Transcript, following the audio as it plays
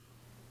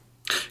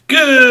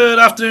Good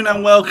afternoon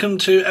and welcome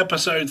to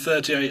episode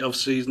 38 of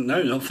season...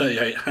 No, not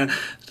 38.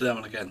 Do that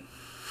one again.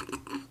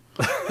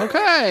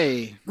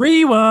 Okay.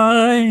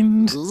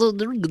 Rewind.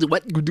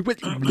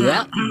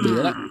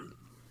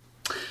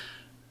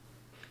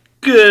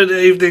 Good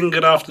evening,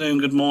 good afternoon,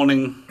 good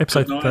morning.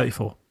 Episode good night.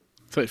 34.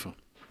 34.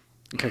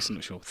 In case I'm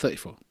not sure.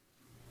 34.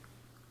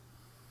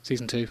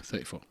 Season 2,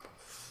 34.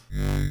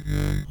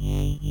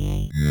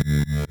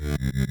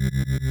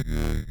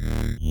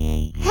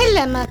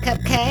 Hello, my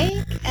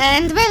cupcake,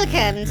 and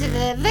welcome to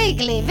the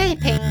vaguely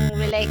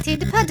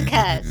vaping-related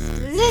podcast.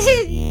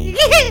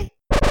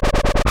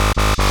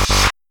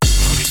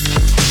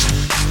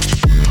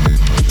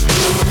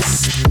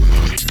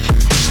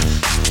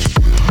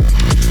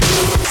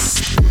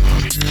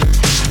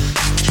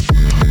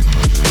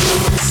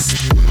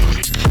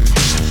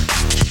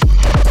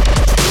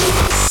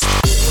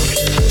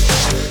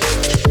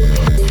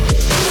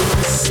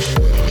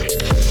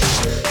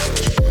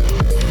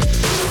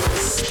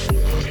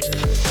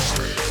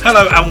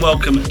 Hello and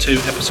welcome to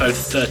episode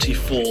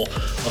 34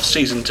 of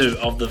season 2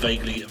 of the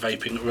vaguely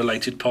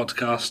vaping-related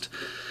podcast.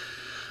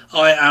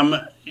 I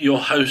am your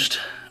host,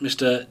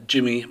 Mr.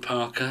 Jimmy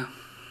Parker,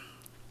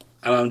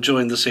 and I'm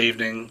joined this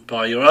evening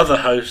by your other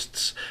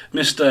hosts,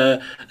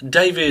 Mr.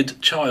 David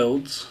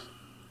Childs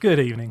Good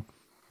evening.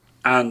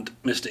 and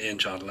Mr. Ian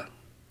Chandler.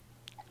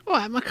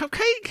 Alright, my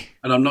cupcake.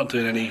 And I'm not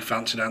doing any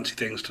fancy-dancy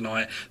things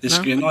tonight. This is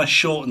going to be a nice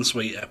short and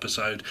sweet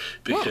episode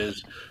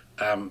because,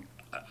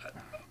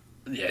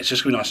 it's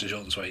just going to be nice and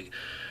short and sweet.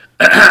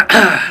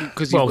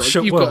 Because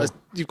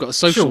you've got a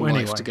social short life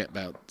anyway. to get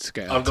out.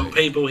 I've got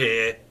people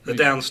here, they're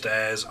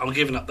downstairs. I'm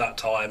giving up that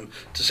time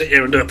to sit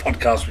here and do a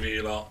podcast with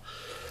you lot.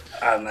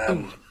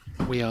 And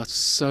We are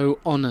so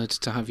honoured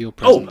to have your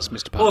presence,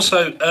 Mr. Parker.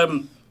 also,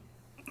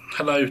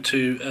 hello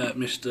to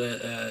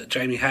Mr.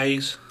 Jamie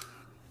Hayes.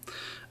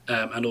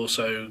 And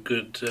also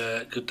good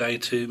day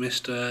to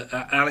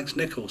Mr. Alex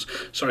Nichols.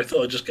 Sorry, I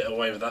thought I'd just get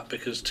away with that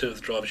because two of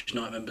the Drivers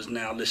Unite members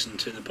now listen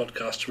to the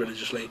podcast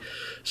religiously.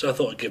 So I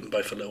thought I'd give them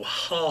both a little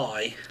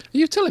hi. Are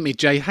you telling me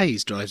Jay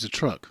Hayes drives a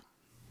truck?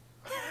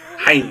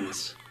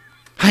 Haynes.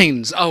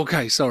 Haynes. Oh,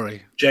 okay,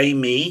 sorry.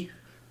 Jamie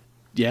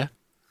Yeah.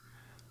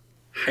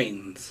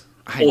 Haynes.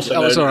 Haynes.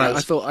 Also known sorry. as I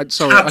thought.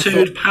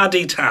 Tattooed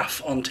Paddy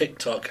Taff on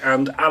TikTok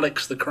and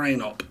Alex the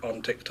Crane Op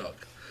on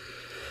TikTok.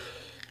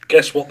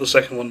 Guess what the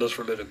second one does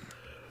for a living?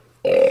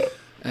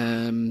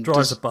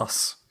 Drives a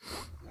bus.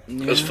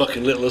 As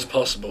fucking little as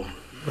possible.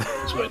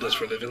 That's what he does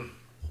for a living.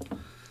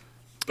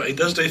 But he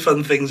does do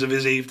fun things of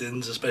his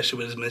evenings, especially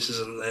when his missus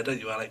isn't there, don't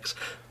you, Alex?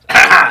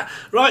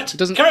 Right,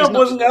 carry on,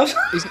 boys and girls.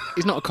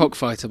 He's not a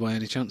cockfighter by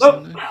any chance.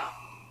 Nope. No?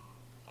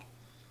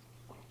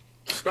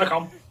 Crack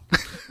on.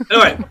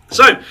 Anyway,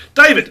 so,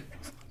 David,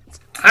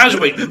 how's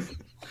your week been?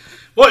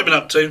 What have you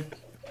been up to?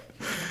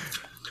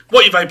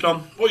 What are you vaping on?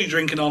 What are you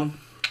drinking on?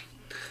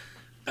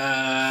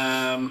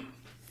 Bum,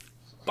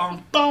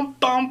 bum,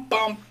 bum,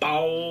 bum,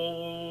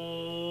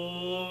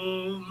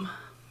 bum.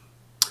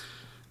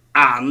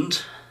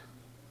 And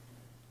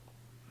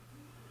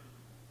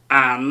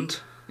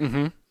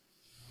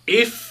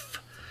if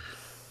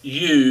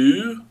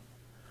you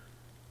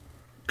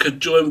could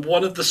join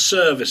one of the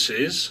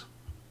services,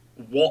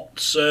 what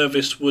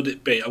service would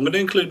it be? I'm going to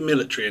include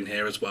military in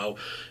here as well.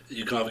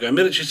 You can either go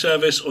military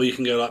service or you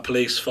can go like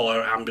police,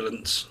 fire,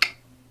 ambulance.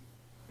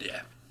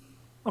 Yeah.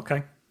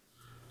 Okay.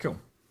 Cool.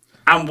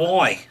 And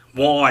why?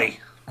 Why?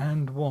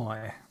 And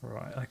why?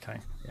 Right. Okay.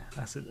 Yeah.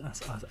 That's it.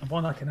 That's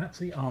one I can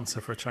actually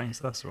answer for a change.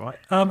 So that's all right.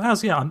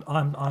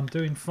 I'm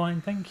doing fine,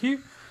 thank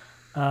you.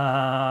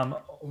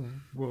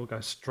 We'll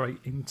go straight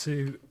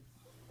into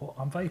what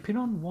I'm vaping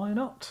on. Why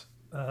not?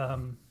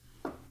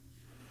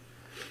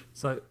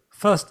 So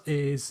first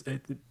is this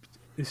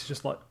is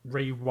just like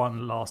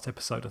rerun last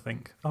episode, I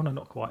think. Oh no,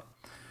 not quite.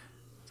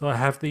 So I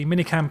have the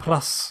Minicam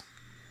Plus,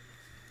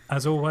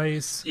 as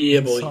always.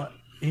 Yeah, boy.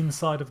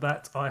 Inside of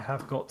that, I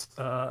have got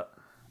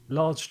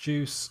Large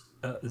Juice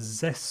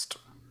Zest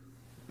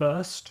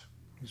Burst.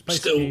 It's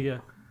basically Still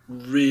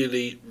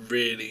really,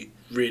 really,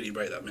 really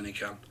rate that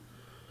minicam.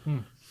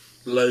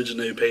 Loads of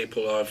new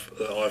people I've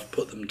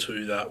put them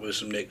to that with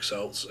some Nick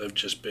salts have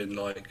just been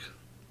like,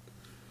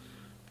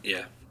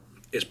 yeah,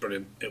 it's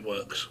brilliant. It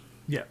works.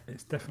 yeah,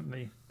 it's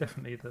definitely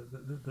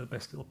the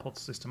best little pod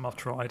system I've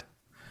tried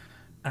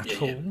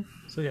at all. Yeah.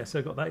 So yeah, so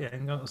I've got that. Yeah,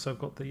 and also I've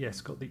got the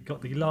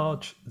got the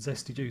large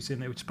zesty juice in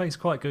there, which tastes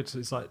quite good. So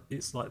it's like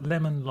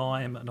lemon,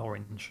 lime, and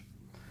orange.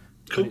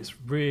 Cool.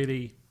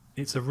 And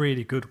it's a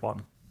really good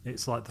one.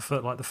 It's like the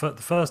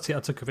first hit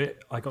I took of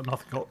it, I got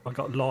nothing. I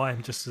got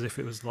lime, just as if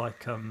it was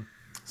like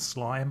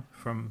slime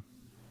from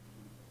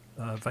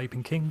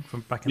Vaping King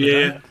from back in the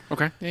day.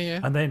 Okay. Yeah.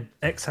 And then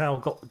exhale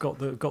got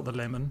the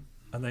lemon,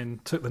 and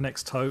then took the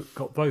next tote,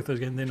 got both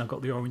again. Then I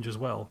got the orange as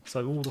well.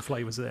 So all the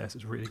flavours there. So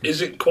it's really good.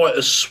 Is it quite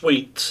a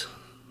sweet?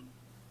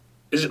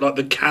 Is it like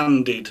the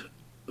candied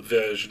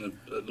version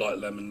of like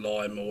lemon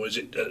lime, or is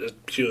it a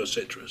pure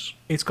citrus?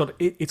 It's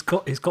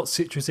got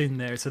citrus in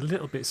there. It's a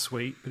little bit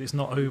sweet, but it's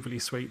not overly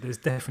sweet. There's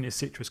definitely a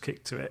citrus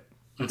kick to it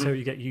until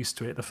you get used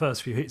to it. The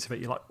first few hits of it,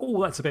 you're like,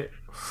 oh, that's a bit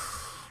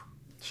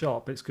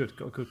sharp. It's good.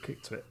 Got a good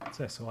kick to it.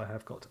 So I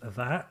have got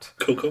that.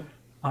 Cool.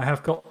 I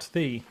have got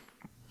the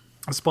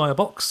Aspire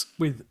box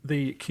with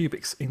the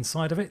cubics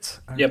inside of it.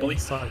 And Yeah, boy.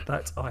 inside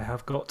that, I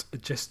have got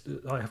that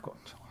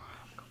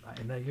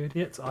in there, you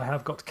idiot. I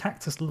have got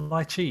Cactus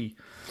Lychee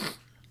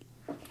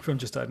from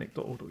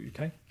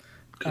justonic.org.uk.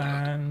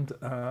 And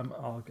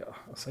I'll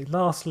say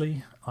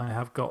lastly, I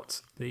have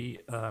got the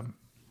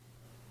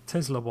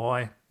Tesla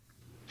Y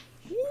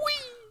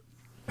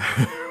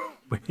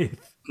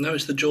with. No,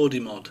 it's the Geordie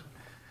mod.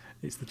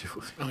 It's the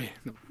Geordie. Oh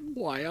yeah.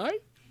 Why?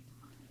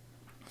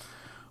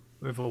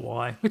 With a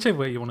Y, whichever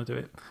way you want to do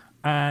it.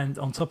 And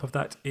on top of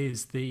that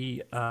is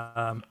the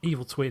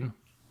Evil Twin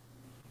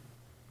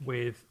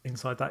with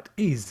inside that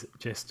is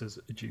Jester's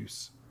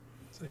Juice.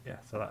 So yeah,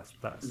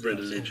 that's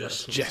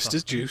Religious.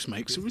 Jester's Juice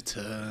makes a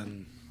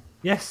return.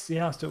 Yes,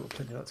 yeah, I still got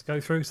plenty of that to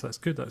go through, so that's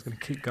good. That's going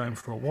to keep going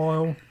for a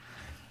while.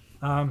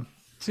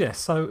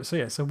 So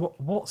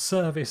what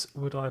service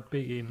would I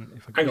be in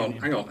if I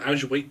Hang on.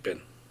 How's your week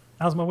been?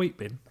 How's my week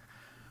been?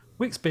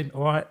 Week's been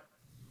all right.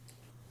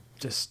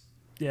 Just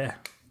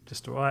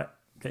all right.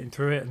 Getting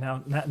through it.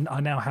 Now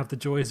I now have the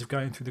joys of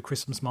going through the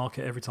Christmas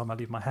market every time I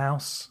leave my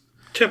house.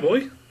 Yeah,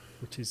 boy.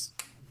 Which is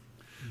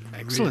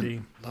Excellent.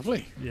 really,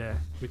 Lovely. yeah.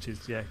 Which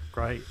is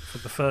great for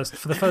the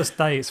first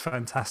day. It's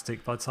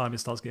fantastic. By the time it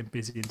starts getting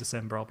busy in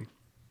December, I'll be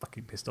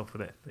fucking pissed off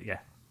with it. But yeah,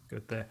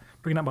 good there.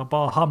 Bringing up my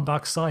bar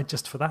humbug side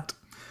just for that.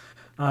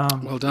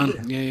 Well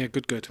done. Yeah,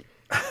 good.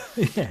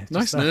 Yeah,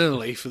 Nice and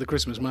early for the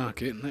Christmas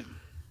market, isn't it?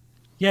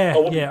 Yeah,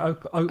 Oh, yeah.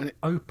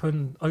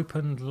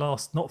 Opened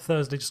last, not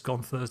Thursday, just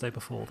gone Thursday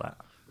before that.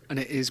 And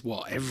it is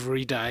what,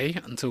 every day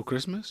until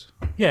Christmas?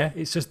 Yeah,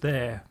 it's just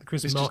there. The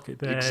Christmas It just market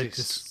there.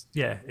 exists.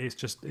 It's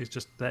just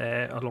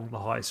there along the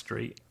high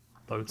street.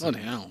 Loads of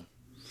Bloody hell.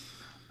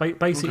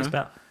 Basically,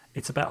 Okay.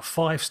 it's about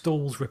 5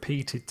 stalls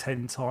repeated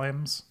 10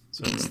 times.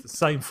 So it's the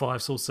same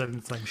 5 stalls selling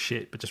the same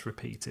shit, but just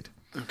repeated.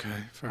 Okay,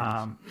 fair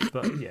enough.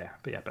 But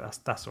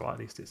that's all right. At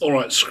least it's All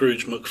right,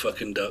 Scrooge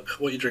McFucking Duck.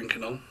 What are you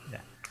drinking on? yeah.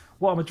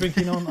 What am I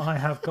drinking on? I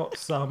have got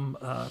some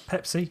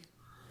Pepsi,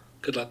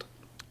 Good lad.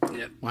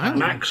 Yeah. Wow.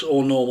 Max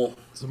or normal?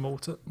 some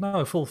water.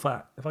 No, full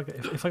fat.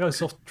 If I go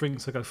soft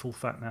drinks, I go full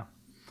fat now.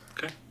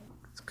 Okay.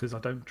 Because I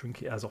don't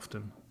drink it as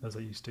often as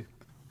I used to.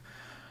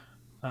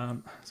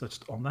 So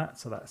just on that,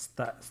 so that's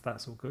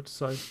all good.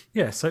 So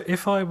yeah, so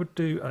if I would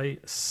do a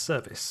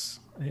service,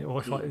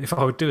 or if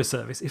I would do a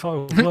service, if I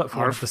would work for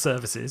one of the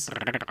services,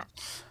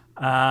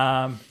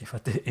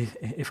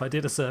 if I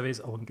did a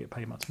service, I wouldn't get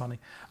paid much money.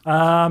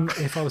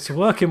 If I was to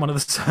work in one of the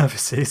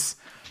services,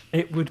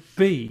 it would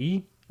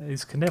be.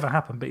 This can never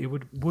happen, but it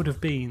would have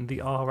been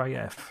the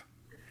RAF.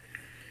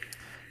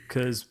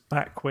 Because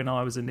back when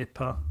I was a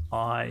nipper,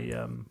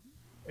 when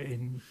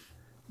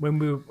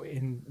we were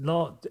in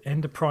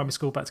end of primary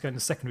school, back to going to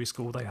secondary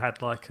school, they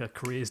had like a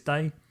careers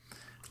day,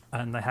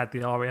 and they had the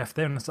RAF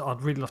there, and I said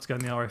I'd really love to go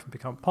in the RAF and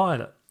become a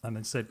pilot, and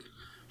then said,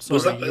 sorry,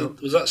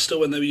 Was that still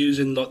when they were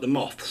using like the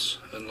moths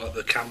and like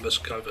the canvas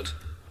covered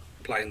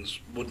planes,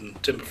 wooden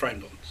timber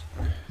framed ones?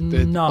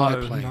 The no,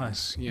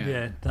 biplanes, no,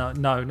 yeah.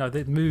 no.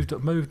 They moved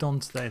on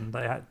to then.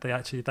 They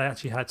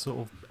actually had sort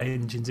of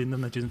engines in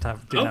them. They didn't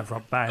have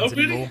rubber bands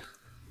really? anymore.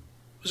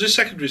 Was this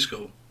secondary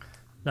school?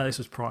 No, this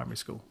was primary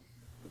school.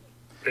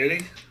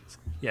 Really?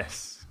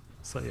 Yes.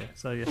 So did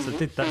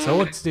that. So I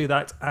wanted to do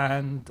that,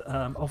 and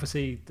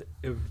obviously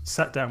it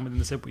sat down with them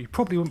and said, "Well, you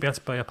probably wouldn't be able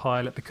to be a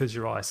pilot because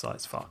your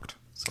eyesight's fucked."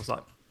 So I was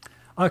like,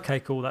 "Okay,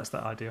 cool, that's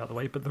that idea out of the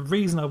way." But the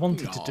reason I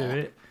wanted to do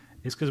it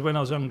is because when I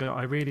was younger,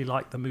 I really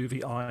liked the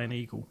movie Iron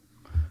Eagle,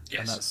 Yes.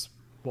 and that's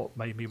what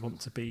made me want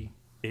to be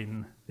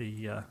in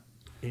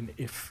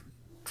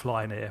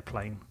fly an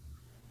airplane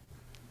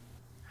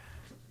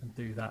and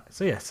do that.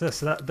 So yeah, so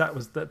that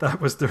was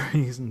the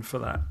reason for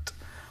that.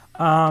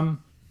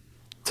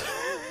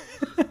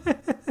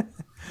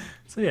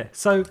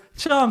 So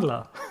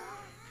Chandler,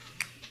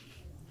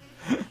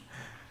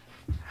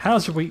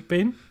 how's your week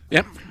been?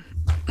 Yep.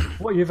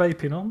 What are you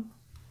vaping on?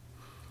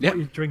 Yep. What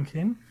are you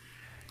drinking?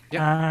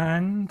 Yep.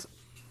 And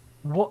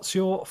what's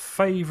your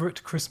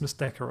favourite Christmas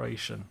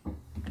decoration?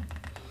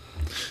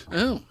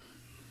 Oh.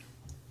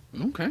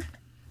 Okay.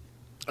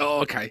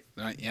 Oh, okay.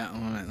 Right, yeah, all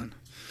right then.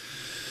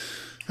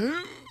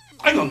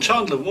 Hang on,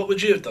 Chandler, what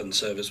would you have done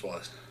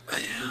service-wise?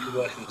 You could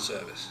work in the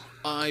service.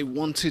 I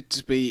wanted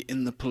to be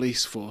in the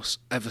police force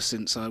ever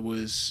since I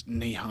was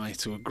knee-high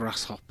to a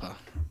grasshopper.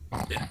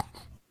 Yeah.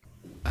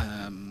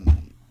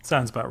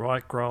 Sounds about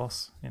right.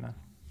 Grass, you know.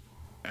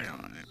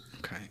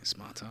 Okay,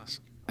 smart ass.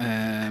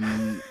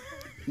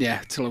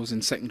 Yeah, till I was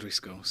in secondary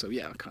school. So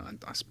yeah,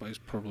 I suppose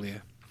probably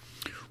a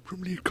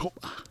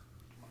copper.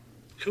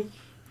 Cool.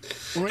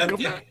 All right,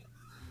 Yeah.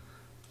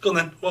 Go on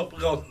then. What?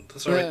 Go on.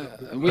 Sorry.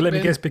 But let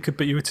me guess,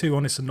 but you were too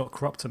honest and not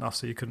corrupt enough,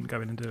 so you couldn't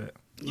go in and do it.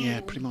 Yeah,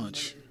 pretty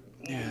much.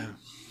 Yeah.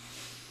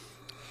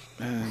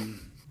 And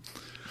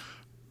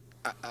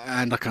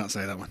I can't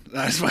say that one.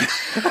 That's fine.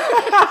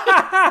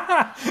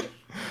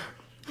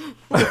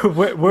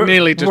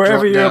 Nearly just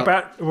wherever dropped you're out.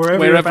 about,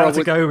 Wherever I about to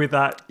would- go with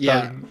that.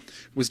 Yeah,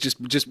 was just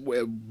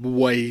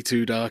way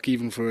too dark,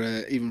 even for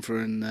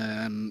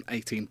an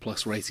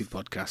 18+ rated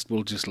podcast.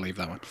 We'll just leave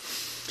that one.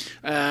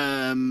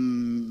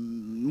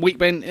 Week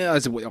Ben,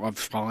 I'm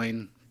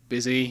fine,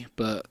 busy,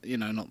 but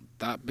not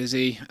that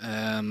busy.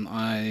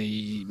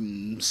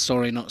 I'm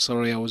sorry, not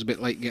sorry. I was a bit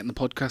late getting the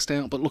podcast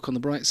out, but look on the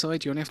bright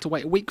side, you only have to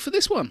wait a week for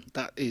this one.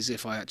 That is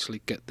if I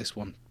actually get this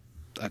one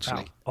Out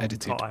on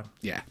edited. time.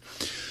 Yeah.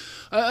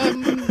 I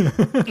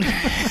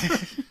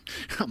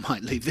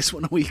might leave this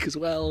one a week as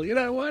well.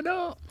 Why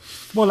not?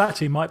 Well,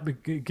 actually, might be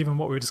given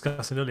what we were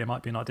discussing earlier,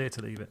 might be an idea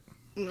to leave it.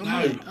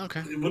 No,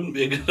 Okay. it wouldn't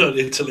be a good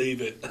idea to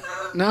leave it.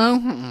 No?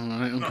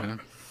 Alright,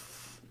 okay.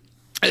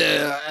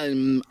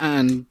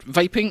 And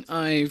vaping,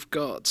 I've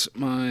got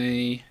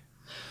my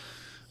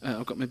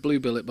blue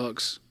billet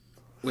box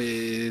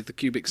with the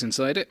cubics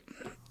inside it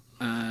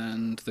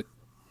and the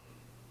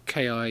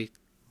KI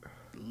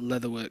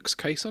Leatherworks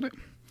case on it.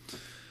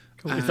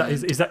 Cool. Is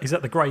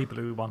that the grey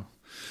blue one?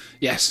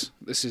 Yes,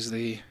 this is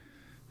the,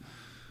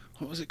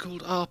 what was it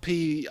called?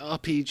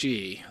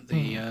 RPG,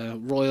 the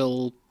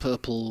Royal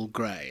Purple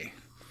Grey.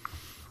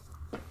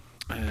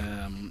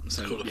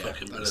 So called a yeah,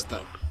 fucking that's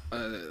billet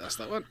that. That's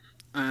that one.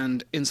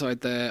 And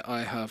inside there,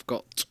 I have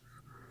got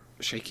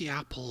Shaky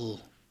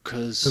Apple,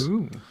 because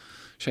Ooh.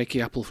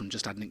 Shaky Apple from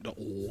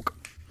justadnick.org.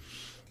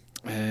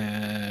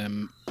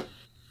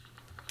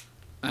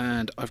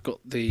 And I've got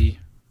the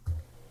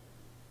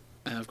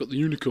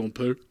unicorn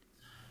poo.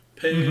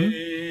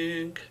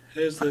 Pink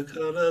is the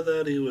colour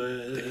that he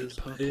wears.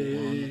 purple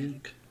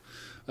Pink.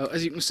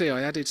 As you can see,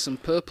 I added some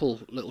purple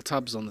little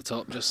tabs on the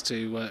top just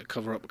to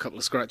cover up a couple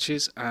of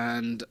scratches,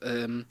 and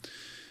It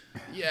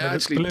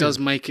actually looks blue. does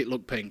make it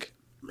look pink.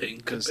 Pink,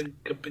 Because-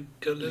 pink, pink,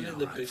 a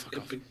little Yeah, pink, fuck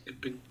off. pink,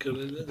 pink, a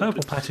little Purple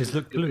pink, patches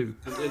look blue.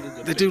 a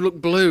little They do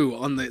look blue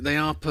on the. They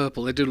are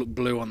purple. They do look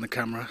blue on the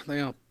camera. They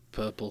are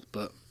purple,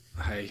 but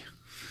hey,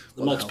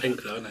 The what mod's hell.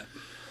 pink though, isn't it?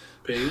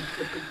 Pink,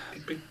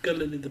 pink, pink, a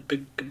little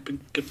pink,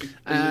 pink, pink.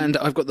 And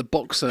I've got the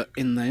boxer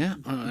in there.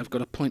 I've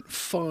got a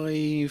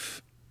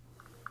 0.5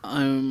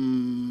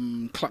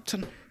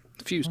 Clapton,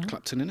 fused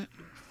Clapton in it,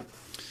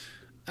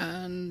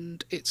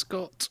 and it's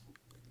got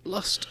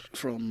Lust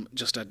from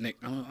Just Add Nick.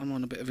 I'm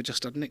on a bit of a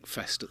Just Add Nick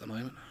fest at the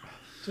moment.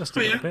 Just a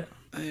little bit.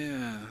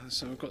 Yeah,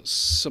 so I've got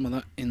some of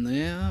that in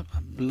there,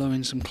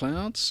 blowing some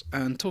clouds.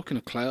 And talking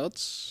of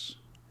clouds,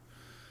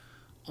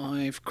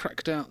 I've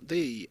cracked out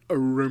the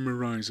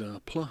Aromarizer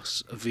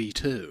Plus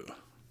V2.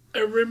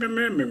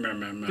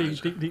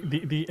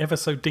 The ever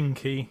so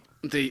dinky.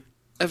 The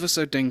ever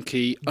so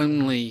dinky,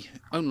 only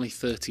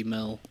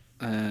 30mm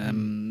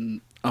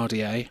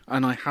RDA,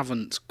 and I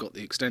haven't got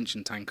the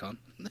extension tank on.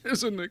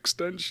 There's an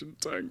extension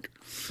tank.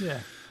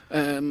 Yeah.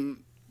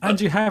 Um, And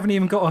you haven't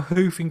even got a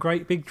hoofing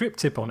great big drip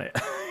tip on it.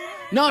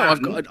 no,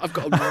 I've got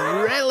a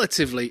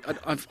relatively.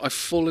 I've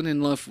fallen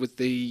in love with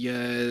the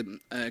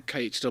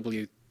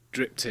KHW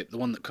drip tip, the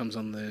one that comes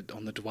on the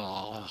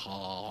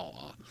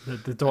dwarf.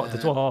 the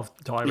dwarf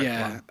direct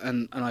Yeah,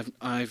 one. and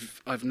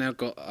I've now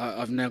got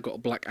a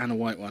black and a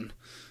white one.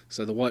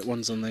 So the white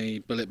one's on the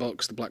billet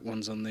box, the black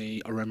one's on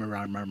the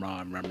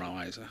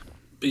Aromarizer.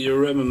 But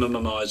your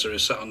Aromarizer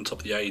is sat on top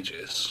of the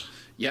Aegis,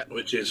 Yeah,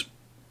 which is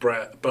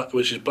black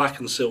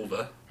and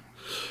silver.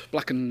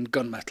 black and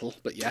gunmetal,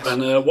 but yes.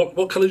 And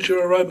what colour is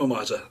your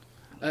Aromarizer?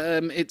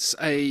 It's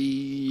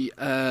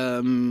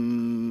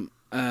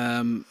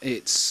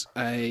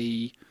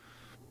a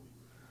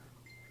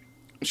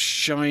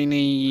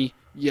shiny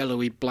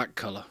yellowy black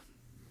colour.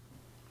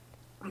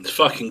 It's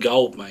fucking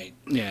gold, mate.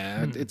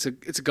 Yeah, it's a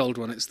gold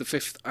one. It's the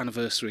 5th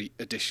anniversary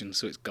edition,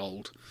 so it's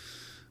gold.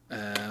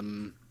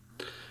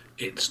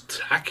 It's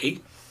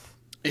tacky.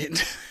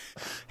 It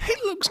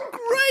looks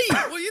great.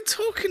 What are you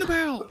talking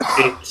about?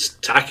 It's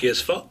tacky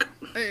as fuck.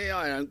 Hey,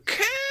 I don't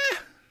care.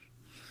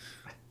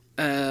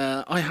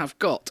 I have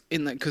got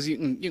in there, because you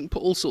can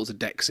put all sorts of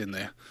decks in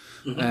there.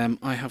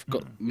 I have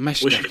got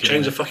mesh Wish deck you could in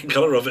change there. the fucking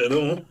colour of it and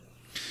all.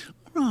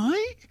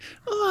 Right,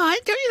 all right.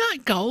 Don't you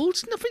like gold?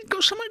 Nothing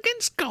got something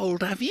against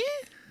gold, have you?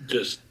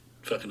 Just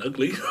fucking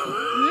ugly. All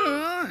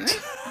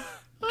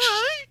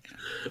right.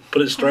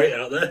 Put it straight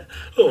out there.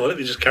 Oh, let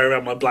me just carry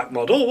around my black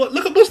mod. Oh,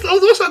 look at what's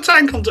that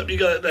tank on top you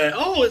got there?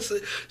 Oh, it's the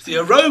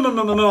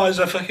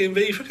Aromarizer fucking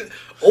V.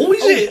 Oh,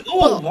 is it?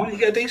 Oh, why don't you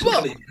get a decent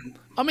well, collection?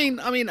 I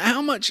mean,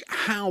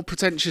 how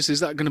pretentious is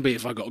that going to be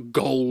if I got a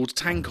gold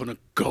tank on a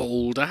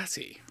gold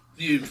atty?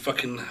 You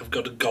fucking have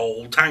got a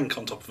gold tank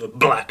on top of a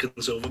black and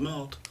silver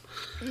mod.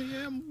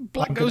 Yeah,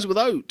 black goes with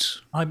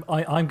oat. I'm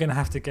going to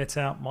have to get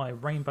out my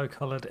rainbow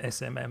coloured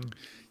SMM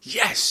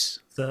Yes.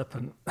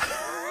 serpent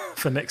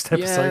for next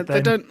episode. Yeah, then.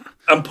 they don't.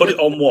 And put it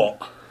on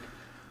what?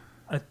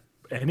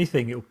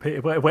 Anything,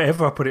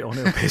 whatever I put it on,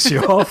 it'll piss you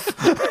off.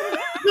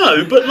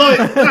 No, but like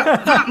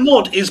that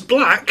mod is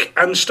black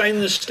and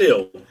stainless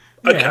steel.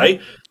 Okay.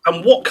 Yeah.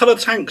 And what colour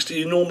tanks do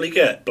you normally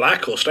get?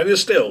 Black or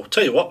stainless steel?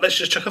 Tell you what, let's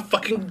just chuck a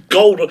fucking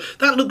gold on.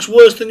 That looks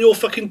worse than your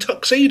fucking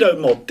tuxedo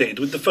mod did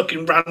with the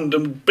fucking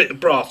random bit of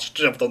brass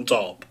shoved on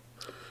top.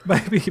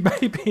 Maybe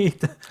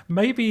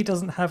he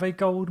doesn't have a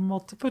gold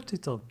mod to put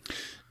it on.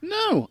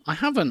 No, I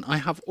haven't. I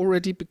have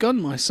already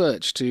begun my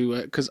search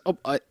to because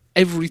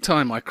every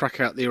time I crack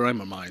out the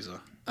aroma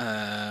miser,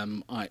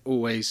 I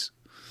always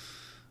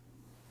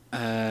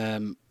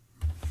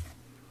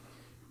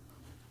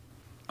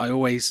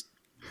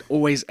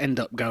end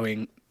up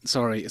going.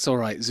 Sorry, it's all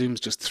right. Zoom's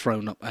just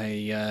thrown up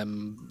a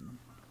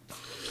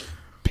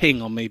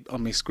ping on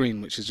my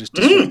screen, which is just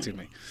distracting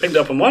me. Pinged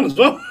up on mine as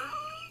well.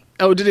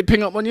 Oh, did it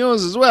ping up on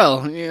yours as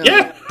well?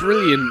 Yeah.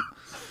 Brilliant.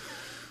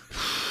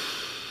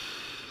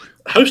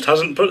 Host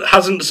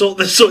hasn't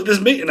sorted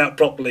this meeting out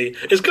properly.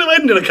 It's going to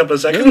end in a couple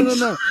of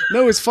seconds.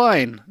 No, it's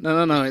fine.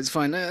 No, it's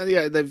fine.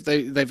 Yeah,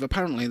 they've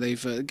apparently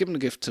given a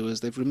gift to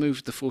us. They've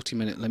removed the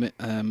 40-minute limit.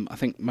 I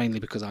think mainly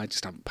because I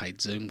just haven't paid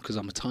Zoom because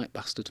I'm a tight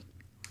bastard.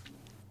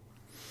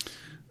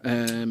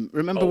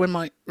 Remember when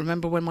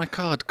my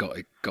card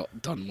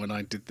got done when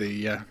I did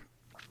the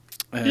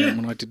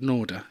when I did an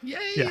order? Yeah.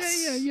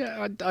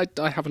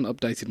 I haven't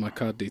updated my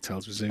card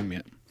details with Zoom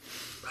yet.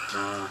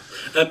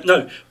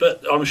 No,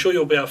 but I'm sure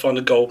you'll be able to find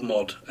a gold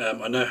mod.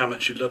 I know how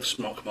much you love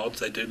Smock mods.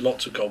 They do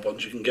lots of gold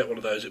ones. You can get one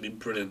of those. It'd be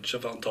brilliant.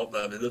 Shove it on top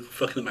there. They look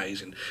fucking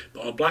amazing.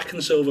 But on a black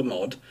and silver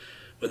mod,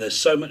 where there's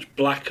so much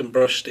black and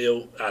brush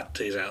steel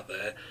atties out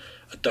there,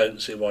 I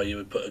don't see why you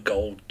would put a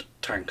gold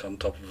tank on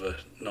top of a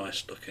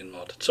nice looking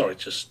mod. Sorry,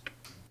 just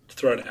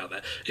throwing it out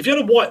there. If you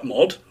had a white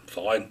mod,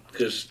 fine,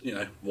 because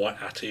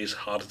white atty is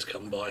harder to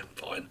come by.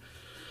 Fine,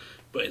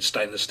 but it's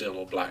stainless steel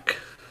or black.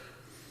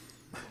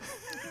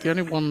 The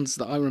only ones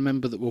that I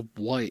remember that were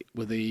white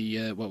were the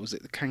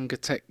the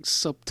Kangatech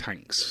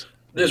sub-tanks.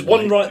 There's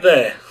one right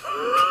there.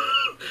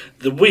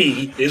 The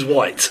Wii is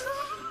white.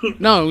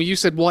 No, you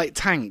said white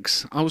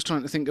tanks. I was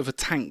trying to think of a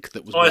tank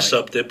that was white.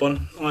 iSub did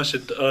one.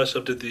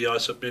 iSub did the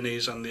iSub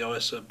minis and the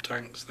iSub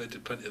tanks. They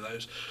did plenty of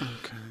those.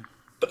 Okay.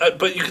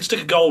 But you could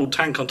stick a gold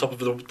tank on top of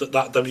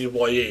that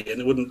WYE and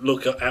it wouldn't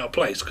look out of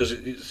place because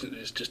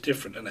it's just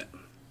different, isn't it?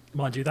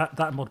 Mind you,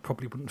 that mod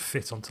probably wouldn't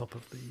fit on top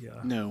of the...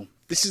 No.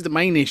 This is the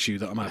main issue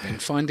that I'm having,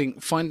 finding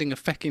a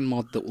fecking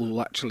mod that will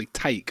actually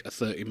take a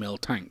 30mm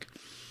tank.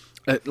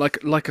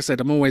 Like I said,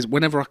 I'm always,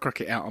 whenever I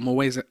crack it out, I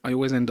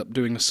always end up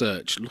doing a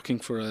search, looking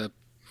for a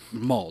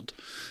mod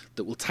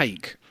that will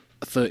take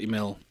a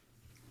 30mm.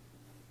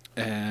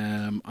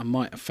 I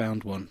might have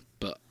found one,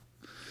 but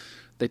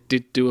they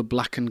did do a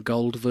black and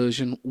gold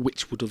version,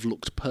 which would have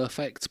looked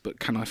perfect, but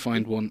can I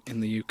find one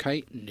in the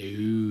UK?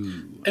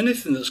 No.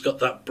 Anything that's got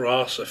that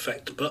brass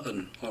effect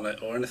button on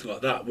it or anything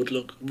like that would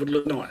look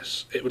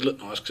nice. It would look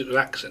nice because it would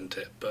accent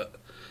it, but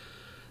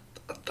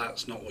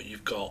that's not what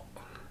you've got.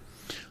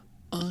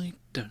 I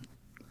don't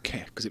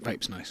care because it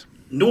vapes nice.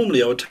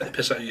 Normally I would take the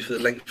piss out of you for the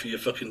length of your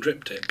fucking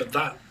drip tip, but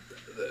that...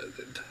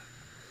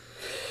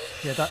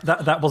 Yeah,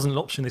 that wasn't an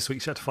option this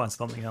week. You had to find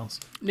something else.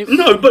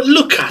 No, but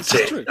look at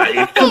it.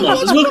 Dave, come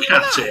on, look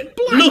at it.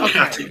 Look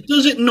at it.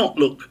 Does it not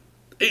look...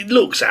 It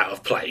looks out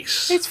of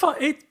place. It's fine.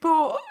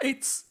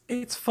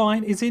 It's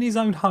fine. It's in his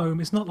own home.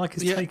 It's not like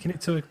he's taking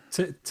it to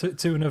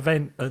an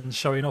event and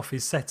showing off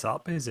his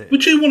setup, is it?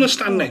 Would you want to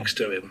stand next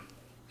to him?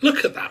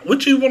 Look at that.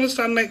 Would you want to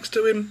stand next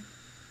to him?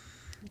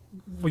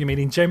 What do you mean,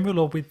 in general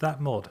or with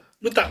that mod?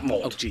 With that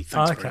mod. Oh, gee,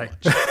 thanks very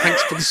much.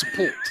 Thanks for the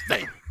support,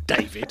 then,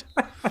 David.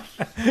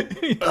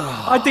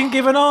 I didn't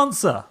give an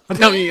answer.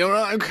 No, you're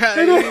right,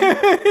 okay.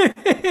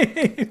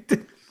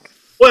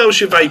 What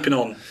else are you vaping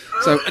on?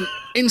 So, and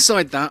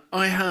inside that,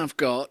 I have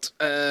got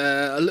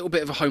a little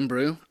bit of a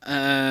homebrew.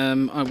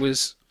 I'm going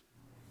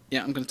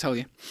to tell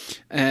you.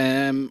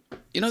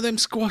 You know them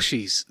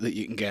squashies that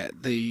you can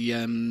get?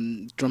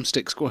 The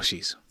drumstick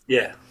squashies?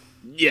 Yeah.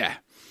 Yeah.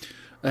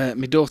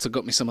 My daughter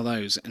got me some of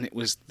those, and it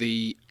was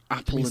the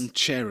apple and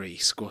cherry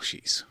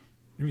squashies.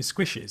 You mean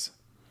squishes?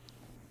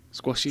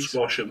 Squashies?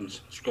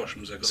 Squashums.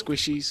 Squashums, they're called.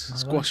 Squishies,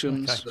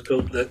 squashums.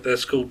 Okay. They're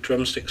called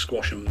drumstick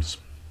squashums.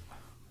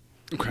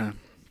 Okay.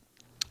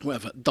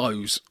 Whatever.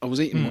 Those. I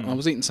was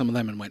eating some of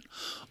them and went,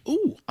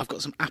 ooh, I've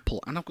got some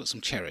apple and I've got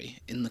some cherry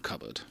in the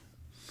cupboard.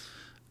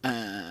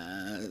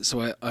 So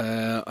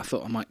I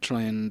thought I might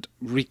try and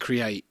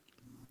recreate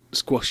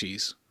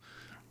squashies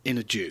in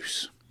a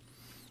juice.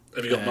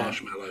 Have you got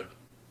marshmallow?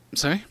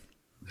 Sorry?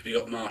 Have you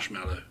got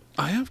marshmallow?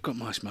 I have got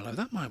marshmallow.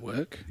 That might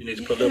work. You need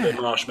to put a little bit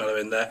of marshmallow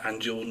in there,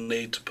 and you'll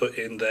need to put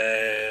in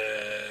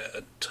there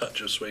a touch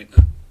of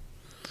sweetener.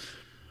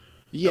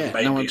 Yeah.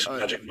 And maybe some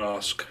magic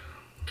mask.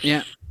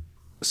 Yeah.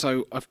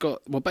 So I've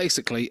got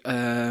basically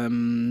I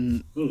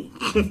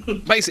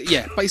mixed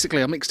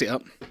it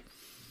up,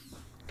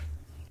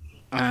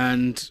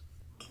 and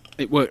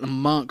it worked. And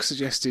Mark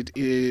suggested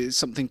is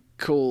something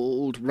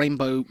called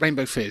rainbow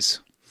fizz,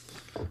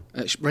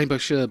 rainbow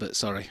sherbet.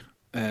 Sorry.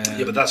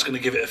 Yeah, but that's going to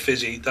give it a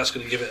fizzy. That's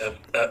going to give it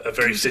a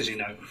very fizzy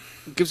note.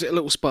 Gives it a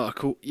little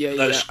sparkle. Yeah,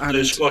 those And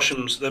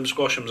squashums, them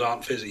squashums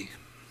aren't fizzy.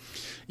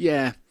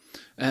 Yeah.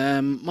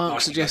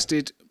 Mark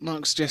suggested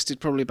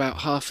probably about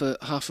half a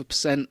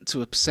percent to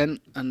 1%,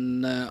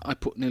 and I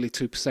put nearly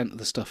 2% of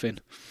the stuff in.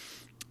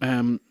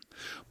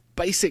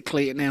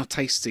 Basically, it now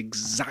tastes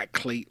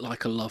exactly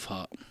like a Love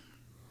Heart.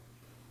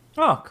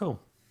 Oh,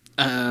 cool.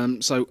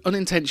 So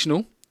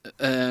unintentional.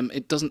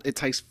 It doesn't. It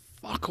tastes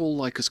fuck all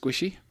like a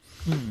squishy.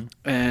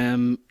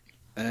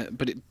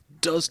 But it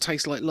does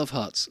taste like Love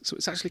Hearts, so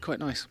it's actually quite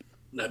nice.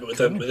 No, but with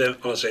them,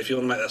 honestly, if you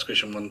want to make that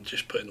squishy one,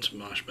 just put in some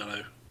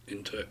marshmallow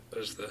into it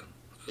as the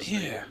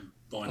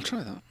I'll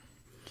try that.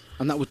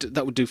 And that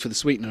would do for the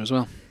sweetener as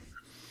well.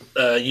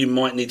 You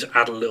might need to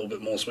add a little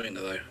bit more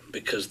sweetener though,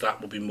 because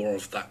that will be more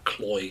of that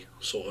cloy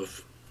sort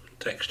of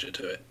texture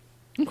to it.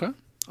 Okay,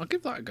 I'll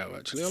give that a go.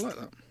 Actually, I like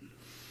that.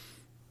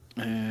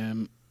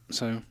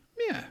 So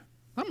yeah,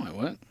 that might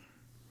work.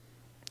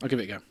 I'll give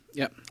it a go.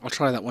 Yep, I'll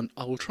try that one.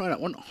 I will try that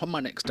one on my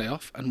next day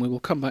off, and we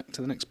will come back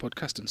to the next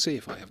podcast and see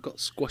if I have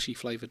got squashy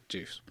flavoured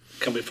juice.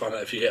 Can we find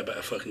out if you get a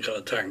better fucking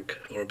coloured tank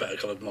or a better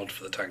coloured mod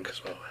for the tank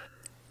as well?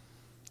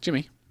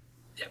 Jimmy?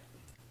 Yep.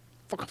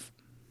 Fuck off.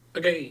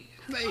 Okay.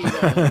 There you go.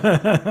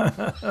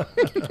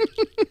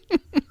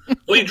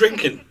 What are you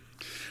drinking?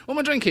 What am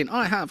I drinking?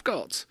 I have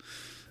got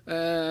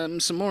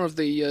some more of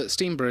the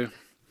Steam Brew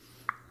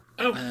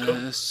Oh,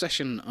 cool.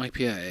 Session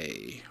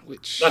IPA,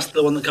 which... That's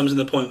the one that comes in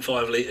the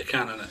 0.5 litre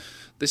can, isn't it?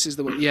 This is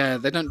the one... Yeah,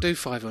 they don't do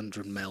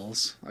 500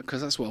 mils,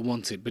 because that's what I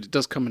wanted, but it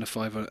does come in a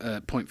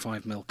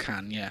 0.5 mil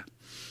can, yeah.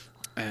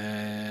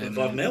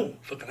 0.5 mil?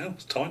 Fucking hell,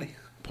 it's tiny.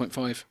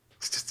 0.5.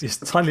 It's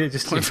just tiny,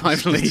 just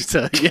 0.5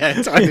 litre,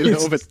 yeah, tiny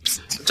little bit.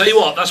 Tell you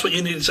what, that's what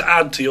you need to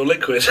add to your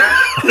liquid.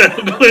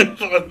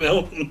 0.5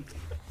 mil.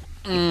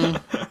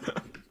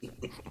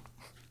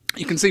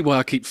 You can see why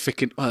I keep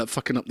fucking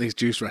up these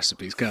juice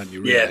recipes, can't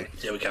you? Really?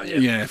 Yeah, we can. Yeah,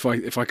 Yeah,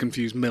 if I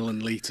confuse mil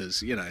and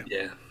litres, you know.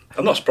 yeah.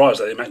 I'm not surprised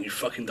that the amount you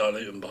fucking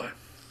dilute them by.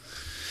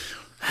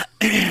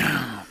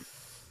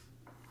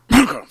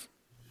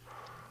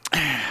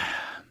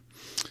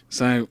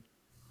 So,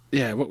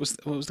 yeah, what was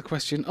the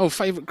question? Oh,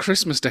 favourite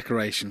Christmas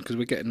decoration, because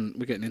we're getting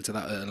into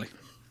that early.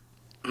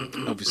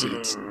 Obviously,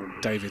 it's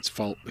David's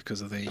fault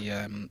because of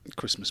the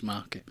Christmas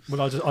market.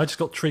 Well, I just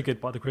got triggered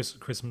by the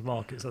Christmas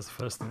markets. That's the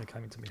first thing that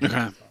came into me.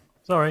 Okay.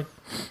 Sorry.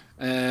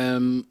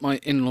 My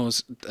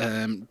in-laws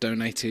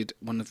donated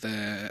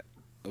a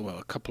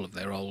couple of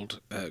their old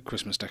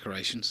Christmas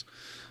decorations.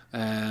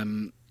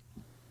 One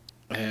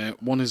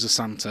is a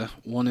Santa,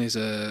 one is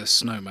a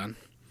snowman,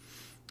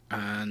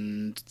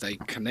 and they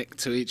connect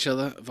to each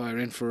other via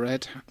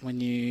infrared.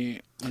 When you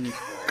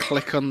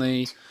click on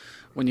their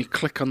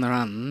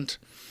hand,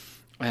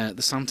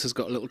 the Santa's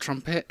got a little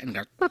trumpet and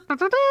goes,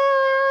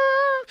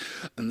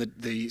 and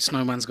the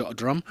snowman's got a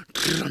drum,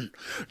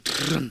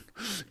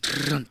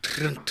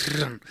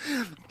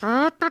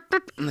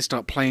 and they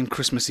start playing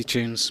Christmassy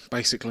tunes,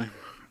 basically.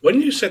 When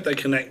you said they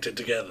connected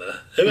together,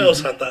 who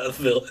else had that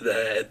built in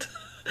their head?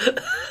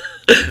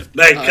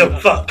 Make 'em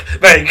fuck.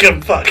 Yeah,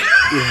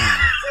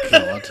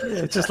 God.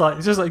 Yeah, it's just like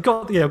I've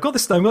got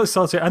this snowman, got this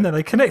Santa, and then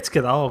they connect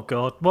together. Oh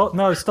God! What?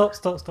 No! Stop!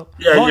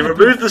 Yeah, Why you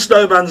remove the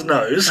snowman's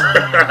nose.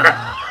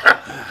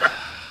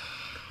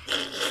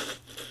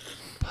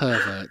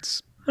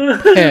 Perverts.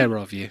 Pair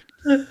of you.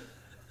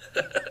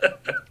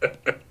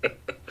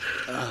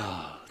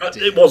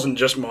 It wasn't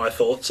just my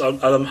thoughts.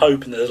 I'm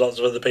hoping there's lots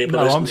of other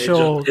people listening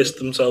to piss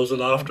themselves at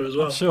laughter as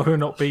well. I'm sure we'll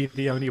not be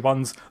the only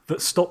ones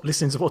that stop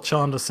listening to what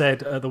Chandler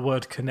said at the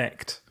word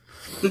connect.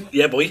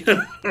 Yeah, boy.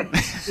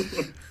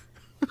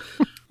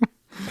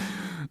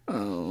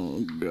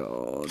 Oh,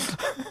 God.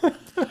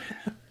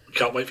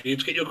 Can't wait for you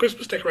to get your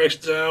Christmas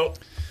decorations out.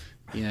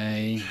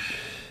 Yay.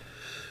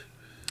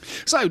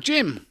 So,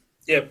 Jim.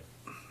 Yep.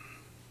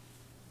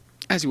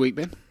 How's your week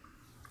been?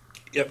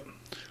 Yep.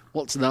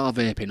 What's the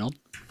vaping on?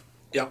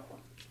 Yep.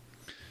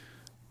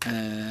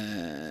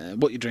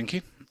 What you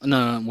drinking?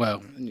 No,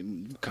 well,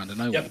 you kind of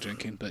know what you're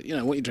drinking, but you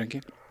know what you're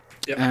drinking.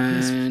 Yep.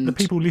 And The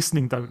people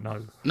listening don't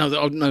know.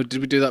 No,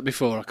 did we do that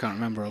before? I can't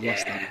remember. I've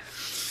lost that.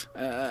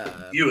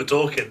 You were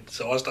talking,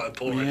 so I started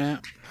pouring. Yeah.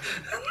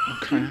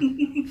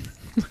 Okay.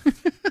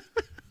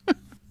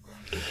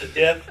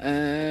 Yeah.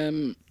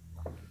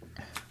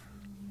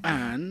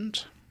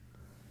 And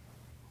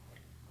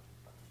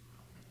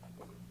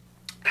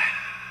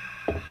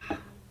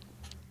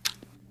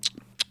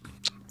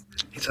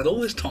He's had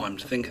all this time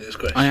to think of this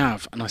question. I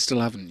have, and I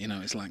still haven't. You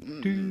know, it's like.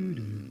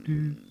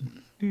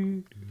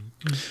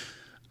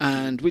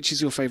 And which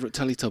is your favourite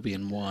Teletubby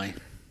and why?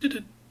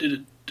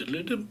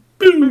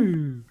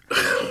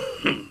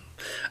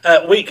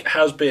 Week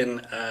has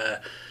been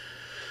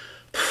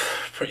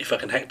pretty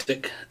fucking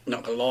hectic,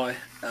 not gonna lie.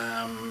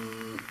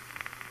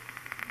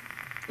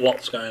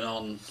 Lots going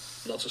on,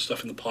 lots of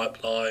stuff in the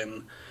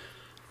pipeline.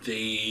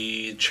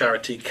 The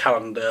charity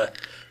calendar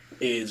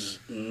is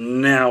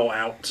now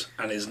out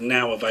and is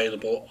now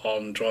available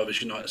on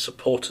Drivers Unite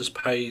supporters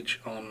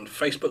page on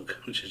Facebook,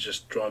 which is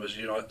just Drivers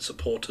Unite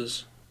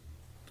supporters.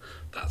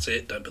 That's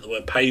it. Don't put the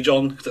word page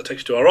on because that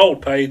takes you to our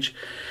old page,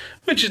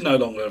 which is no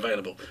longer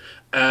available.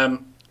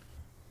 But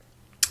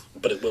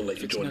it will let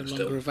you join it it's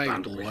still. no longer available.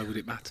 randomly. Why would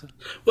it matter?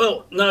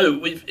 Well,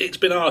 no, it's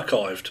been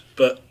archived,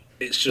 but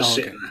it's just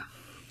okay. sitting there,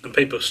 and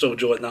people still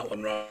join that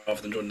one rather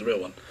than joining the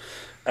real one.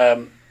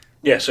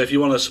 Yeah, so if you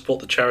want to support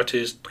the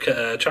charities,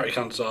 charity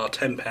calendars are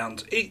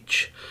 £10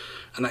 each,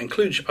 and that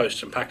includes your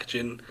postage and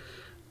packaging.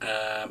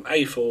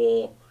 A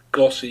for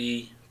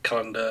glossy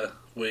calendar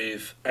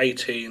with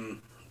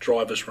 18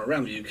 drivers from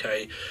around the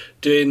UK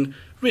doing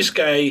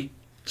risque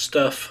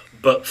stuff,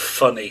 but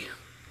funny.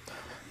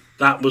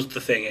 That was the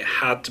thing. It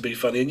had to be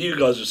funny. And you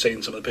guys have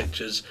seen some of the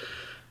pictures.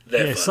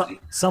 They're funny.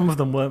 Some of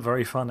them weren't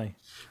very funny.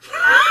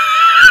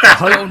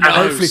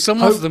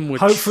 Some of them were.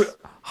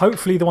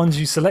 Hopefully the ones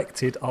you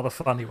selected are the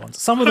funny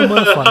ones. Some of them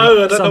were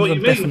funny. Some of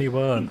them definitely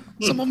weren't.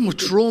 Some of them were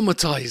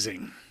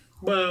traumatising.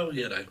 Well,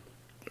 you know.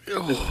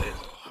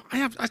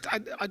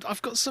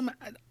 I've got some.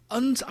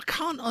 I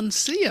can't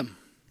unsee them.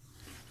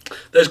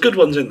 There's good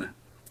ones in there.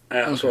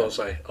 That's what I'll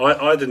say.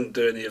 I didn't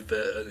do any of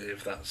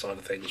that side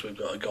of things. We've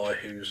got a guy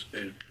who's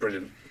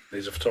brilliant.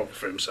 He's a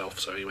photographer himself,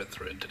 so he went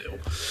through it and did it all.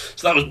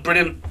 So that was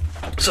brilliant.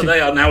 So they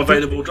are now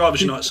available.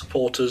 Drivers Unite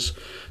supporters,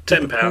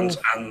 £10,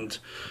 and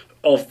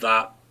of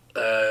that,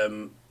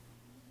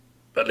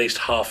 at least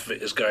half of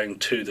it is going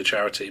to the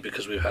charity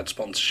because we've had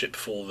sponsorship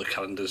for the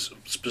calendars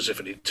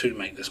specifically to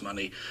make this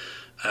money.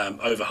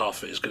 Over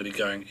half of it is going to be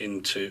going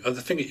into, I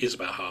think it is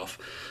about half,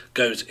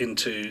 goes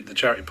into the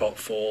charity pot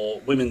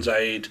for Women's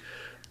Aid,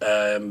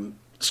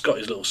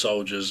 Scotty's Little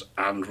Soldiers,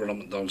 and Ronald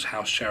McDonald's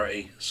House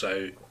Charity.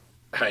 So,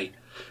 hey,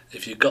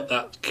 if you've got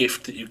that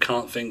gift that you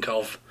can't think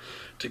of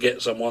to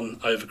get someone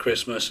over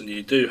Christmas, and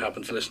you do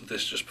happen to listen to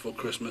this just before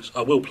Christmas,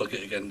 I will plug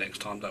it again next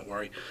time, don't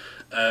worry.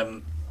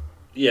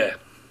 Yeah,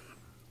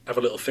 have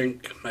a little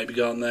think, maybe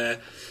go on there,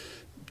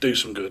 do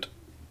some good.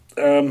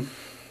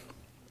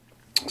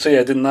 So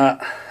yeah, did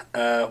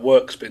that.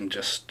 Work's been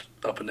just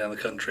up and down the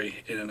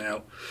country, in and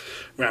out,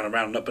 round and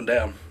round and up and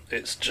down.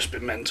 It's just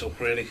been mental,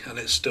 really, and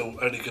it's still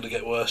only going to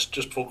get worse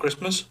just before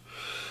Christmas.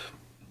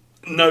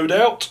 No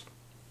doubt.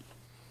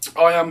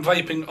 I am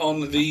vaping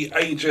on the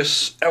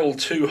Aegis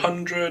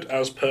L200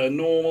 as per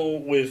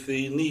normal with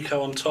the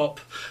Nico on top.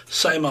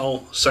 Same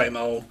old, same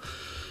old.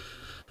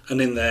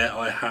 And in there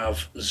I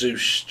have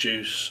Zeus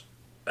Juice,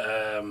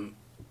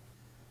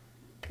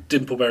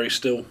 Dimpleberry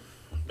still,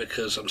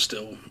 because I'm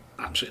still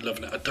absolutely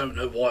loving it. I don't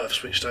know why I've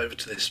switched over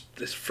to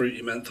this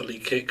fruity mentholy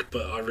kick,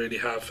 but I really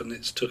have, and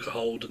it's took a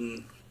hold,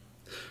 and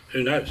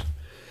who knows?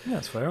 Yeah,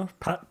 that's fair.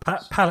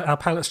 Our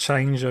palates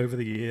change over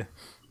the year.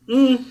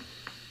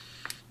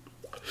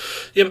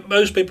 Yeah, but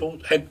most people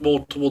head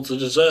more towards the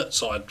dessert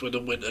side when the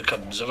winter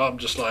comes, and I'm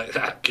just like,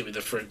 give me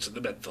the fruits and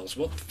the menthols.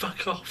 What the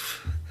fuck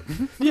off?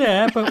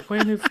 Yeah, but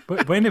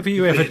when have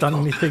you ever done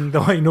anything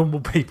the way normal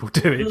people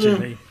do it,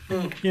 Jimmy?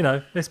 You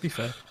know, let's be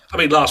fair. I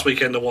mean, last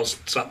weekend I was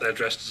sat there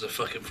dressed as a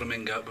fucking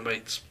flamingo at my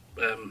mate's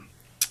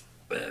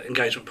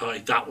engagement party.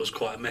 That was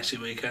quite a messy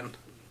weekend.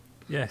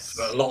 Yes.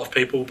 For a lot of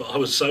people, but I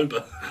was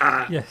sober.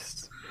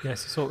 Yes.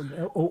 So,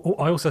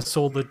 I also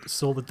saw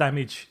the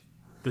damage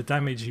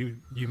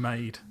you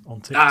made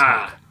on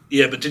TikTok.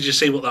 Yeah, but did you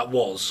see what that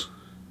was?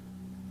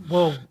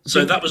 Well,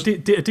 so I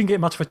didn't get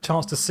much of a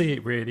chance to see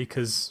it really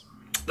because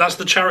that's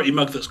the charity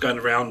mug that's going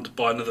around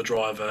by another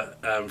driver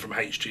from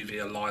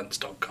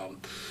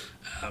HGValliance.com.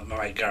 My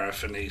mate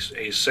Gareth, and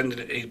he's sending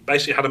it. He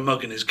basically had a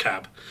mug in his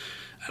cab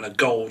and a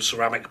gold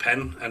ceramic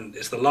pen, and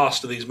it's the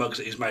last of these mugs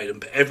that he's made,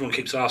 and everyone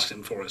keeps asking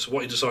him for it. So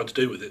what he decided to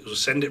do with it was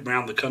send it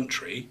round the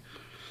country.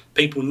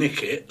 People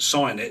nick it,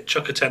 sign it,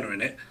 chuck a tenner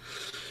in it,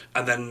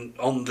 and then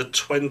on the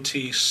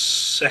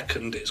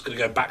 22nd it's going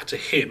to go back to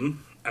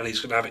him, and he's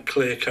going to have it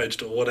clear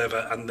coated or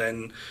whatever, and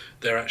then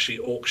they're actually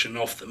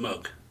auctioning off the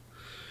mug.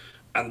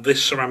 And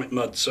this ceramic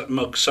mug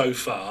so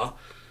far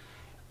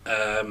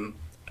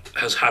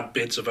has had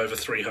bids of over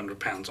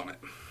 £300 on it.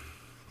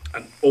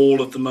 And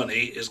all of the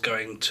money is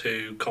going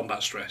to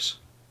combat stress.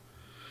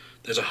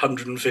 There's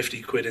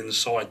 150 quid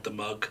inside the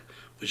mug,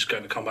 which is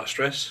going to combat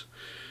stress,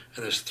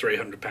 and there's a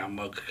 £300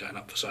 mug going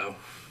up for sale.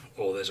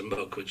 Or there's a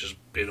mug which is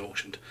being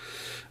auctioned.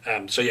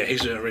 So yeah,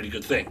 he's doing a really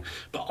good thing.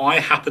 But I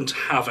happen to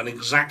have an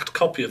exact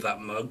copy of that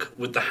mug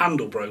with the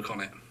handle broke on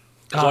it,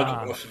 because I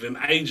got one off of him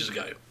ages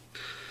ago.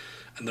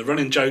 And the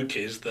running joke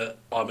is that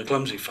I'm a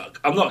clumsy fuck.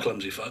 I'm not a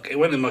clumsy fuck. It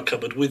went in my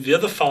cupboard with the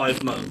other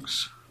 5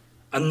 mugs,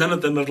 and none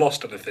of them have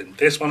lost anything.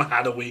 This one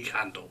had a weak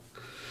handle.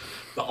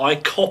 But I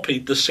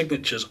copied the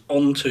signatures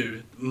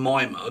onto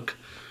my mug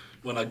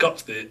when I got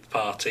to the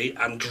party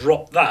and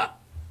dropped that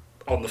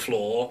on the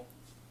floor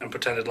and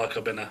pretended like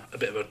I've been a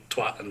bit of a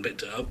twat and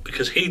picked it up,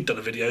 because he'd done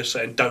a video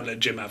saying, don't let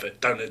Jim have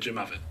it, don't let Jim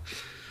have it.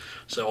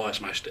 So I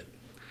smashed it.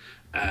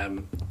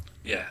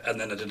 Yeah, and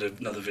then I did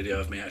another video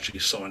of me actually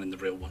signing the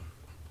real one.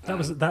 That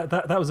was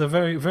a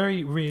very,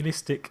 very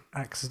realistic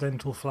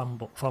accidental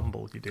fumble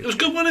you did. It was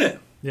good, wasn't it?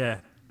 Yeah.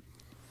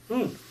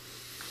 But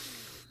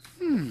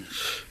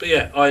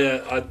yeah, I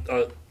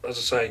as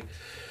I say,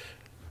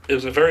 it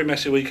was a very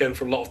messy weekend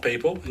for a lot of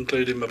people,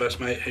 including my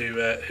best mate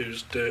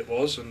whose do it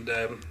was, and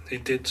he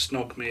did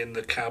snog me in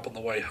the cab on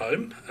the way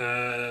home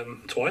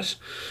twice.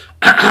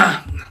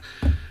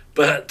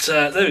 But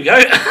there we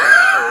go.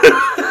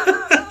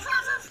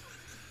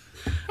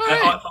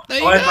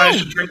 I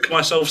managed to drink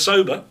myself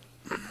sober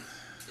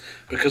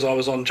because I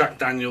was on Jack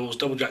Daniels,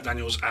 double Jack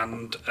Daniels,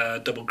 and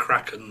double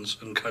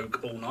Krakens and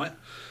Coke all night.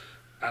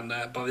 And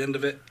by the end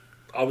of it,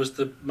 I was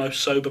the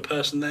most sober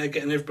person there,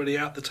 getting everybody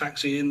out the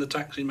taxi, in the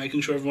taxi,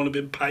 making sure everyone had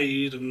been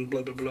paid and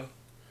blah, blah, blah.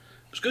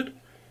 It's good.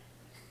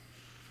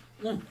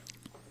 Mm.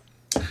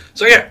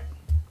 So yeah,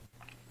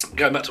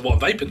 going back to what I'm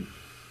vaping.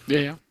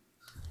 Yeah.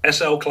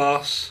 SL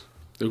class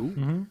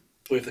Ooh.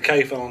 with the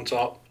K on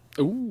top.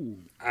 Ooh.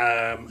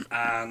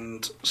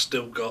 And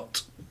still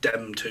got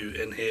Dem 2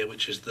 in here,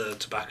 which is the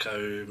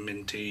tobacco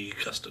minty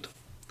custard.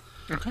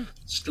 Okay.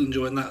 Still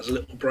enjoying that as a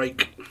little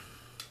break.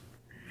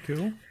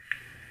 Cool.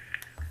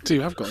 So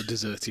you have got a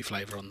desserty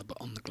flavour on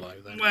the glow,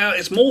 though. Well,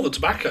 it's more the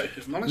tobacco,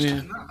 if I'm honest.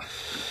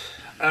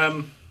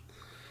 Yeah.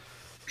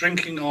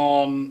 Drinking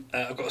on,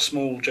 I've got a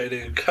small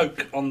JD and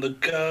Coke on the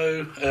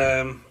go.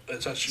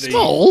 It's actually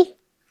Small?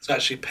 It's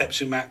actually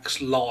Pepsi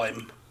Max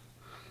Lime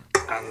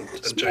and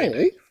Small?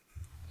 JD.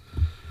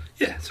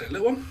 Yeah, it's a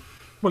little one.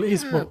 Well, it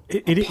is. Well,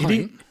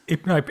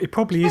 it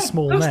probably is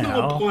small That's now.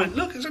 not a pint.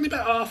 Look, it's only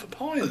about half a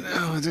pint.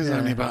 Oh, it is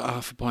only about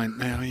half a pint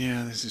now.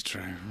 Yeah, this is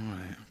true. All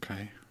right,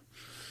 okay.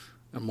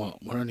 And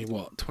what? We're only,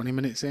 20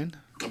 minutes in?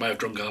 I may have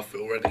drunk half of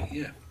it already,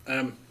 yeah.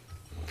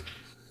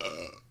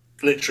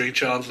 Literally,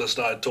 Chandler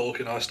started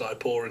talking, I started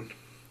pouring.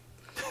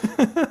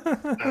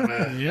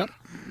 Yep.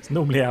 It's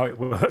normally how it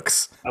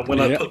works. And when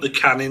I put the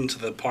can into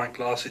the pint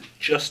glass, it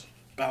just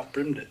about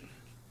brimmed it.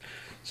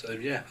 So,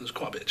 yeah, there's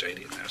quite a bit of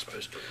JD in there, I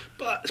suppose.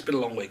 But it's been a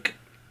long week.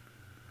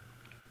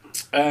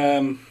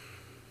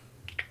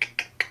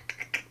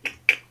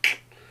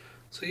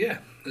 So, yeah,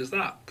 there's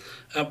that.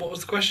 What was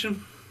the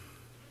question?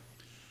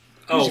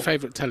 Who's your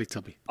favourite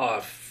Teletubby?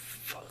 I've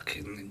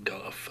fucking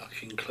got a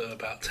fucking clue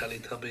about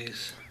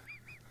Teletubbies.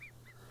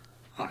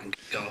 I ain't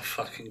got a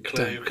fucking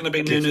clue. Can it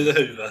be Nunu the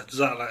Hoover? Is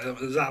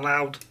that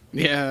allowed?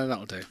 Yeah,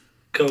 that'll do.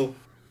 Cool.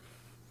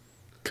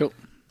 Cool.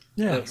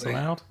 Yeah, it's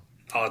allowed.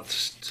 I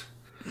just...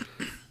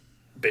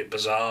 a bit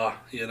bizarre,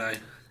 you know.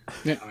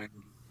 Yeah. I mean,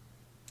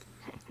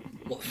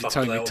 what the You're fuck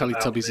telling are me they all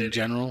about, Teletubbies really? in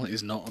general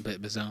is not a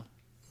bit bizarre?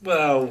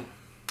 Well,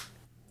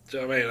 do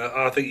you know what I mean?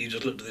 I think you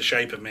just looked at the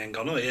shape of me and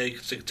gone, oh yeah, you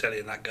can stick a telly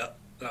in that gut.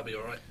 That'll be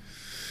alright.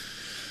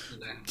 You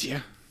know,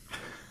 Yeah.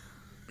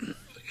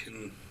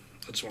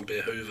 I just want to be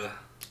a Hoover.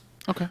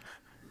 Okay.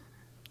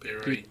 Be a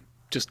right.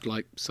 Just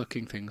like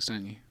sucking things,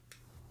 don't you?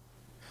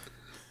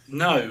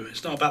 No,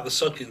 it's not about the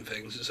sucking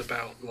things. It's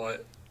about,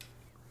 like...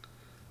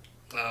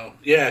 Well,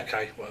 yeah,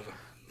 okay, whatever.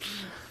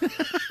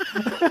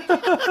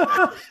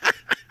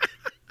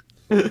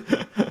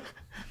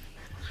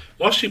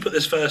 Whilst you put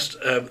this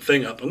first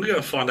thing up, I'm going to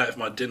go find out if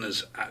my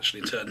dinner's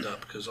actually turned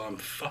up, because I'm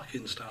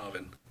fucking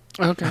starving.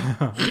 Okay.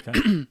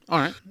 Okay. All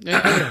right.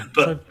 Yeah.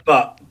 But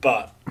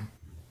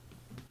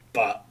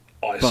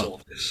I saw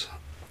this.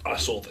 I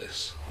saw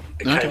this.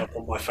 It Okay. came up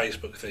on my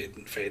Facebook feed,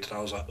 and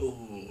I was like,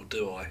 "Ooh,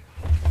 do I?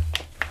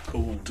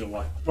 Ooh, do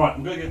I?" Right,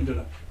 I'm going to get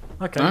dinner.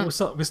 Okay, Right. we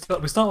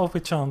start off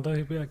with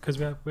Chandler because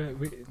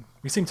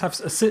we seem to have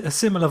a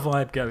similar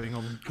vibe going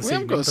on. We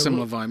have got a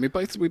similar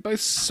vibe. We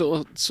both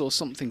saw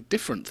something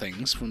different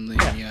things from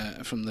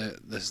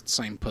the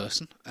same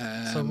person.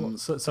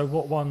 So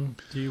what one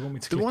do you want me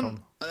to click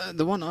on?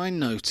 The one I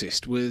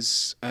noticed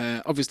was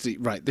obviously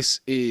right.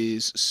 This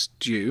is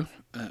Stu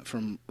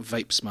from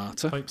Vape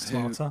Smarter. Vape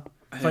Smarter.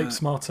 Vape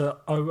Smarter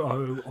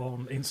 00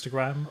 on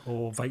Instagram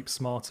or Vape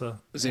Smarter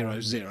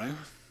 00.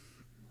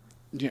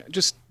 Yeah,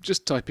 just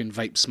type in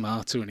Vape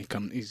Smarter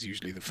and he's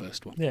usually the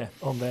first one. Yeah,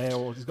 on there,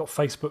 or he's got a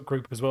Facebook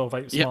group as well,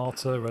 Vape Yep.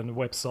 Smarter, and a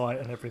website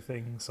and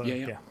everything. So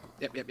yeah.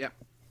 Yep.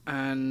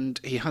 And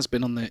he's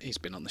been on the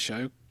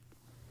show a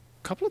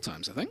couple of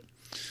times, I think.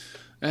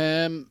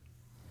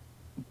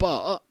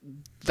 But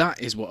that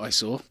is what I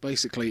saw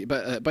basically.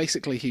 But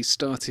basically, he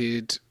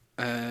started.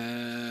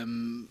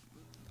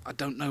 I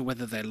don't know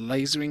whether they're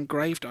laser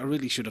engraved. I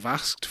really should have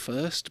asked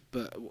first,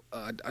 but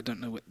I don't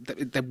know.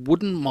 They're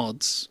wooden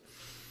mods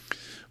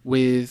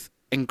with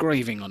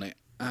engraving on it.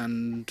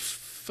 And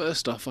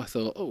first off, I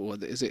thought, oh,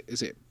 is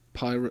it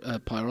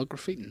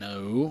pyrography?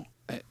 No,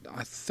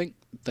 I think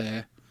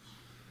they're.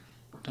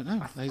 I don't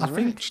know. Laser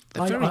etched.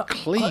 They're very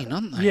clean,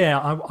 aren't they?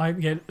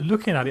 Yeah,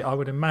 looking at it, I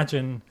would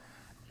imagine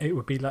it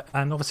would be like,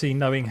 and obviously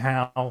knowing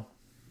how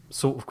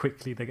sort of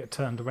quickly they get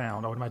turned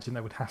around, I would imagine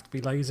they would have to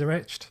be laser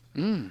etched.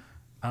 And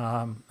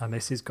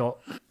this has got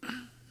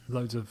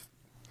loads of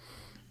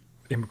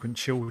immigrant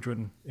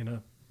children in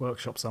a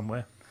workshop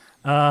somewhere.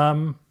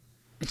 Well,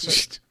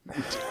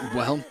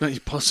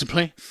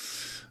 possibly.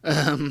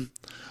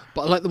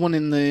 But I like the one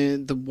in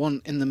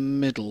the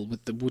middle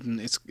with the wooden.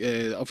 It's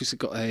obviously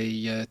got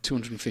a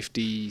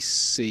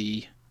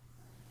 250C.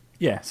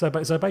 Yeah, so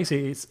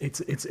basically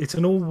it's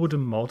an all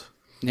wooden mod.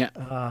 Yeah.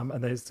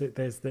 And there's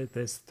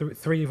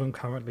three of them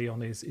currently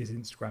on his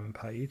Instagram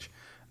page,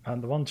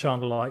 and the one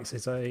Chandler likes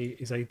is a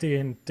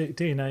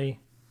DNA.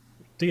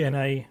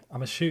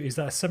 I'm assuming, is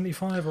that a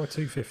 75 or a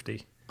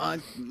 250?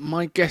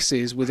 My guess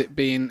is, with it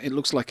being, it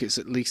looks like it's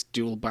at least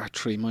dual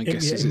battery. My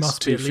guess is it's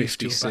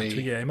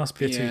 250C. Yeah, it must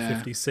be a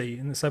 250C.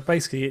 And so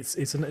basically,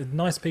 it's a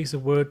nice piece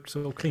of wood,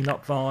 sort of cleaned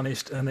up,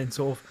 varnished, and then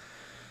sort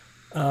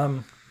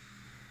of,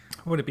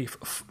 would it be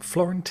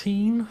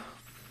Florentine?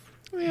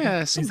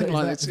 Yeah, something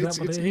like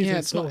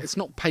that. It's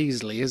not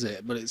paisley, is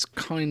it? But it's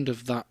kind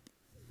of that.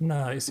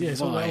 No, it's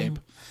vibe.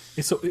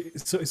 It's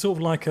sort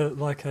of like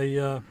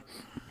a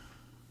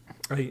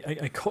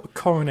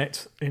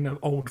coronet in an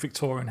old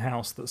Victorian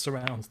house that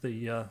surrounds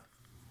the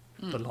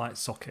light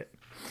socket.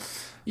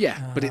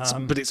 Yeah, but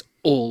it's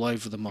all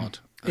over the mod.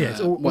 Yeah,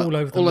 it's all over the all mod,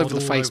 over the all over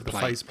the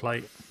faceplate.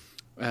 faceplate.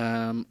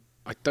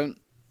 I don't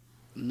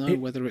know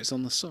whether it's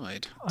on the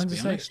side. To be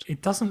honest,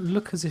 it doesn't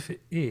look as if it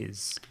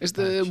is. is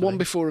the one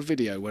before a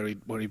video where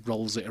he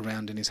rolls it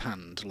around in his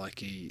hand like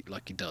he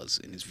does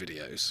in his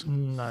videos?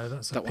 No,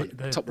 that's That one,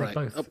 top right,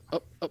 both.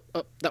 up.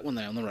 That one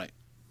there on the right,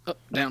 up,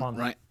 down, one.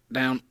 right,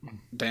 down.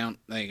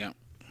 There you go.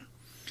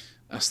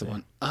 That's the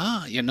one.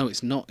 Ah, yeah, no,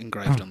 it's not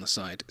engraved on the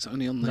side. It's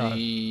only on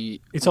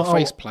the It's on on the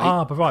faceplate.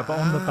 but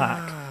on the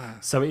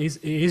back. So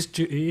it is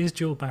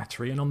dual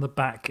battery, and on the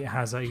back it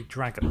has a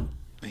dragon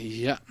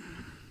Yeah.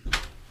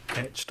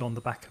 etched on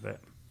the back of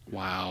it.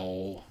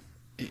 Wow.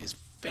 It is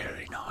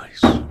very nice.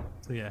 So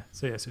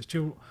it's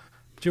dual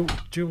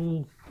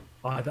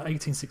either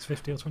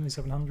 18650 or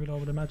 2700, I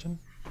would imagine.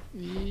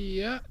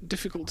 Yeah,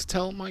 difficult to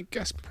tell. My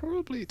guess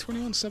probably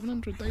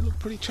 21700. They look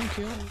pretty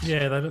chunky, aren't they?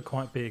 Yeah, they look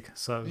quite big.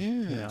 So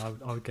Yeah.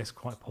 I would guess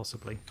quite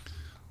possibly.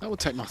 That would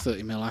take my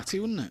 30mm atty,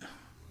 wouldn't it?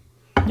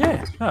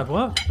 Yeah, that'd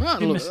work.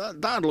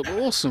 That'd look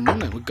awesome,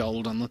 wouldn't it, with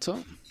gold on the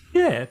top?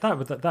 Yeah, that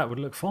would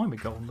look fine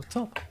with gold on the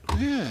top.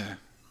 Yeah.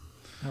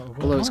 That would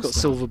work Although it's got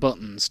nicely. silver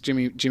buttons.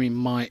 Jimmy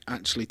might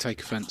actually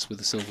take offence with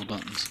the silver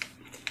buttons.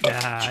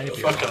 Yeah, it'd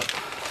be Fuck right. up.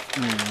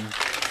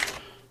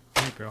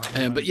 It'd be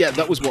right. But yeah,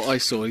 that was what I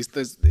saw.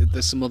 There's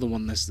some other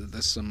one. There's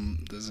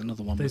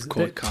another one with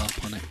koi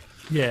carp on it.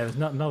 Yeah, there's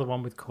another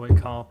one with koi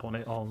carp on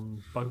it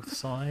on both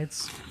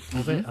sides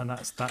of it, and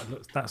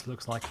that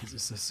looks like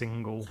it's a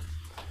single,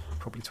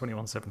 probably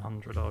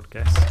 21700, I would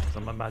guess. 'Cause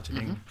I'm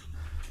imagining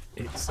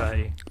it's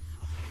a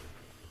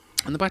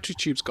And the battery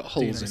tube's got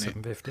holes in it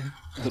 750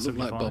 that look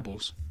like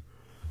bubbles.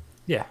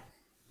 Yeah.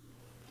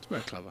 It's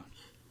very clever.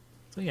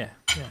 So yeah,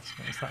 so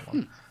it's that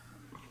one.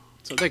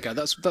 So there you go.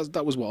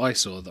 That was what I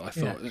saw. That I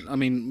thought. Yeah. I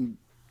mean,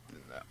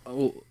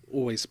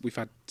 always we've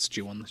had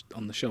Stu on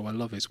the show. I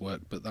love his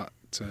work, but that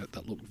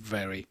looked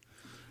very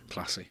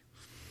classy.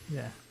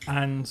 Yeah,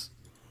 and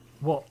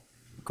what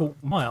caught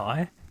my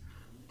eye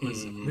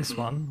was this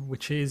one,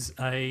 which is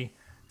a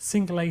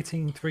single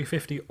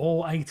 18350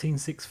 or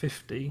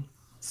 18650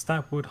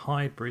 Stabwood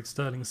hybrid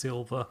sterling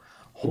silver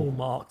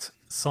hallmarked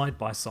side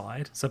by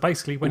side. So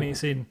basically, when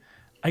it's in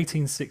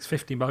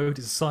 18650 mode,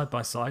 it's a side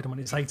by side, and when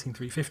it's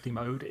 18350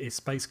 mode, it's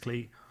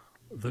basically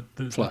the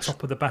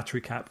top of the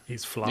battery cap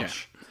is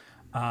flush.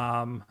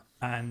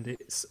 And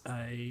it's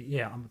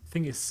I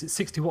think it's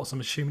 60 watts. I'm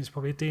assuming it's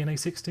probably a DNA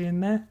 60 in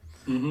there.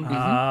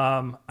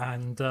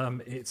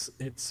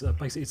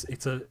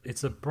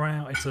 It's a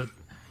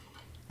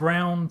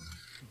brown,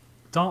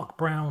 dark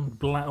brown,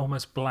 black,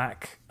 almost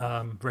black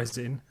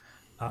resin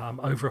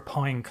over a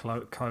pine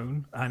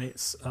cone, and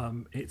it's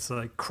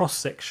a cross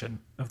section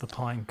of the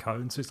pine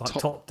cone, so it's like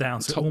top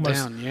down, so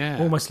it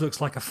almost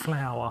looks like a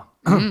flower.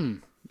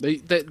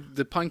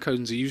 The pine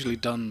cones are usually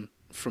done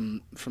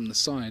from the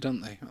side,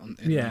 aren't they?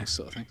 In these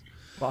sort of things.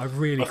 But I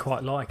really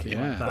quite like it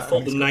like that. I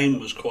thought the name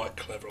was quite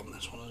clever on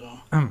this one as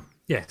well.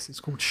 Yes, it's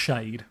called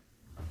Shade.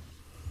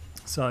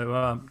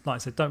 So, like I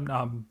said, don't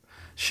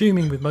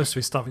assuming with most of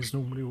his stuff is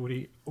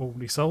normally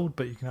already sold,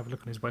 but you can have a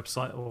look on his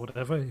website or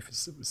whatever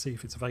see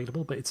if it's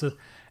available. But it's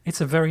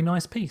a very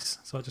nice piece.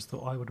 So I just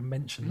thought I would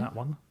mention that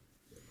one.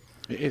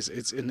 It is.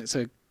 It's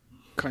a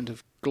kind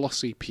of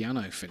glossy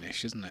piano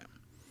finish, isn't it?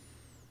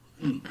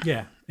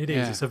 Yeah, it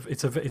is. Yeah.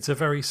 It's a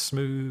very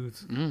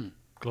smooth,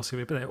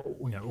 glossy. But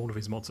all of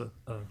his mods are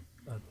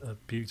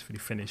beautifully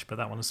finished, but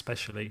that one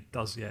especially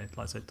does. Yeah,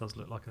 like I said, does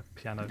look like a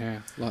piano.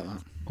 Yeah, like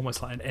that.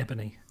 Almost like an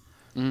ebony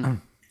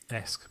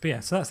esque. But yeah,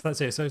 so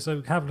that's it.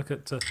 So have a look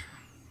at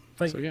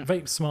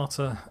Vape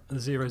Smarter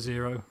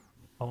 00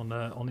 on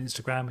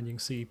Instagram, and you can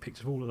see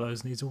pictures of all of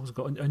those. And he's also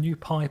got a new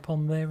pipe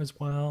on there as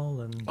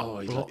well, and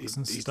blocks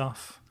and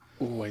stuff.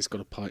 Always got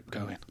a pipe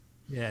going.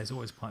 Yeah, there's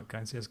always a pipe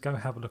going. So go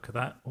have a look at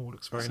that. All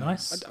looks very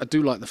nice. I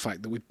do like the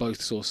fact that we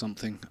both saw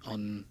something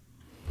on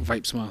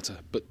Vape Smarter,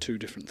 but two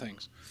different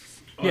things.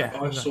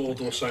 I saw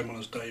the same one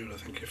as David. I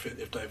think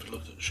if David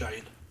looked at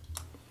Shade.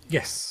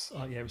 Yes,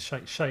 it was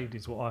Shade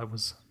is what I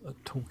was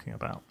talking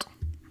about.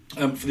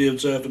 For the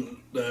observant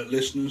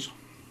listeners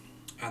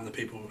and the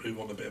people who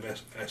want a bit of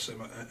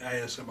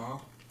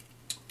ASMR,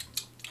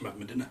 I'm having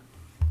my dinner.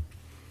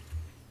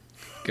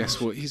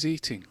 Guess what he's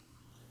eating?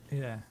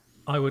 Yeah,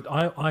 I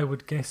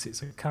would guess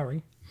it's a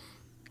curry.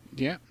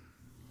 Yeah.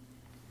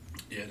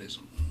 Yeah, it is.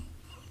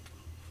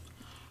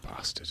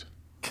 Bastard.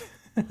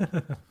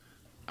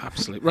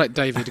 Absolutely. Right,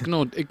 David,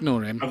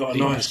 ignore him. I've got a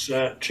nice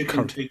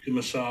chicken tikka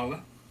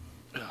masala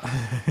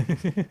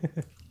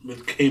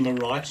with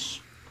keema rice,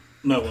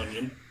 no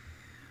onion,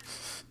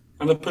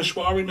 and a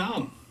peshwari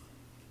naan.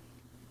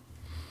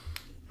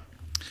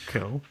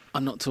 Cool.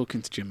 I'm not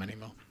talking to Jim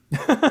anymore.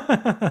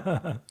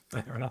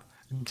 Fair enough.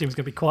 Jim's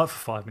going to be quiet for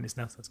 5 minutes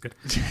now, so that's good.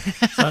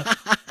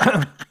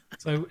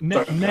 So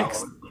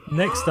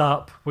next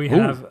up, we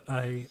have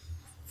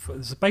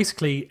so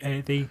basically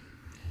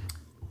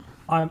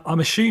I'm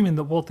assuming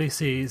that what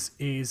this is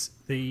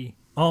the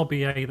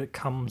RBA that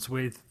comes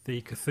with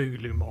the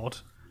Cthulhu mod,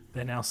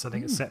 they're now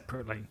selling it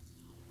separately.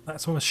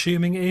 That's what I'm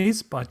assuming it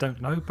is, but I don't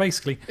know.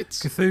 Basically,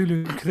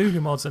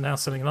 Cthulhu mods are now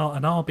selling an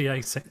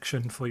RBA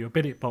section for your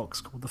Billet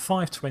box called the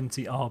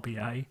 520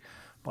 RBA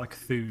by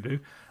Cthulhu.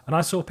 And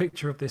I saw a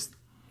picture of this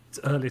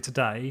earlier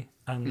today,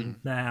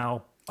 and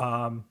now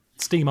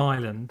Steam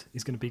Island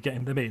is going to be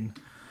getting them in,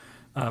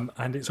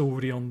 and it's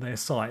already on their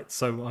site.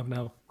 So I've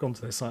now gone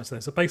to their site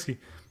there. So basically,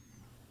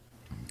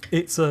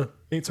 it's a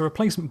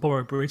replacement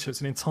borrow bridge. So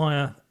it's an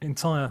entire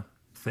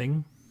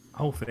thing,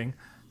 whole thing.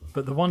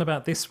 But the one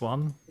about this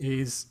one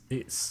is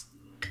it's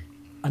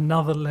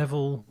another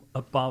level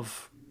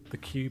above the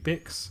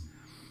Cubics,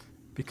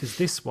 because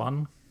this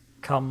one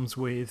comes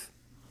with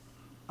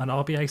an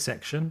RBA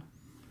section,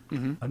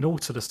 an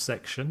Nautilus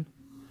section,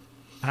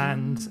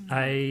 and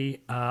a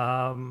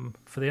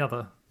for the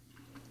other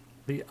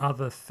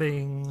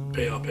thing,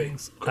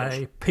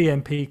 a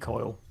PMP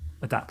coil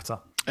adapter.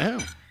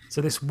 Oh,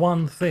 so this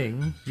one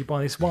thing, you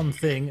buy this one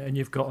thing, and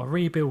you've got a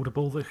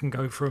rebuildable that can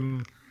go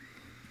from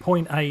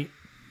 0.8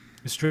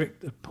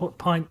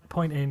 0.8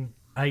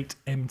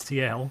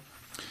 MTL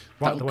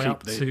right the way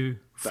up to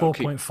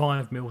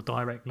 4.5 mil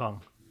direct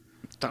lung.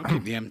 That'll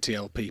keep the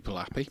MTL people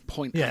happy.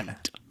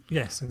 0.8.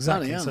 Yes,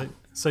 exactly.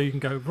 So you can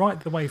go right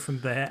the way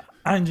from there,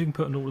 and you can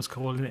put an Nautilus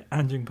coil in it,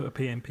 and you can put a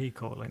PMP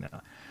coil in it.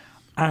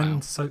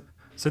 And so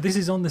this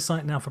is on the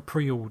site now for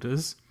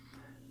pre-orders,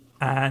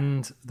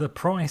 and the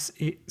price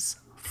is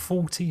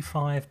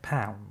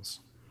 £45.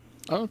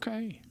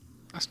 Okay,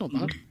 that's not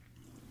bad.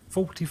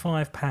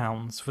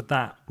 £45 for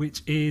that,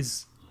 which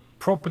is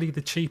probably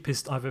the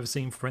cheapest I've ever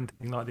seen for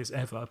anything like this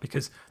ever,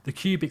 because the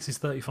Cubics is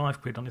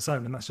 35 quid on its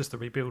own, and that's just the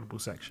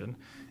rebuildable section.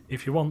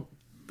 If you want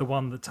the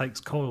one that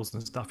takes coils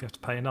and stuff, you have to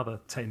pay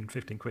another 10,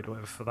 15 quid or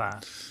whatever for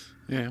that.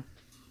 Yeah.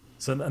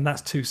 So, and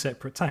that's two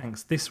separate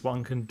tanks. This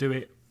one can do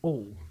it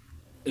all.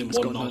 It's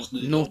got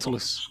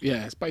Nautilus.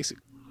 Yeah, it's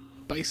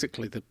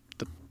basically the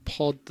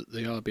pod that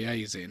the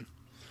RBA is in.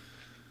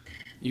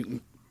 You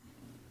can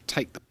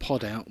take the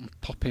pod out and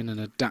pop in an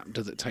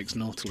adapter that takes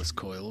Nautilus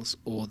coils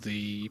or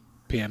the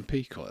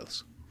PMP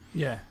coils.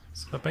 Yeah.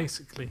 So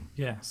basically,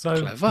 yeah.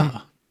 So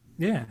clever.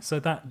 Yeah. So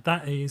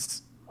that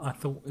is, I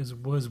thought,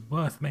 was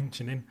worth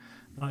mentioning.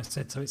 Like I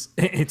said, so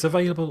it's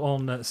available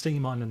on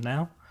Steam Island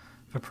now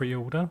for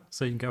pre-order,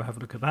 so you can go have a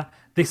look at that.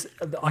 This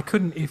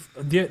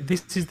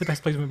this is the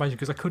best place of information,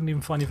 because I couldn't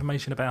even find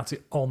information about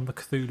it on the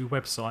Cthulhu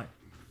website.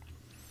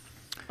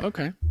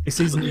 Okay. This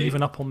isn't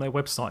even up on their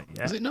website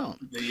yet. Is it not?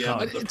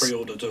 The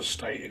pre-order does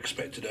state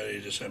expected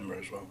early December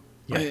as well.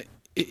 Yeah.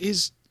 It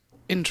is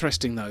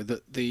interesting though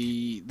that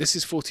this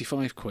is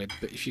 45 quid,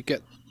 but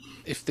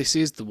if this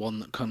is the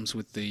one that comes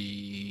with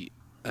the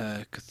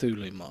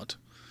Cthulhu mod,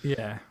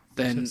 yeah,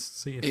 then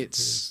it's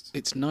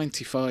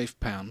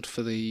 £95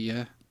 for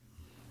the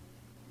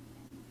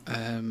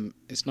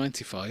it's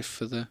 95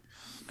 for the.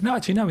 No,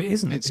 actually, no, it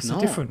isn't. It's not.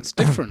 Different. It's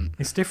different.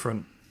 It's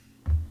different.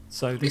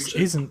 So this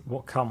isn't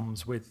what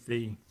comes with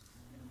the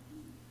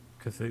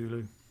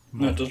Cthulhu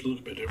mod. No, it does look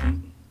a bit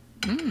different.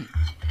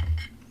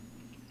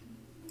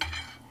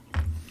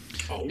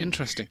 Oh.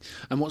 Interesting.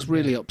 And what's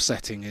really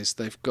upsetting is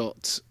they've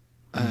got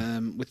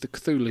with the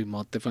Cthulhu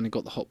mod, they've only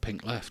got the hot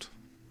pink left.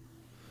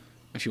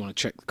 If you want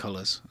to check the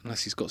colours,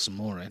 unless he's got some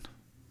more in.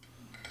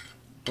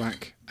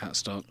 Black, out of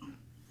stock.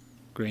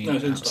 Green,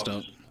 out of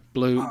stock.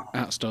 Blue, out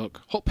of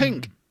stock. Hot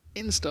pink,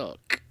 in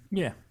stock.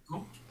 Yeah.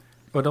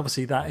 But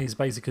obviously that is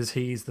basically because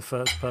he's the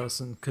first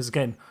person. Because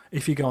again,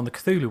 if you go on the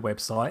Cthulhu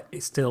website,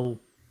 it's still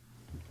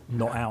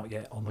not out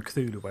yet on the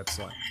Cthulhu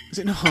website. Is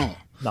it not?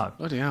 No.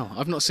 Bloody hell!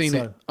 I've not seen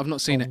it. I've not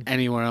seen it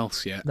anywhere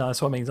else yet. No,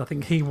 that's what I mean. I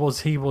think he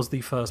was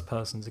the first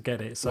person to get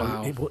it. So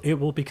wow. it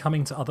will be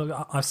coming to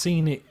other. I've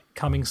seen it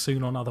coming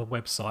soon on other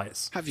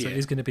websites. Have you? So it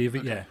is going to be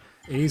it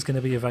is going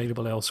to be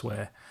available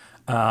elsewhere.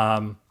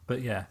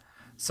 But yeah.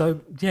 So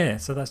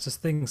that's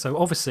just thing. So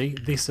obviously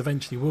this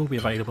eventually will be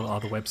available on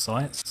other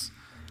websites.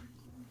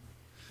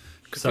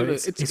 So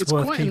it's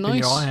worth keeping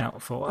your eye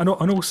out for. And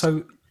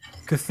also,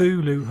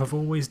 Cthulhu have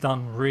always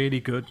done really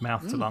good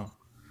mouth to lung.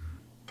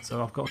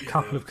 So I've got a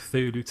couple of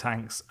Cthulhu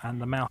tanks, and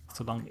the mouth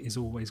to lung is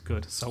always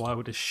good. So I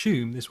would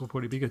assume this will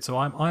probably be good. So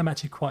I'm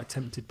actually quite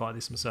tempted by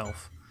this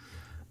myself.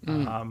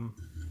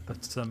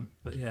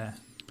 But yeah.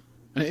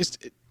 And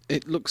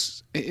it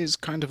is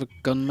kind of a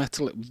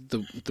gunmetal.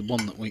 The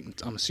one that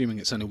I'm assuming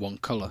it's only one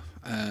colour.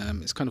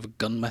 It's kind of a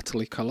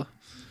gunmetal-y colour.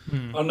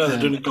 I know they're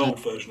doing a gold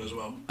version as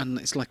well. And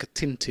it's like a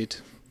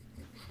tinted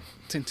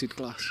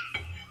glass.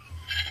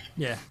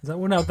 Yeah.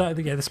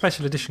 The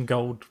special edition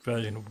gold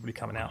version will be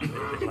coming out a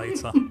little bit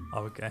later,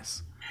 I would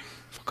guess.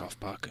 Fuck off,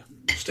 Parker.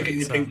 Stick it in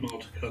your pink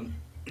mod, cunt.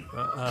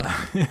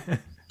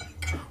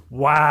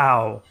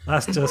 Wow,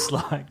 that's just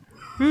like,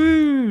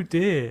 ooh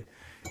dear.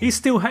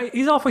 He's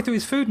halfway through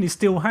his food and he's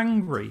still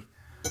hungry.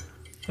 I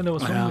don't know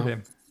what's wrong with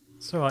him.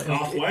 It's all right.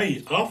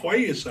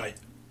 Halfway, you say.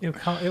 He'll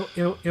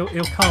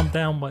calm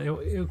down.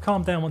 He'll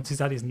calm down once he's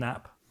had his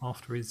nap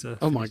after his.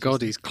 Oh my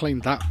God, he's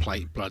cleaned that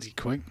plate bloody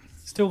quick.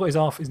 Still got his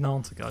half his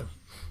naan to go.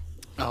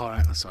 All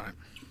right, that's all right.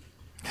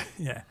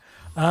 Yeah.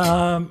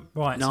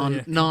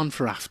 Right. None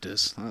for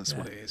afters. That's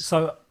what it is.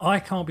 So I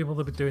can't be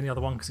bothered with doing the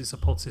other one because it's a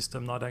pod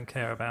system that I don't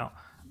care about.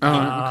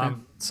 Okay.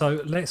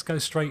 So let's go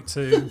straight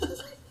to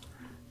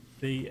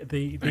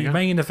the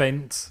main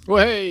event.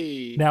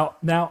 Hey.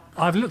 Now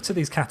I've looked at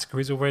these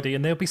categories already,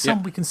 and there'll be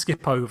some we can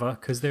skip over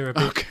because they're a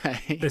bit.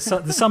 Okay. There's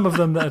some of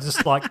them that are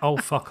just like, oh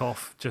fuck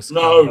off, just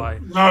go away.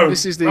 No.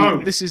 This is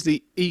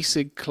the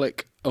eSig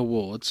Click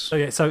Awards. So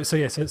the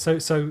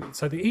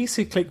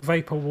eSig Click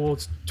Vape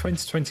Awards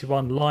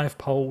 2021 live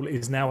poll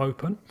is now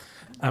open,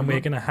 and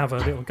we're going to have a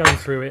little go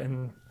through it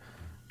and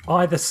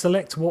either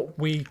select what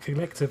we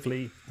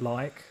collectively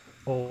like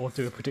or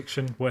do a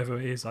prediction, whatever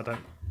it is. It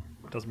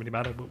doesn't really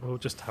matter. We'll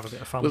just have a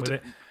bit of fun with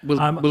it.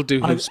 We'll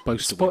do who's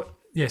supposed to win.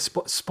 Yeah,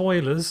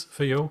 spoilers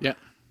for you. Yeah.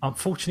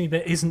 Unfortunately,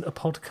 there isn't a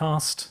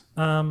podcast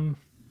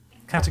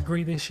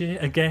category this year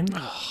again.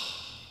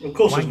 Of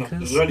course, there's not.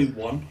 There's only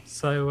one.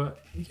 So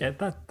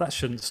that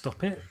shouldn't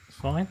stop it. It's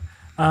fine.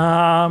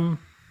 Yeah,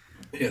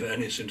 they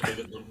only seem to give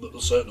it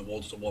the certain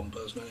awards to one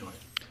person anyway.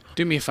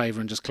 Do me a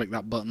favour and just click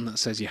that button that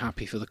says you're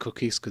happy for the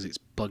cookies because it's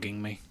bugging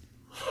me.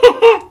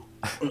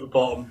 At the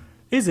bottom.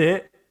 Is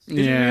it?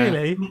 Is it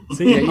really?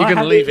 See, Yeah, you're going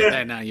to leave it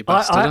there now, you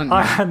bastard, aren't you?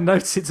 I hadn't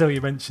noticed it till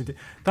you mentioned it.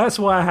 That's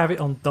why I have it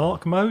on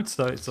dark mode,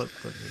 so it's like,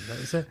 I didn't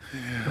notice it.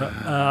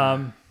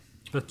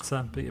 But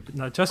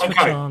no, just for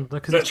Chandler.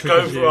 Let's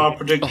go for our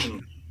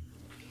prediction.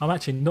 I'm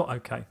actually not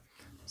okay.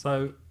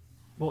 So,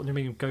 what do you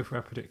mean go for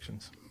our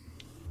predictions?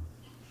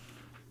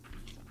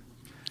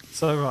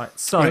 So right,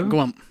 go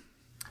on.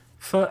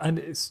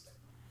 This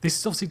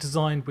is obviously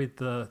designed with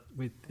the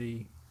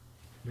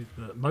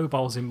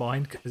mobiles in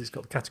mind because it's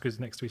got the categories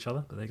next to each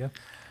other. But there you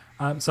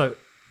go. So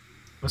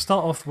we'll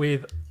start off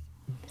with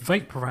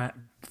vape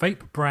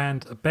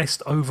brand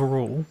best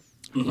overall.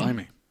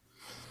 Blimey.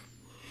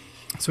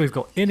 So we've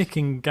got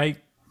Inniking,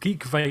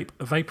 Geek Vape,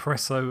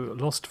 Vaporesso,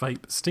 Lost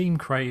Vape, Steam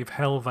Crave,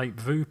 Hell Vape,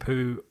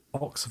 Voopoo,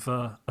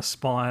 Oxver,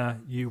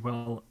 Aspire,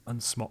 Uwell,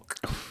 and Smock.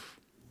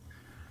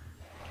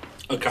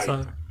 Okay.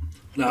 So,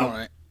 now,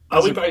 right.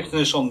 Are we basing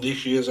this on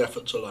this year's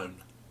efforts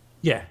alone?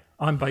 yeah,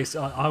 I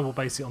will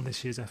base it on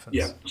this year's efforts.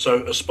 Yeah.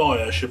 So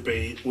Aspire should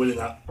be winning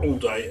that all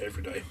day,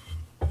 every day.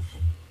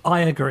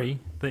 I agree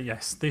that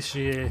yes, this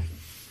year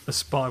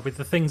Aspire, with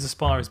the things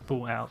Aspire has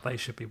brought out, they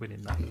should be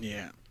winning that.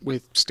 Yeah,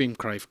 with Steam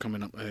Crave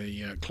coming up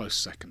a close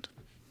second.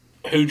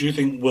 Who do you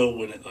think will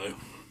win it though?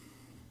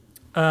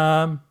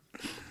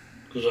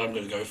 Because I'm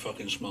going to go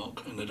fucking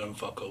Smock, and they don't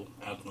fuck all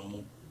as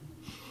normal.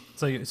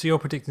 So you're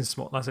predicting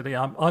Smock. That's it.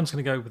 I'm just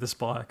going to go with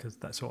Aspire because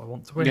that's what I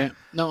want to win. Yeah,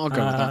 no, I'll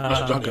go with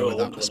that. I'll go with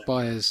that. it.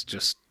 Aspire's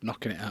just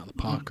knocking it out of the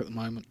park at the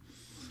moment.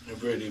 They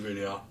really,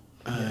 really are.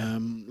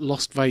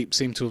 Lost Vape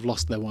seem to have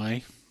lost their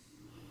way.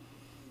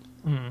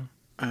 Well,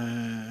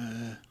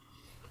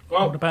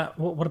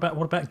 What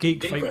about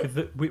Geek Geek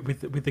Vape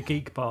with the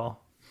Geek Bar?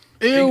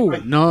 Ew,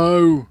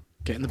 no.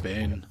 Get in the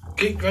bin.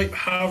 Geek Vape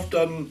have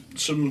done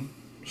some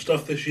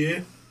stuff this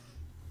year.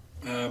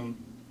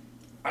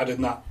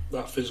 Adding that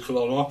physical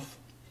on off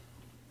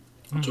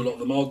to a lot of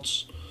the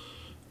mods.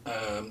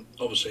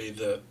 Obviously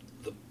the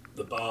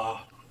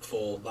bar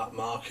for that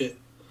market,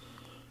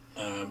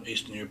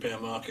 Eastern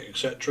European market,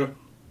 etc.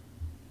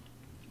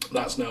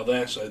 That's now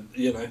there, so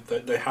you know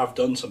they have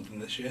done something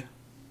this year.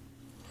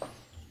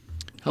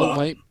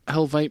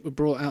 Hell Vape were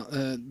brought out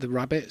the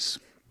rabbits,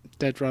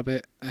 Dead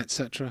Rabbit,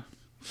 etc.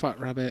 Fat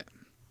Rabbit,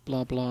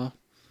 blah blah.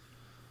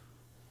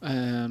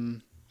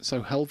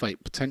 So Hell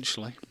Vape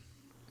potentially,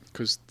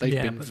 because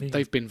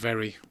they've been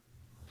very.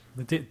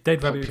 The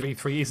Dead Rabbit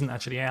V3 isn't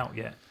actually out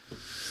yet.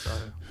 So.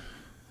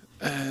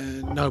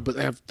 No, but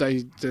they have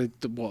the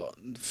what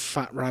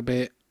Fat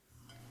Rabbit.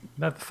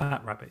 They have the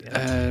Fat Rabbit.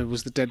 Yeah.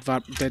 Was the Dead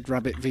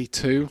Rabbit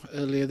V2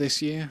 earlier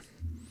this year?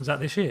 Was that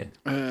this year?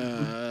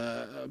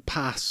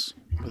 Pass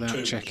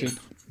without checking.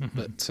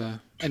 But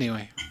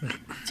anyway.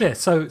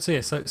 So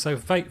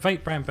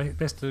vape brand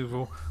best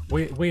overall.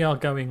 We are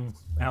going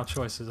our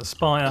choices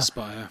Aspire.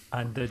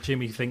 And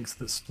Jimmy thinks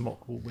that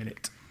Smock will win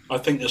it. I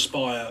think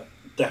Aspire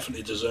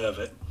definitely deserve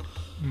it.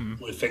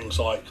 With things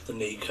like the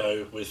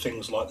Nico, with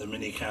things like the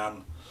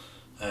Minican,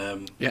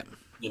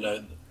 you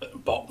know,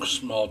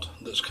 box mod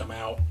that's come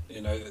out.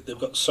 You know, they've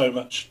got so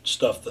much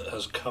stuff that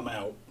has come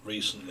out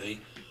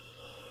recently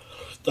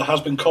that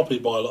has been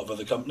copied by a lot of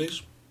other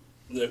companies.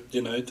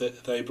 You know,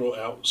 they brought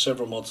out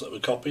several mods that were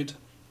copied.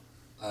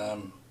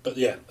 But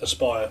yeah,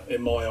 Aspire,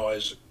 in my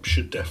eyes,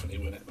 should definitely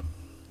win it.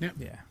 Yeah,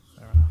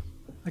 fair enough.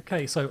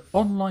 Okay, so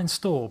online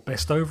store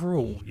best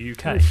overall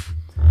UK.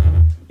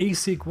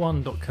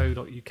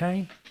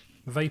 esig1.co.uk,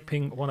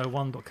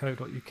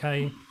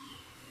 vaping101.co.uk,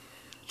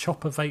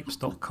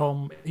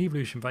 choppervapes.com,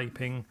 Evolution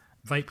Vaping,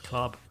 Vape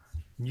Club,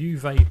 New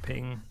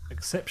Vaping,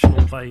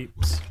 Exceptional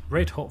Vapes,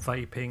 Red Hot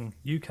Vaping,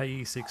 UK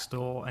eSig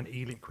Store, and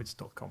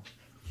eliquids.com.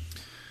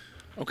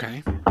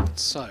 Okay,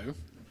 so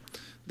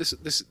this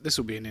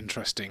will be an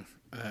interesting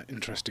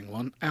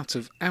one. Out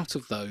of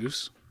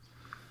those,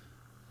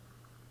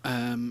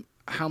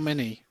 how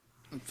many?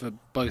 For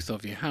both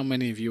of you, how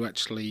many have you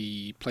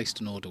actually placed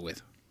an order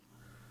with?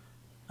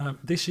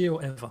 This year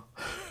or ever?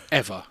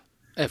 Ever.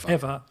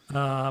 Ever.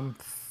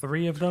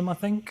 3 of them, I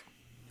think.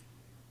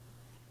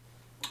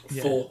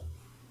 Yeah. 4.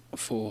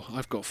 4.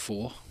 I've got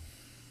 4.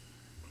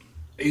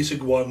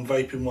 ESIG 1,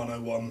 Vaping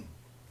 101,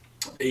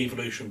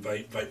 Evolution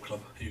Vape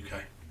Club,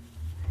 UK.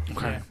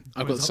 Okay. Yeah.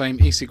 I've got the same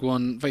eSig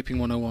 1, Vaping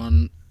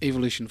 101,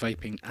 Evolution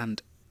Vaping,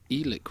 and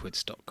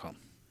eliquids.com.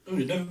 Oh,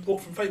 you never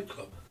bought from Vape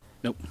Club?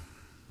 Nope.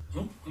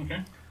 Oh,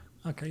 okay.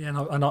 Okay, yeah,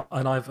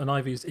 and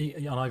I've used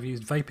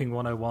Vaping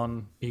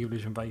 101,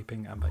 Evolution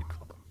Vaping, and Vape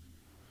Club.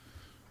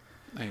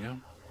 There you go.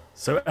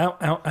 So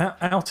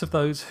out of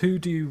those, who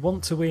do you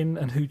want to win,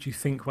 and who do you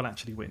think will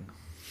actually win?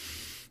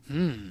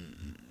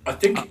 I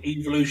think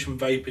Evolution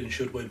Vaping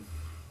should win.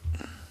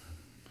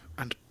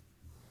 And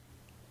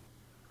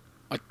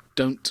I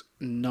don't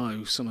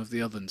know some of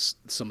the others.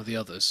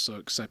 So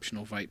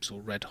Exceptional Vapes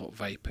or Red Hot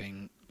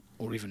Vaping,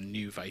 or even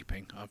New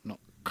Vaping. I've not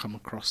come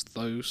across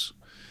those.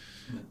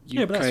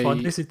 Yeah, but that's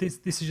fine. This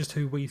is just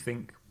who we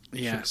think.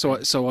 Yeah. So I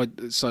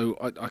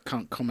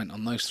can't comment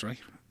on those 3.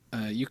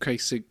 UK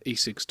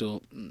eSig store.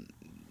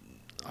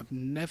 I've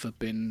never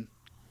been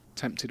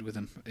tempted with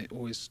them. It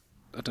always.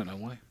 I don't know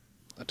why.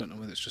 I don't know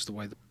whether it's just the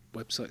way the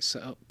website's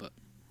set up, but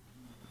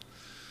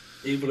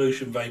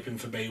Evolution Vaping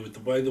for me, with the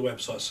way the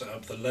website's set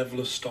up, the level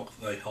of stock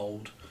that they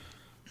hold,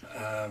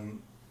 the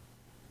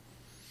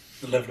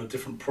level of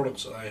different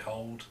products that they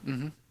hold,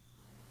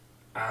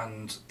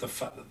 and the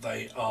fact that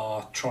they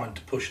are trying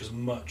to push as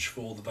much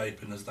for the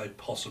vaping as they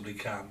possibly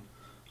can,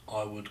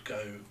 I would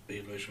go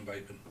Evolution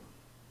Vaping.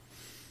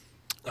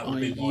 That would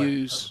be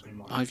mine.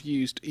 I've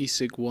used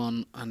eSig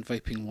 1 and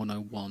Vaping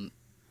 101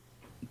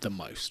 the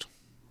most.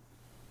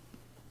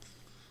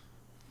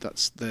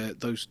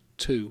 Those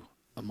 2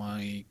 are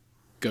my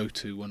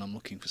go-to when I'm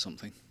looking for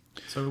something.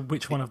 So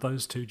which one of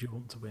those 2 do you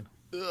want to win?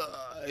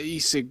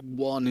 eSig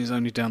 1 is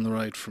only down the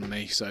road from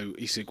me, so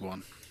eSig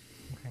 1.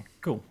 Okay,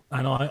 cool.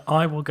 And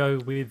I will go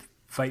with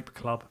Vape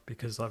Club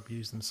because I've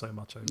used them so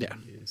much over the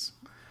years.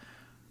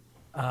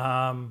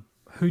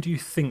 Who do you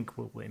think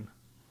will win?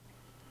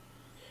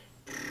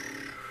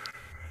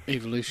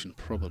 Evolution,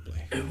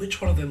 probably.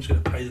 Which one of them's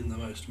going to pay them the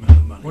most amount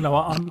of money? Well, no,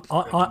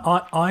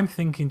 I'm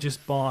thinking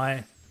just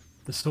by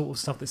the sort of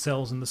stuff that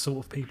sells and the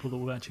sort of people that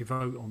will actually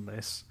vote on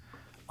this.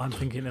 I'm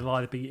thinking it'll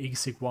either be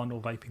eSig 1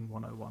 or Vaping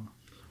 101.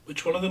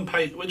 Which one of them's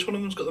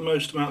got the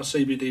most amount of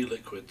CBD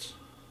liquids?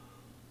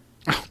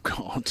 Oh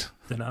God,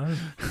 Don't know.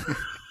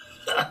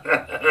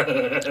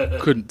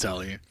 couldn't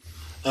tell you.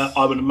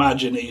 I would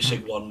imagine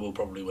eSig 1 will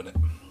probably win it.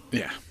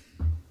 Yeah.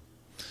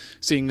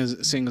 Seeing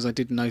as I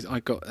did know,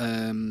 I got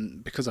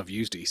because I've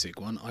used eSig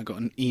 1, I got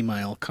an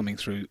email coming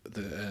through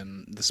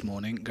this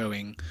morning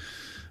going,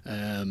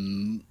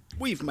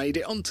 we've made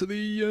it onto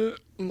the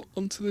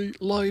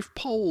live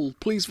poll.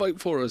 Please vote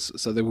for us.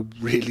 So they were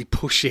really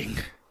pushing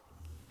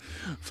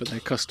for their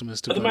customers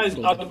to vote for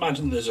them. I'd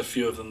imagine there's a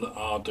few of them that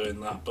are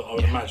doing that, but I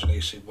would imagine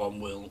eSig 1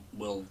 will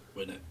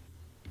win it.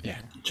 Yeah.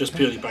 Just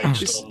purely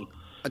based on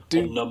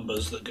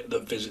numbers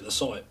that visit the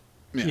site.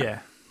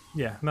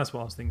 Yeah, and that's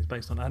what I was thinking it's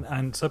based on.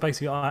 And so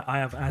basically, I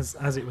have,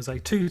 as it was a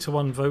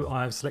 2-1 vote,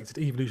 I have selected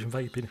Evolution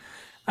Vaping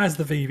as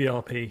the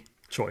VVRP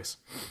choice.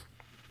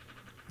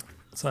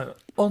 So,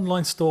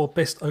 online store,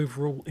 best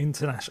overall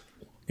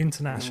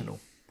international.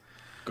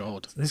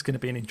 God. So this is going to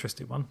be an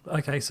interesting one.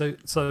 Okay, so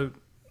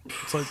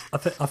I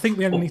think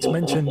we only need to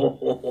mention.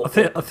 I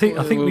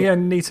think we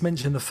only need to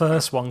mention the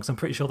first one because I'm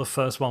pretty sure the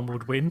first one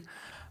would win.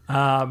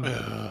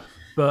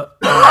 But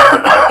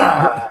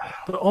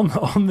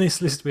on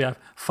this list we have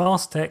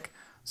Fast Tech,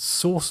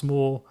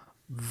 Sourcemore,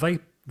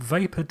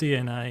 Vapor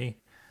DNA,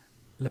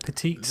 Le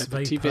Petit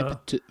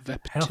Vapor,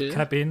 Health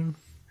Cabin,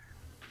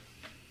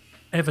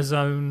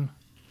 Everzone,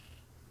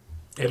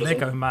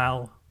 Lego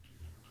Mal,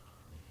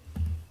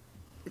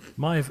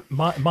 My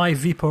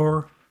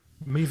Vipor,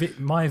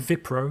 My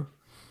Vipro,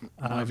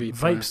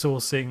 Vape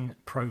Sourcing,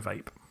 Pro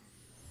Vape.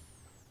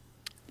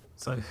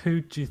 So who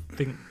do you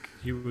think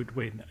you would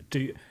win?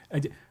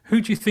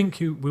 Who do you think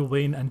you will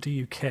win, and do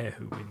you care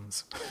who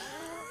wins?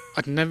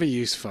 I'd never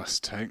used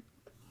Fast Tech.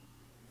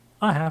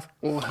 I have.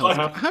 Or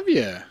have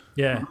you?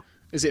 Yeah.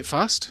 Is it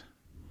fast?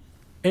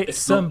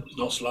 It's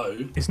not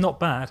slow. It's not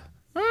bad.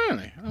 Oh,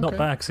 really? Okay. Not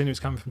bad, considering it's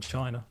coming from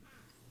China.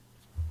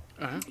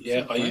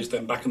 Yeah, I used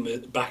them back in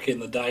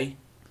the day.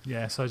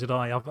 Yeah, so did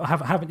I. I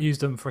haven't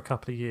used them for a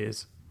couple of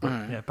years. But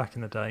Right. yeah, back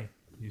in the day,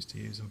 used to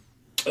use them.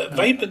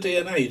 Vapor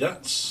DNA,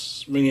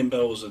 that's ringing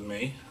bells in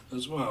me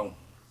as well.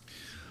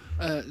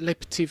 Le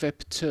Petit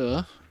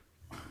Vapeur.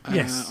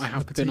 Yes, I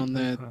have Le been Petit on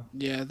their. Vapeur.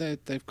 Yeah,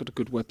 they've got a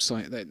good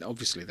website.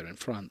 Obviously, they're in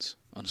France,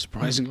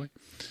 unsurprisingly.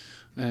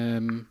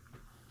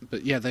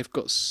 But yeah, they've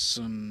got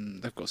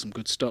some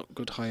good stock,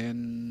 good high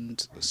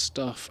end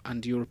stuff,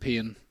 and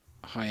European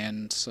high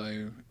end.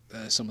 So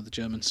some of the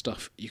German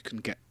stuff you can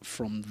get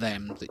from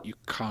them that you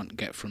can't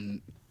get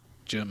from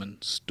German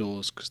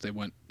stores because they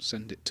won't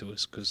send it to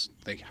us because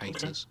they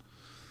hate us.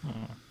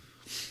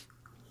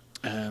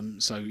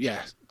 So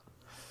yeah,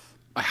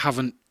 I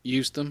haven't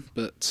used them,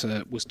 but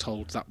was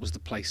told that was the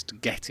place to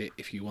get it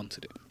if you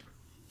wanted it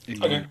in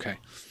the UK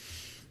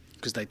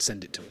because they'd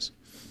send it to us.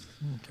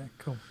 Okay,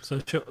 cool. So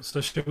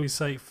should we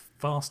say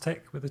Fast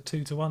Tech with a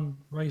 2-to-1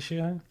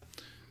 ratio?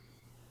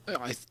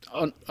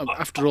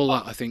 After all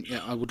that, I think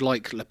I would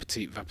like Le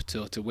Petit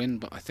Vapoteur to win,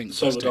 but I think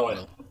So would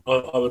Fastec I.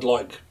 I would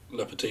like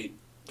Le Petit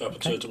Vapoteur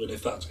Okay. to win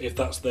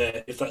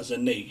if that's a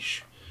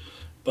niche,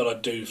 but I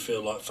do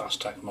feel like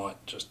Fast Tac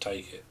might just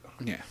take it.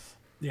 Yeah.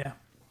 Yeah.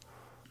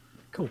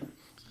 Cool.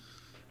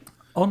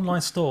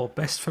 Online store,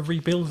 best for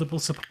rebuildable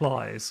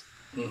supplies.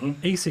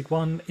 eSig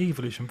 1,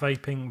 Evolution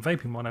Vaping,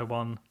 Vaping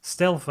 101,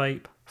 Stealth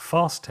Vape,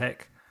 Fast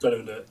Tech, Don't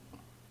even do it.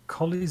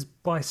 Coils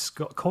by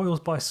Scott,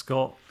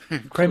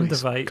 Creme de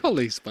Vape,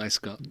 Collies by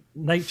Scott.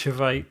 Nature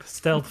Vape,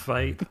 Stealth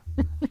Vape,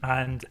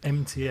 and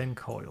MTN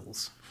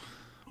Coils.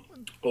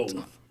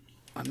 Oh,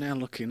 I'm now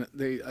looking at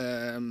the.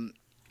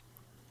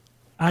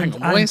 And,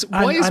 Hang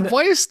on,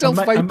 why is Stealth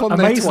Vape on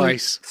there amazingly,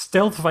 twice?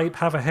 Stealth Vape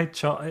have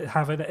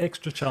have an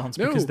extra chance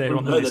because they're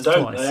on the no, they list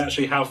don't. twice. They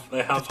actually have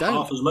half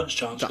don't. as much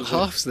chance. That 'cause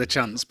halves their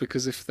chance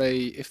because if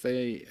they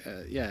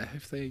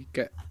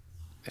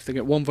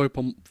get one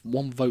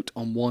vote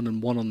on one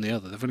and one on the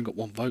other, they've only got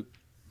one vote.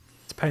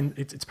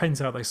 It depends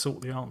how they sort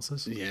the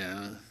answers.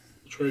 Yeah,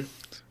 True.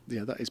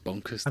 yeah, that is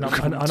bonkers.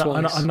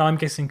 And I'm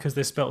guessing because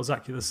they're spelled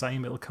exactly the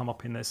same, it'll come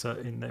up in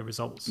their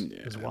results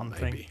as one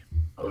thing.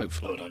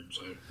 Hopefully. I hope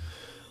so.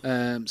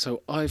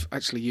 So I've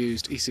actually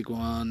used eSig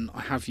 1.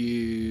 I have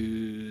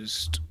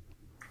used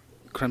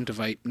Creme de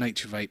Vape,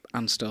 Nature Vape,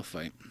 and Stealth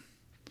Vape.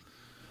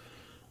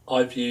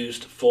 I've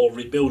used for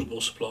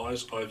rebuildable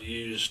supplies. I've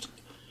used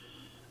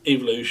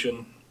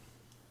Evolution,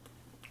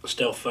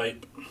 Stealth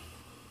Vape,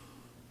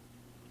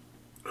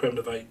 Creme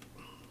de Vape.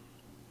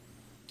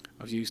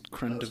 I've used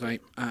Creme de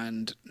Vape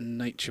and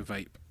Nature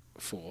Vape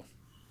for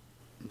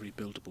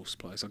rebuildable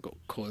supplies. I got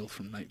Coil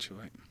from Nature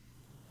Vape.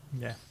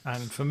 Yeah,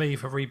 and for me,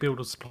 for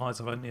rebuildable supplies,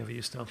 I've only ever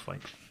used Stealth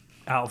Vape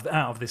out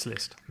of this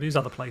list. I've used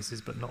other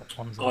places, but not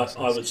ones.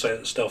 I would say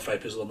that Stealth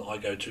Vape is the one that I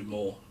go to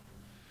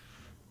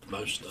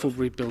most For of.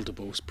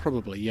 rebuildables,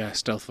 probably, yeah,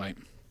 Stealth Vape.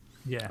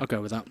 Yeah, I'll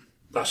go with that.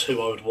 That's who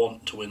I would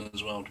want to win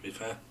as well, to be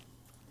fair.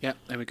 Yeah,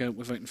 there we go.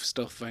 We're voting for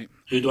Stealth Vape.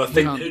 Who do I You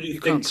think? can't, Who do you you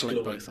can't think's select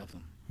gonna both win? of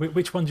them.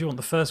 which one do you want?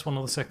 The first one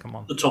or the second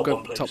one? The top Go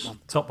one, please. top one.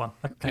 Top one.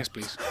 Okay. Yes,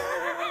 please.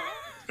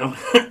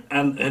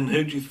 And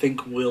who do you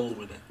think will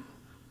win it?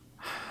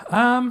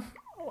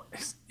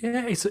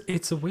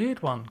 It's a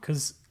weird one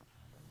because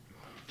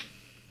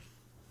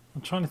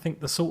I'm trying to think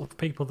the sort of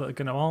people that are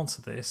going to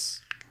answer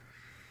this.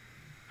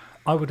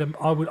 I would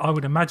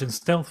imagine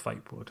Stealth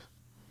Vape would,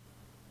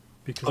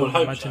 because I would I'm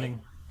hope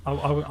imagining.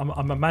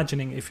 I'm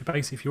imagining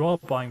if you are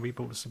buying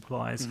rebuilder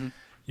supplies,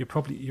 you're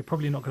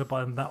probably not going to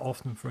buy them that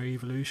often for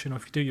Evolution, or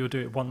if you do, you'll do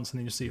it once and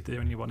then you'll see if they're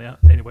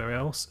anywhere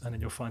else, and then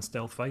you'll find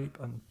Stealth Vape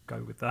and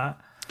go with that.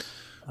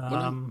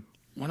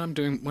 When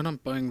I'm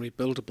buying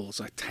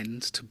rebuildables, I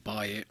tend to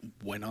buy it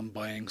when I'm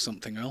buying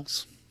something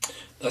else.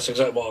 That's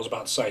exactly what I was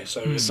about to say.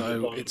 So, if So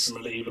you're buying it's-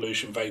 from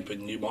Evolution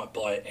Vaping, you might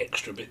buy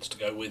extra bits to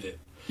go with it.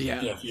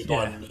 Yeah. You know, if you're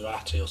buying a new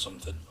atty or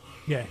something.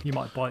 Yeah, you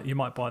might buy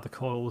the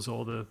coils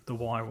or the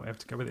wire or whatever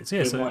to go with it.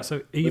 So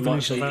so we might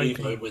Evolution see Vaping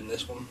Evo win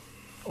this one.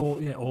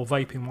 or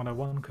Vaping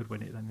 101 could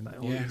win it then.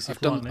 Or Yeah,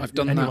 EC1. I've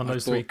done Any that. one of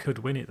those I've three bought- could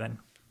win it then.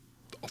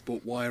 I've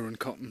bought wire and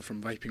cotton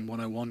from Vaping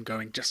 101,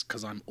 going just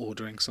because I'm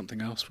ordering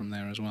something else from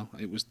there as well.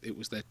 It was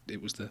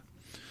the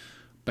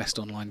best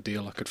online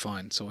deal I could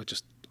find, so I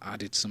just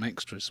added some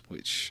extras,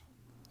 which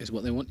is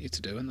what they want you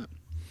to do, isn't it?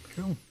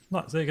 Cool.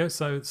 Right, so there you go.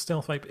 So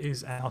Stealth Vape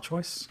is our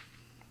choice.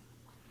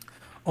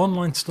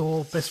 Online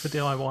store, best for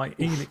DIY,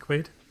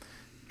 e-liquid.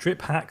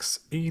 Drip Hacks,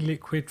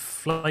 e-liquid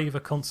flavour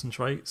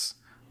concentrates.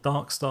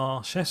 Dark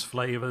Star, Chef's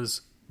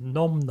Flavours,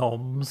 Nom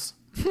Noms.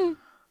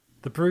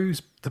 The Brews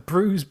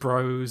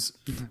Bros,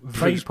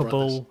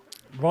 Vaporable,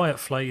 Riot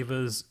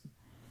Flavours,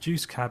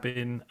 Juice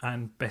Cabin,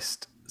 and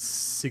Best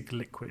Sig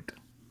Liquid.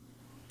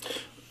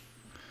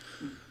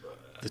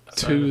 The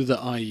two that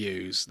I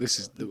use, this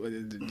is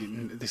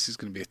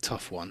going to be a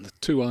tough one. The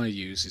two I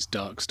use is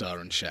Dark Star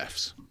and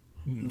Chef's.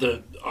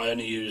 I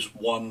only use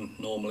one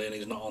normally, and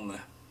he's not on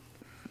there.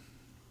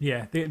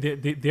 Yeah,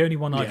 the only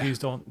one I've Yeah.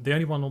 used the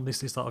only one on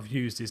this list that I've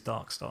used is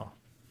Dark Star.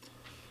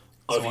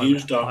 I've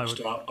used Dark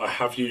Star. I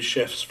have used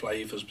Chef's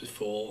Flavours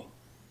before.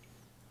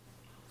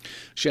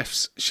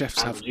 Chefs have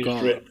I've used got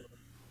Drip.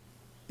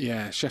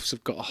 yeah, Chefs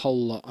have got a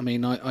whole lot. I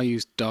mean, I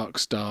used Dark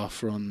Star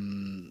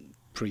from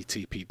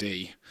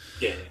pre-TPD,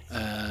 Yeah.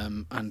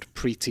 and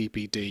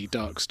pre-TPD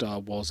Dark Star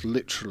was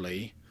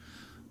literally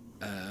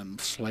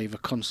flavour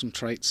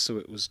concentrates, so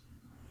it was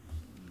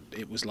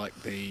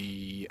like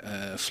the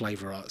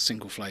flavour art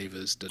single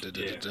flavours.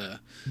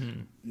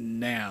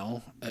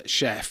 Now at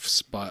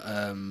Chefs, but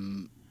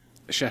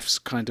Chefs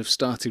kind of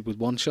started with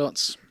one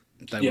shots.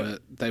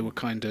 They were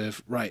kind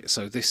of right.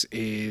 So this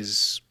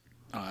is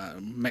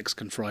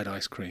Mexican fried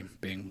ice cream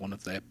being one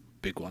of their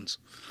big ones.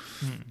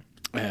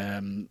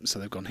 So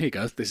they've gone, here you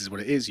go. This is what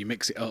it is. You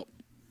mix it up.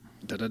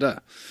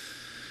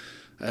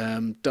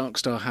 Dark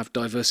Star have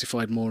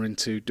diversified more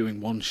into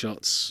doing one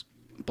shots,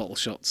 bottle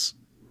shots,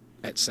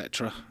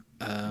 etc.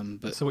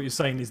 But So what you're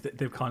saying is that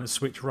they've kind of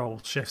switched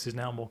roles. Chefs is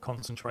now more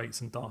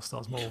concentrates and Dark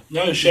Star's more.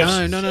 No,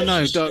 chefs.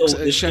 No.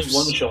 Chefs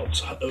one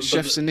shots.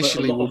 Chefs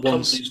initially a lot were of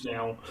ones. companies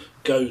now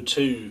go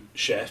to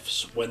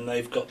chefs when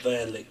they've got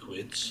their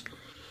liquids.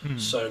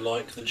 So,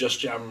 like the Just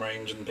Jam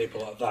range and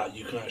people like that,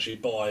 you can actually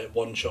buy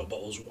one-shot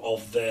bottles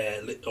of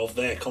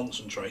their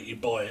concentrate. You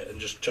buy it and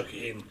just chuck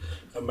it in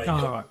and make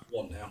right.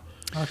 one now.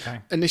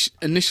 Okay.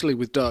 Initially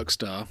with Dark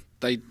Star,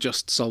 they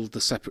just sold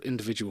the separate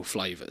individual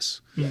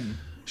flavours.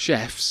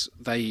 Chefs,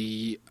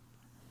 they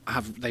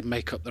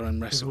make up their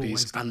own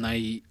recipes and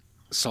they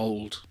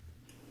sold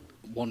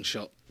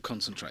one-shot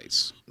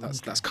concentrates.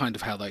 That's kind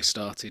of how they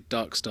started.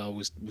 Dark Star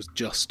was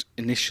just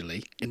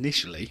initially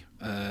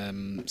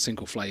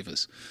single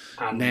flavours.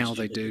 And now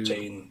they do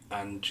nicotine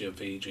and your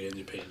VG and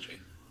your PG.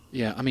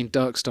 Yeah, I mean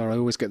Dark Star. I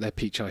always get their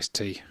peach iced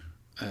tea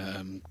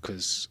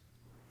because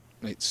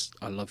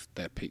I love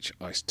their peach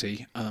iced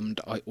tea, and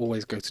I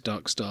always go to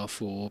Dark Star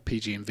for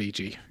PG and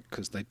VG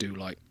because they do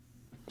like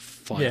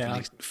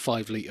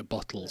 5 litre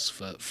bottles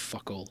for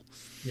fuck all.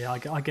 Yeah, I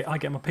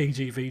get my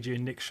PG, VG,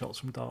 and Nick shots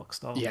from Dark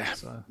Star. Yeah,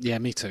 so. yeah,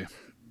 me too.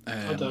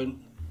 I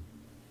don't.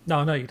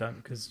 No, you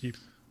don't, because you've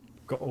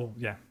got all.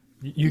 Yeah,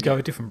 you go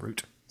a different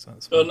route. So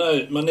that's Well,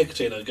 no, my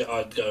nicotine, I'd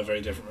go a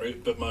very different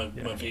route, but my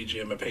VG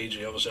and my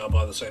PG, obviously, I'll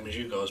buy the same as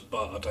you guys,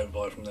 but I don't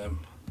buy from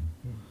them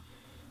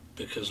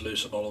because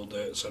Lucemol will do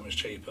it so much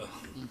cheaper.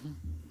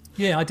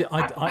 Yeah, I did.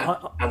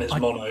 And it's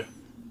mono.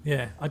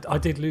 Yeah, I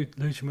did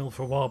Luchamil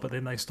for a while, but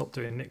then they stopped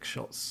doing Nick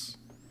shots,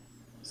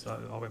 so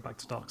I went back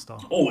to Dark Star.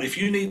 Oh, if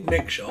you need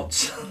Nick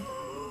shots,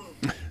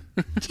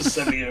 just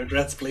send me your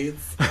address,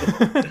 please.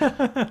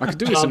 I could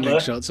do with some Chandler.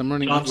 Nick shots.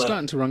 I'm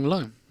starting to run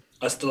low.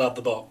 I still have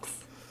the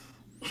box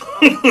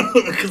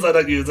because I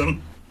don't use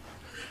them.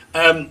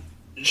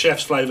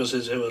 Chef's flavours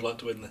is who would like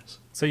to win this.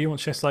 So you want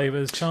Chef's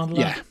Flavors,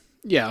 Chandler?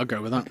 Yeah, I'll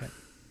go with that. Okay.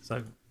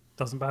 So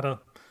doesn't matter.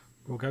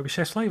 We'll go with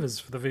Chef's Flavors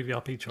for the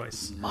VVRP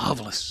choice.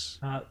 Marvellous.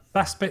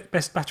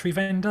 Best battery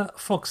vendor,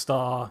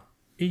 Fogstar,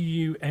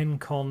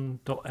 euncon.nl,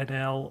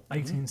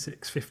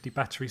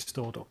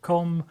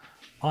 18650batterystore.com,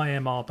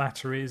 IMR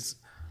Batteries,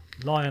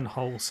 Lion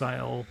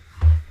Wholesale,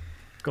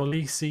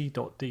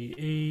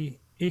 golisi.de,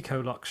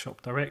 Ecolux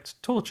Shop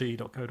Direct,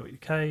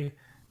 torchy.co.uk,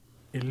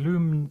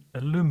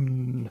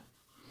 illumn.com,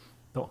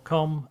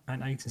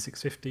 and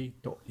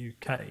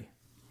 18650.uk.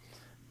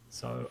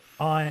 So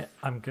I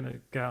am going to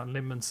go out on a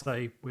limb and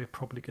say we're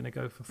probably going to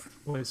go for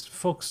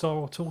Fogstar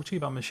or Torchy,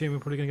 but I'm assuming we're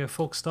probably going to go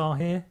Fogstar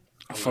here.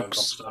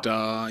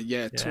 Fogstar,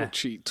 yeah.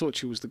 Torchy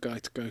was the guy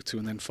to go to,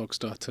 and then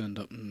Fogstar turned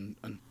up and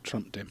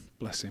trumped him.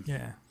 Bless him.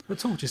 Yeah, but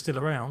Torchy's still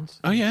around.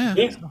 Oh yeah.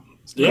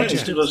 Yeah,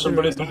 he's still got some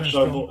brilliant batches.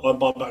 I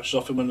buy batches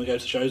off him when we go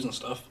to shows and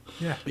stuff.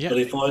 Yeah.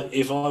 But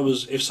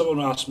if someone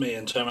asked me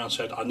and turned around and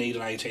said I need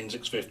an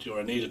 18650 or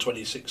I need a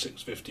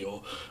 26650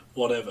 or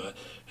whatever,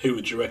 who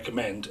would you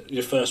recommend?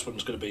 Your first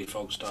one's going to be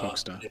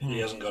Fogstar. If he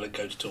hasn't got it,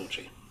 go to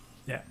Torchy.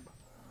 Yeah.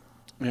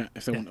 Yeah,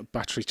 if they want a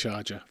battery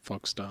charger,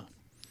 Fogstar.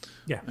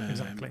 Yeah,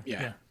 exactly.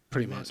 Yeah,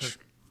 pretty much. So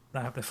they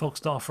have their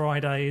Fogstar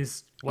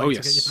Fridays. To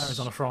get your batteries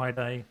on a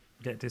Friday,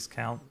 get a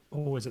discount.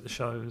 Always at the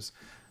shows,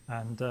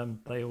 and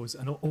they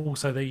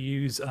also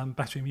use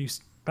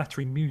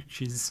Battery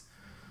Mutu's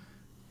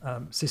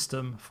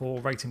system for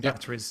rating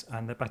batteries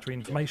and their battery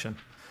information.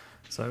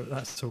 So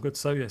that's all good.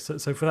 So yeah,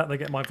 so for that they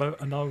get my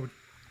vote, and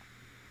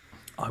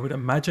I would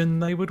imagine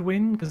they would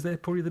win because they're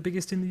probably the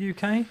biggest in the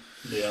UK.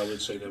 Yeah, I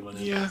would say them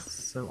winning. Yeah.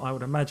 So I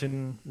would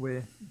imagine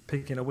we're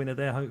picking a winner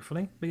there,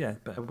 hopefully. But yeah,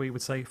 we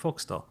would say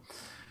Fogstar.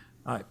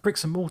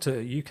 Bricks and Mortar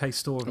UK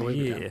Store of the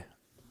Year.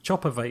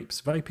 Chopper Vapes,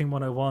 Vaping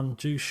 101,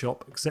 Juice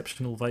Shop,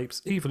 Exceptional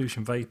Vapes,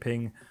 Evolution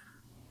Vaping,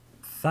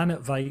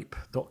 Thanet Vape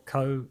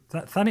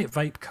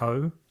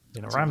Co.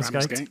 in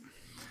Ramsgate.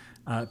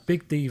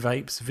 Big D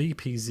Vapes,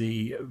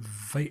 VPZ,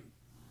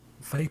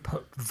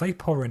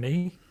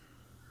 Vaporoni,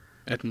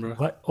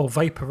 Edinburgh. or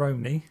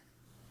Vaporoni,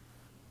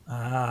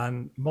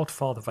 and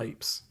Modfather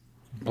Vapes,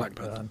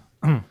 Blackburn.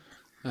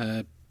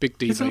 Big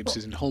D Vapes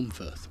is in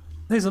Holmfirth.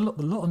 There's a lot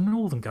of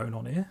northern going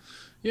on here.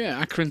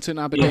 Yeah, Accrington,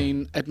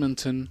 Aberdeen,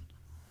 Edmonton.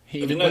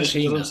 Have you noticed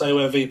it doesn't say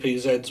where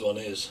VPZ's one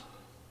is?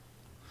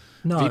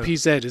 No.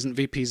 VPZ, isn't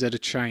VPZ a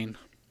chain?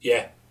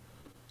 Yeah.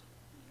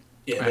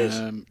 Yeah, it is.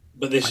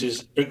 But this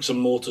is Bricks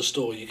and Mortar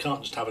store. You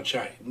can't just have a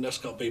chain. That's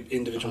got to be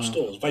individual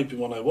stores. Vaping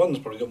 101's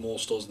probably got more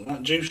stores than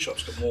that. Juice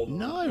Shop's got more than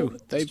that.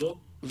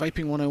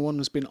 Vaping 101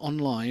 has been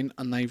online,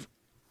 and they've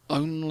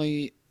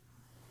only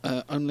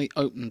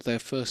opened their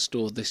first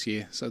store this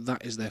year. So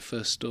that is their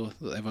first store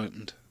that they've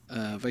opened.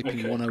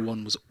 Vaping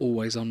 101 was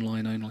always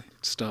online only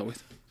to start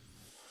with.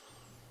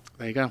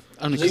 There you go.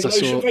 Only because I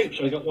saw.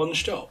 Vapes, they got one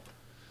shop.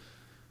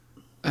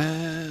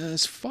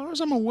 As far as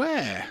I'm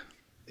aware,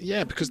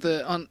 yeah, because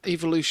they're on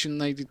Evolution,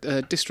 they did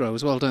distro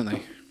as well, don't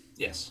they?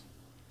 Yes.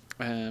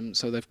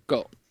 So they've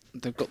got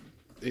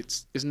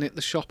isn't it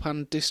the shop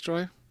and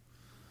distro?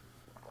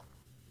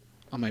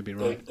 I may be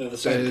right. They're the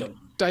same.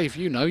 Dave,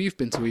 you've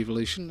been to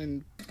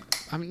Evolution,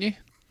 haven't you?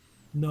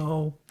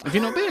 No. Have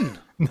you not been?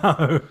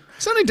 No.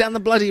 It's only down the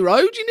bloody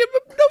road. You never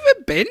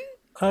been?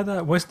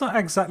 Well, it's not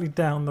exactly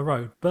down the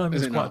road.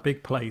 Birmingham's quite a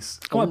big place.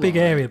 It's quite a big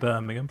area,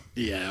 Birmingham.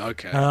 Yeah,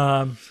 okay.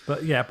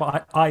 But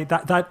I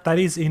that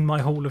is in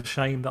my hall of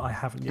shame that I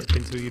haven't yet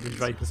been to Evelyn's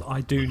Vapors.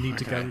 I do need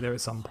to go there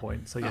at some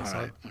point. So yes,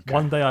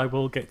 one day I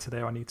will get to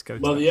there. I need to go.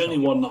 Well, to the only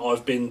one that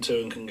I've been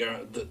to and can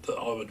go that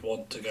I would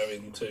want to go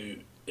into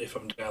if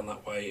I'm down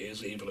that way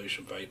is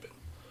Evolution Vaping.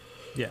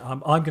 Yeah,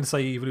 I'm going to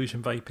say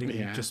Evolution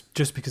Vaping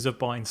just because of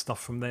buying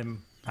stuff from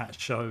them at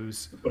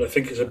shows. But I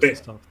think it's a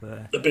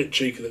bit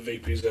cheeky that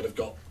VPZ have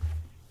got.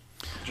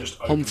 Just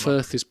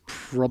Holmfirth is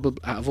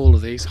probably, out of all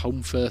of these,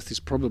 Holmfirth is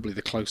probably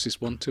the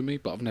closest one to me,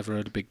 but I've never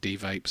heard of Big D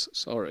Vapes.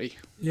 Sorry.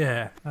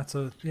 Yeah,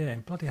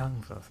 bloody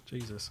Holmfirth,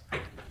 Jesus.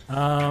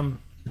 Holmfirth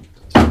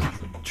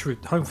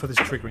is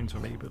triggering to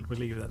me, but we'll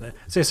leave that there.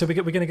 So we're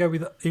going to go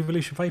with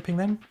Evolution Vaping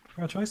then,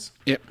 for our choice?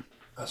 Yep.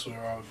 That's where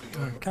I would be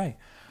going. Okay.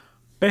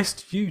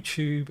 Best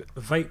YouTube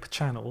vape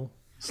channel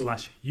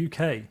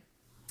 /UK.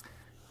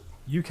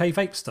 UK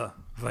Vapester,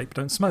 Vape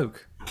Don't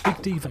Smoke,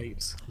 Big D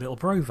Vapes, Little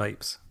Bro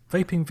Vapes,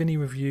 Vaping Vinny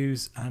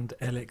Reviews and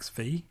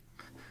LXV,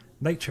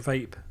 Nature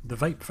Vape, The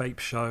Vape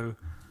Show,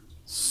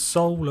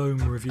 Soul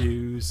Ohm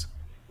Reviews,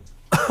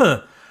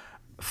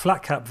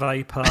 Flat Cap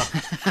Vapor,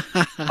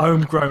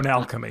 Homegrown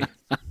Alchemy.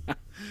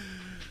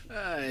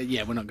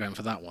 Yeah, we're not going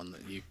for that one.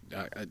 That you,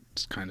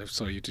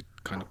 sorry, you did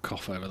kind of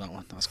cough over that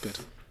one. That's good.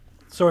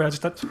 Sorry, I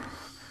just had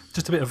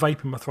just a bit of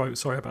vape in my throat.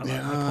 Sorry about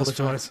that. I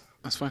apologise.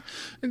 That's fine.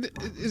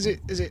 Is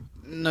it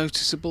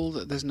noticeable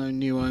that there's no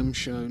New Ohm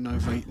show, no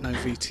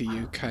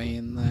VT UK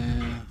in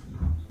there?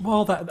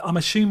 Well, I'm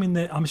assuming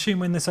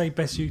when they say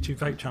best YouTube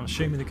vape channel,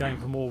 assuming they're going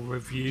for more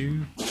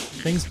review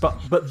things.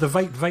 But the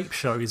vape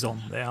show is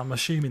on there. I'm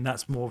assuming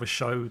that's more of a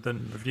show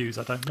than reviews.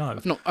 I don't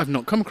know. I've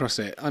not come across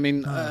it. I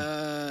mean,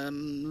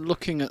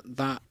 looking at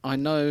that, I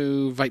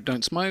know Vape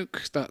Don't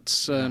Smoke.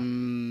 That's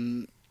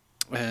the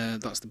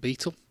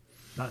Beetle.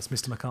 That's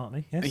Mr.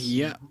 McCartney. Yes.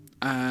 Yeah,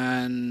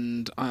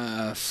 and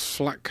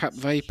Flat Cap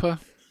Vapor.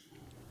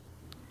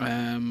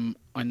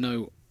 I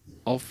know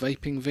of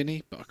Vaping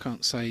Vinny, but I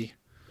can't say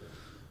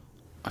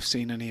I've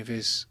seen any of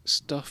his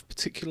stuff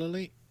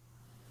particularly.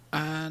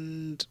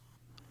 And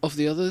of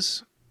the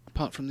others,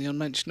 apart from the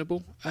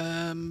unmentionable,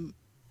 I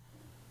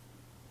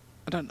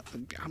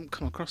haven't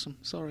come across them.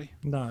 Sorry.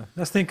 No,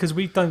 that's the thing, because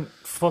we don't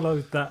follow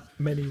that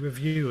many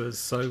reviewers,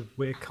 so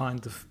we're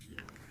kind of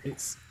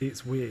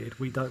it's weird.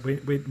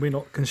 We're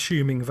not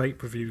consuming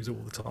vape reviews all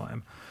the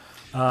time.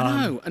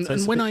 I know, and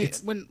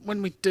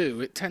when we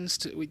do, it tends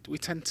to we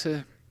tend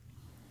to.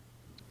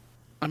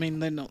 I mean,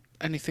 they're not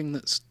anything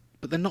that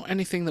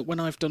when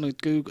I've done a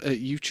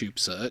YouTube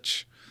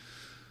search.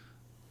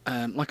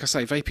 Like I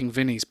say, Vaping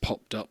Vinny's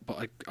popped up,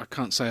 but I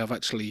can't say I've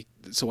actually.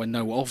 So I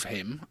know of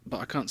him,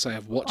 but I can't say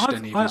I've watched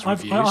any of his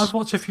reviews. I've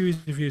watched a few of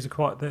his reviews. They're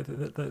quite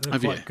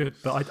good,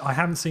 but I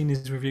haven't seen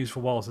his reviews for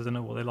a while, so I don't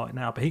know what they're like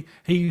now. But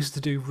he used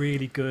to do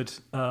really good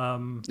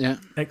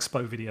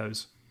expo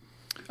videos.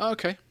 Oh,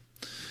 okay.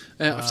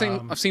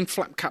 I've seen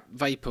Flat Cap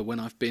Vapor when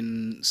I've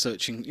been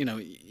searching. You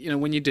know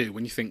when you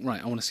think,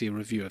 right, I want to see a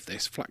review of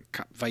this. Flat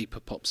Cap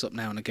Vapor pops up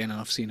now and again, and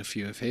I've seen a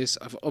few of his.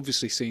 I've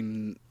obviously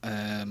seen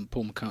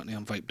Paul McCartney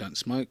on Vape Don't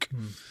Smoke.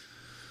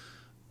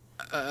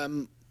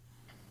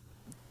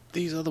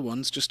 These other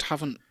ones just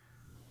haven't.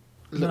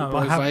 Little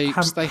Bro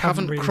Vapes, they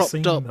haven't really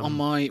cropped up on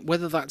my.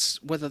 Whether that's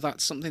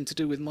something to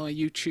do with my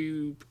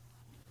YouTube.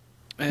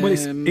 Well,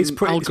 it's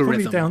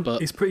probably down to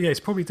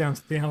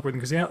the algorithm,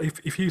 because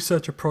if you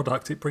search a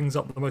product, it brings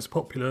up the most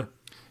popular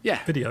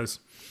videos.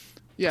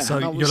 Yeah.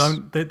 So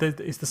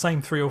it's the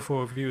same 3 or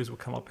 4 reviewers will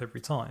come up every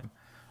time.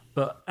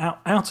 But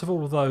out of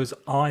all of those,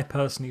 I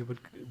personally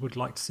would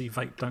like to see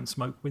Vape Don't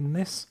Smoke win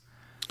this.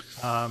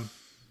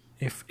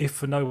 If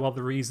for no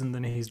other reason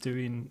than he's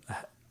doing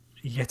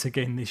yet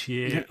again this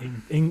year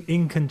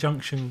in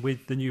conjunction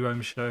with the New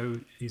Ohm show,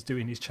 he's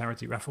doing his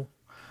charity raffle.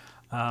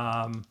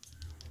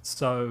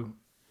 So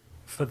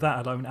for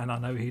that alone, and I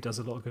know he does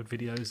a lot of good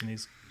videos and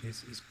he's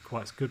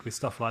quite good with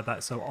stuff like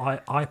that. So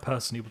I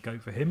personally would go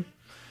for him.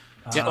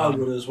 I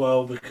would as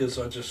well, because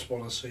I just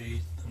want to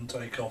see them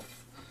take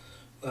off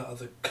that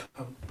other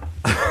cunt.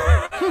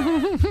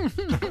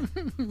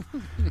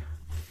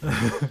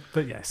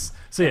 But yes,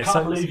 I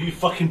can't believe you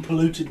fucking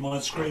polluted my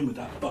screen with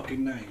that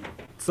fucking name.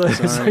 So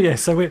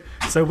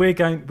we're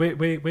going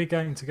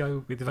to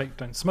go with the Vape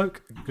Don't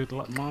Smoke. Good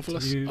luck,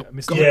 marvelous, to you,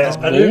 Mr. Yeah,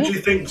 and who do you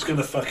think's going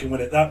to fucking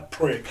win it? That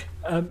prick.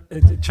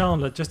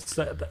 Chandler. This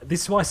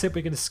is why I said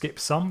we're going to skip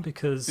some,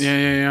 because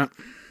yeah.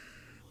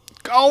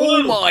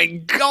 Oh my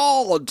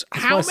God!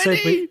 How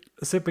many?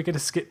 I said we're going to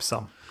skip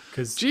some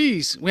because.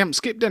 Jeez, we haven't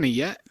skipped any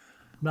yet.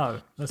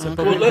 No. Let's play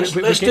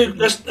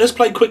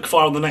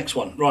quickfire on the next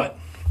one. Right.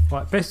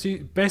 Best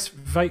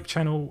vape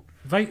channel.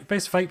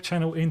 Best vape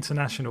channel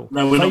international.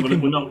 No,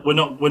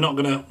 we're not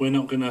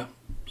gonna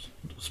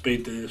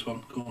speed through this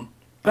one. Go on.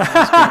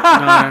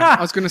 I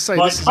was going to say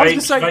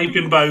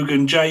Vaping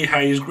Bogan, Jay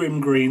Hayes,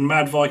 Grim Green,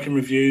 Mad Viking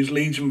Reviews,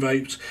 Legion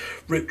Vapes,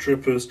 Rip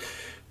Trippers,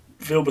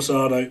 Phil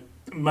Basardo,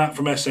 Matt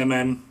from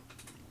SMM,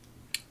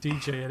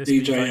 DJ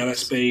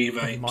LSB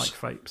Vapes, Mike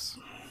Vapes.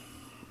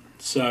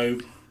 So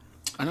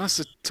And that's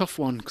a tough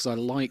one because I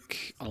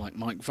like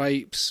Mike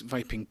Vapes,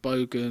 Vaping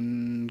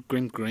Bogan,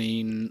 Grim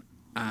Green,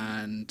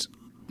 and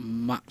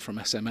Matt from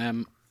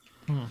SMM.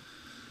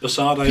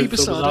 Basardo, Pete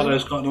Phil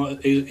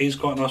Basardo's he's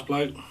quite a nice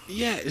bloke.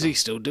 Yeah, is he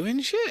still doing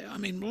shit? I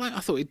mean, like, I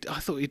thought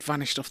he'd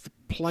vanished off the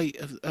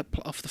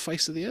off the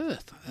face of the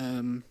earth.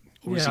 I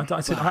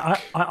said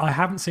I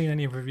haven't seen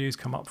any reviews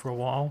come up for a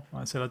while.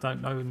 I said I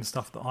don't know the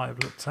stuff that I've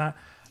looked at.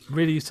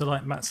 Really used to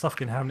like Matt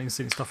Stufkin. Haven't even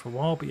seen stuff for a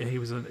while, but yeah, he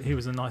was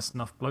a nice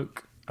enough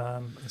bloke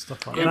and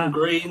stuff like that.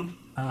 Green.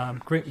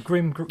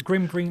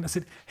 Grim Green. I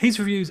said his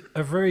reviews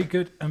are very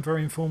good and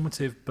very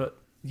informative, but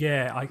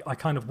yeah, I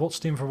kind of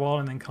watched him for a while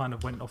and then kind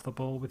of went off the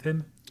ball with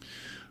him.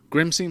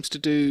 Grim seems to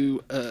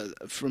do,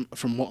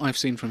 from what I've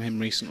seen from him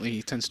recently,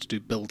 he tends to do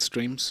build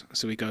streams.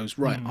 So he goes,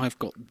 right, I've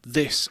got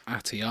this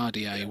atty,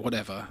 RDA,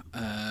 whatever,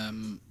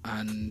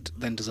 and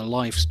then does a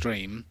live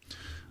stream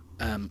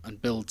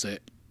and builds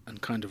it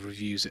and kind of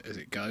reviews it as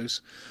it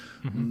goes.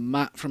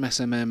 Matt from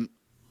SMM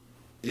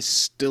is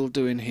still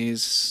doing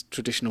his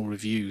traditional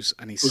reviews,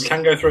 and we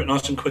can go through it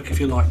nice and quick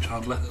if you like,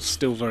 Chandler.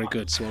 Still very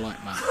good, so I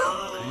like Matt.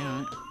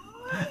 Yeah,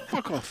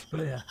 fuck off.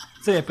 But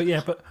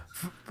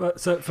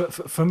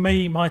for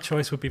me, my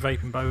choice would be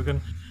Vaping Bogan.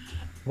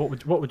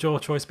 What would your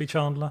choice be,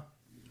 Chandler?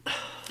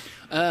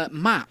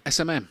 Matt,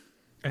 SMM.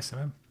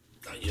 SMM.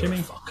 No, you're Jimmy?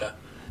 a fucker.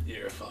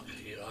 You're a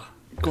fucker. You are.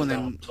 Go on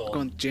then. Go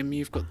on, Jim.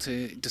 You've got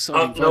to decide.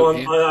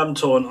 I am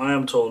torn. I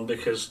am torn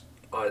because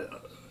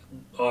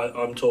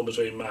I'm torn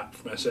between Matt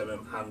from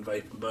SMM and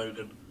Vaping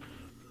Bogan.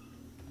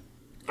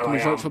 Can we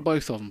vote for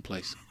both of them,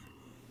 please?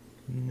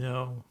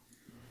 No.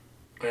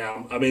 I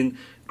am. I mean,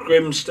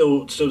 Grim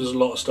still does a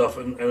lot of stuff,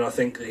 and I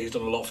think that he's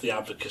done a lot for the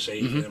advocacy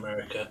in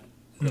America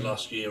in the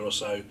last year or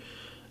so.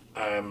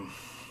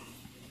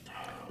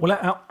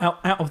 Well,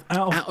 out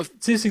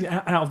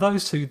of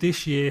those two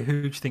this year,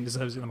 who do you think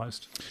deserves it the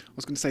most? I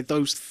was going to say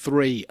those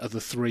three are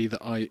the three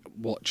that I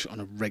watch on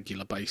a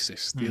regular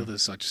basis. The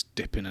others I just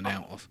dip in and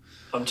out of.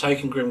 I'm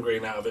taking Grim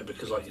Green out of it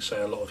because, like you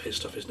say, a lot of his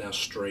stuff is now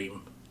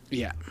stream.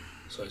 Yeah.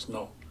 So it's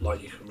not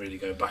like you can really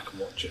go back and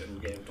watch it and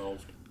get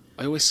involved.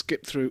 I always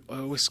skip through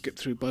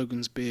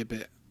Bogan's beer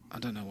bit. I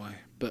don't know why,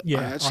 but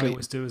yeah, I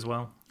always do as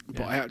well.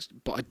 But I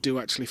do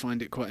actually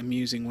find it quite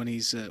amusing when he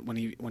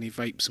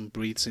vapes and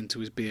breathes into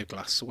his beer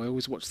glass. So I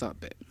always watch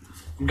that bit.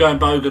 I'm going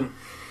Bogan.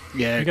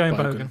 Yeah, you're going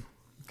Bogan.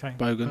 Okay,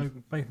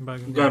 Bogan. Bogan.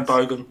 I'm going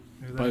Bogan.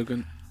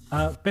 Bogan.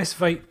 Best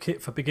vape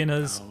kit for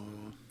beginners.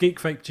 Geek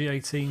Vape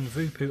G18,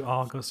 Vupu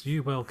Argos,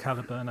 UWell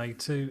Caliburn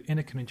A2,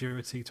 Inican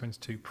Endura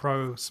T22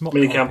 Pro, Smok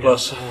Minicam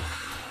Plus,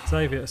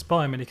 Xavier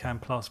Aspire Minicam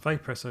Plus,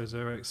 Vapresso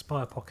Zero,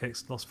 Aspire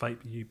Pocket, Lost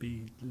Vape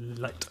UB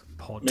Lite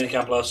Pod.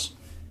 Minicam Plus.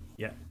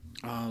 Yeah.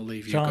 I'll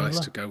leave you Chandler? guys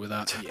to go with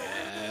that.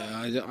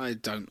 Yeah, I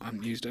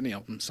haven't used any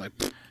of them, so.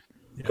 Yeah,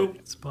 cool.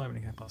 Aspire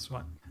Minicam Plus,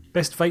 right.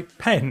 Best vape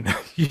pen.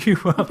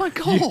 Oh my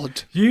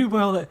god! You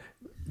will.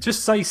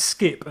 Just say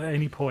skip at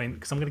any point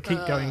because I'm going to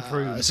keep going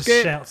through. Just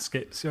skip. Shout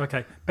skip. So,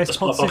 okay. Best That's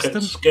pod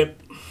system.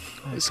 Skip.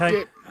 Okay.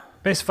 Skip.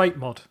 Best vape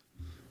mod.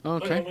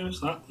 Okay. We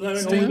missed that. No, we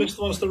missed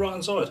the ones to the right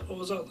hand side. What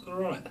was that to the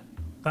right?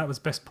 That was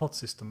best pod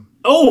system.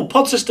 Oh,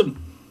 pod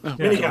system. Oh,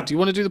 Minican. do you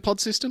want to do the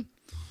pod system?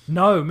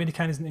 No,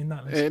 Minican isn't in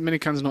that list.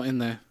 Minican's not in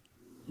there.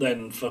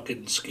 Then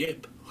fucking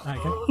skip.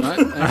 Okay.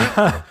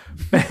 Right?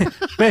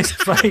 Best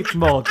vape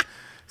mod. Do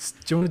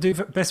you want to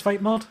do best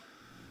vape mod?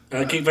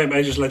 Geek Vape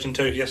Ages Legend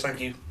 2. Yes, thank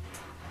you.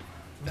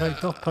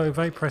 Vape Dopo,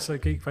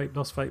 Vapresso, Geek Vape,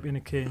 Lost Vape,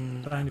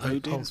 Inikin, Bandy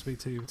Vape, dear. Pulse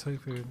V2,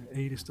 Tofu,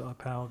 Edith Star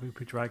Power,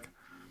 Vupu Drag.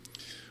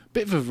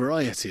 Bit of a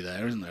variety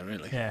there, isn't there,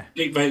 really? Yeah.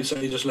 Geek Vape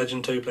Ages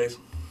Legend 2, please.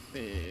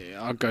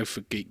 Yeah, I'll go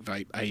for Geek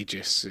Vape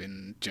Aegis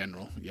in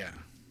general, yeah.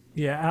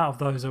 Yeah, out of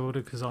those I would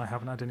have because I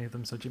haven't had any of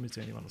them, so Jimmy's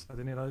the only one that's had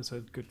any of those,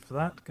 so good for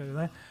that. Go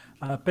there.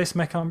 Best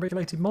Mech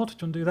Unregulated mod. Do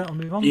you want to do that or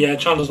move on? Yeah,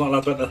 Chandler's not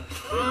allowed to enter.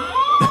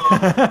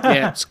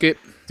 Yeah, skip.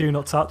 Do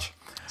not touch.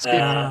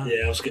 Yeah,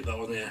 I'll skip that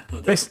one, yeah.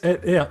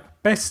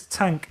 Best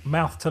tank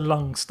mouth to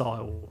lung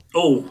style.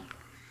 Oh.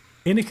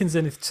 Inikin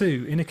Zenith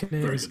 2,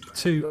 Inikin Ares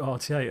 2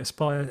 RTA,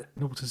 Aspire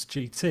Nautilus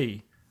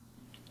GT.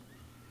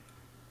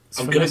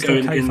 I'm going to go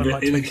in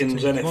Inikin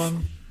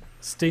Zenith.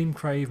 Steam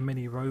Crave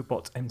Mini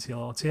Robot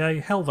MTR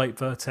RTA, Hellvape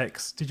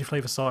Vertex,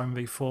 Digiflavor Siren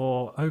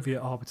V4,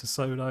 Ovia Arbiter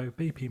Solo,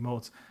 BP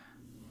Mod,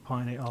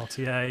 Pioneer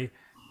RTA,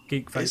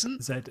 Geek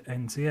Vape Z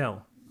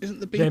NTL. Isn't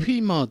the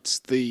BP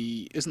mods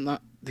isn't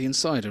that the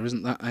Insider?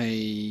 Isn't that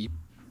a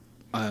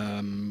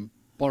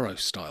Borrow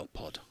style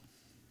pod?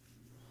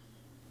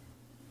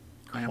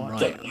 I am right.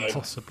 Don't know.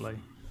 Possibly.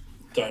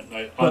 Don't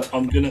know.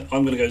 I'm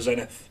gonna go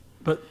Zenith.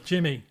 But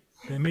Jimmy,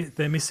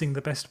 they're missing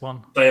the best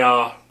one. They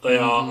are.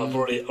 I've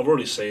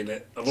already seen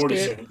it. I've already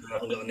seen it. I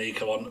haven't got the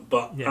Nico one.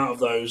 But out of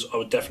those, I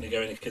would definitely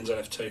go Inikin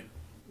Zenith 2.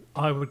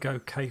 I would go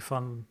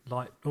K-Fun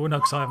Light. Oh no,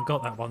 because I haven't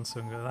got that one,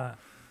 so I'm going to go that.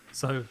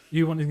 So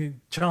you want to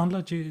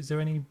Chandler? Is there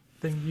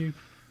anything you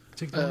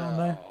particularly on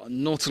there?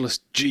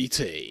 Nautilus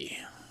GT.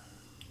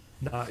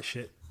 No, it's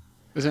shit.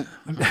 Is it?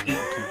 Do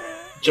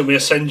you want me to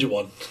send you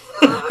one?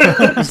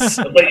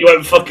 I bet you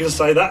won't fucking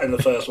say that in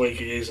the first week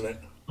of using it.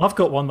 I've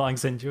got one that I can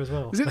send you as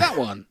well. Is it that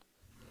one?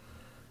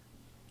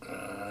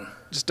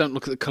 Just don't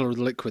look at the colour of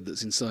the liquid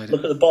that's inside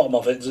Look it. at the bottom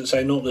of it. Does it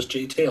say Nautilus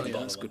GT on the Yeah,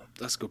 bottom? that's of good. it?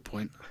 That's a good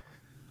point.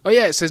 Oh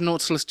yeah, it says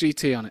Nautilus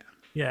GT on it.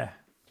 Yeah.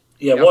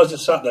 Yeah, why is it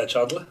sat there,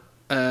 Chandler?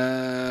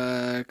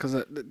 Because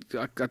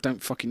I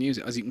don't fucking use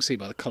it, as you can see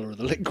by the colour of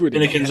the liquid.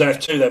 Innikins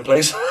F2 then,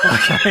 please.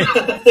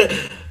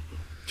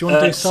 Do you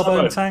want to do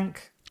Sub-O. sub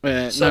tank? No, I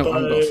haven't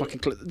got a fucking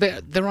clue.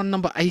 They're on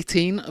number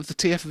 18 of the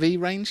TFV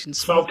range. In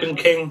Falcon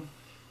King.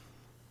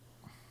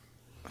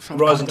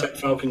 Rising Tech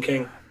Falcon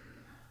King.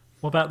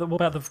 What about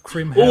the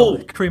Crim Ooh.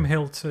 Hill? Crim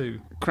Hill 2.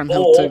 Cram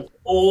Hill 2.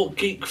 Or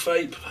Geek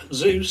Vape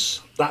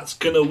Zeus. That's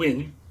going to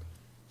win.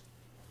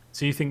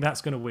 So you think that's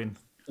going to win?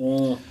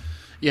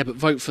 Yeah, but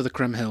vote for the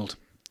Kremhild.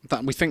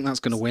 We think that's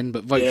going to win,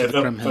 but vote Yeah, for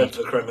the vote Kremhild.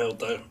 for the Kremhild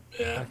though.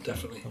 Yeah,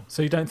 definitely.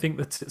 So you don't think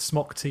the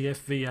Smock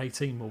TFV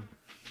 18 will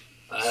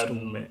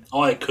storm it?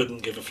 I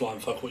couldn't give a flying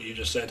fuck what you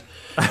just said.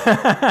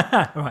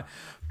 Right.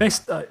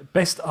 Best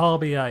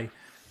RBA.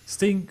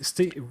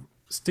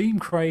 Steam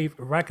Crave,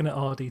 Ragnar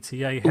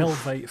RDTA,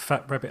 Hellvate,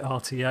 Fat Rabbit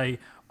RTA,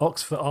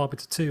 Oxford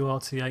Arbiter 2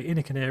 RTA,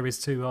 Inner Canaries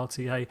 2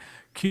 RTA,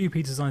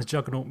 QP Designs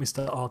Juggernaut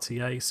Mr.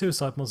 RTA,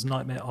 Suicide Mods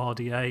Nightmare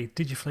RDA,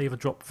 Digiflavor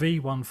Drop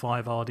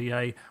V15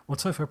 RDA,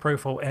 Autofo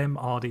Profile M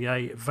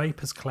RDA,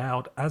 Vapors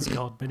Cloud,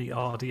 Asgard Mini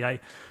RDA,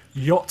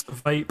 Yacht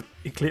Vape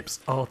Eclipse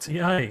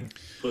RTA.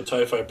 For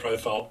Tofo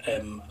Profile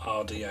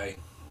MRDA.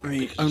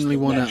 The only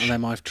one out of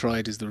them I've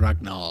tried is the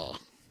Ragnar.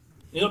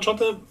 You not tried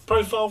the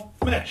Profile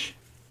Mesh?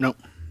 No.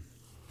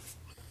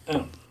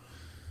 Oh.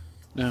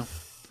 No.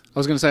 I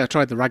was going to say I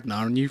tried the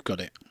Ragnar and you've got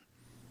it.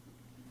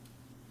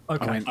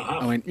 Okay.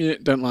 I went, yeah,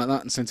 don't like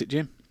that and sent it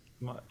Jim.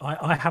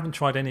 I haven't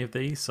tried any of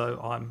these, so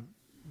I'm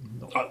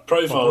not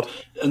Profile, bothered.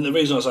 and the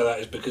reason I say that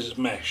is because it's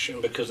Mesh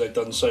and because they've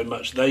done so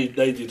much. They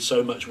did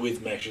so much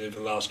with Mesh over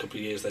the last couple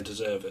of years. They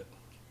deserve it.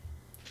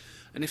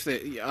 And if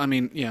they, I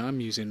mean, yeah,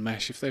 I'm using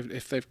Mesh. If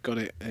they've got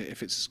it,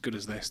 if it's as good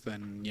as this,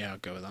 then yeah, I'll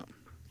go with that.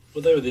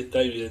 Well, they were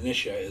the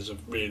initiators of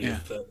really Yeah.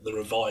 the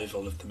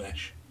revival of the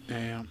Mesh.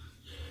 Yeah.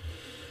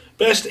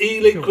 Best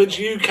e-liquids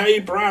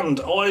UK brand: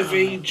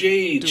 IVG, do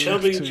we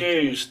Chubby have to?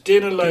 Juice,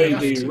 Dinner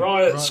Lady, to?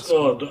 Riot Riot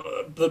Squad,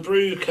 The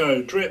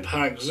Bruco, Drip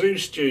Hack,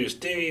 Zeus Juice,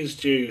 Dinghies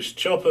Juice,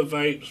 Chopper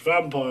Vapes,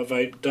 Vampire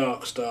Vape,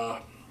 Dark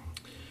Star.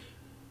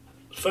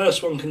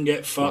 First one can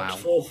get fucked. Wow.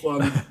 Fourth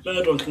one,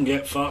 third one can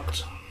get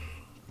fucked.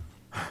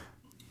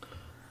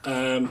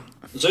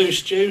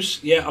 Zeus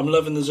Juice, yeah, I'm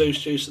loving the Zeus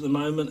Juice at the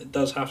moment. It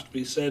does have to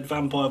be said.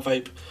 Vampire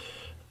Vape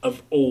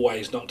have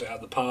always knocked it out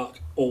of the park.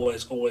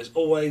 Always.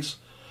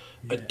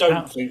 I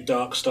don't think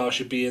Dark Star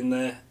should be in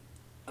there.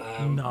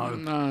 no.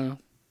 No.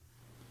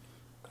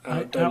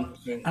 I don't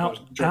think there was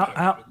Drip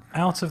Hack.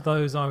 Out of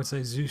those, I would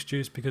say Zeus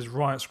Juice, because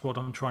Riot Squad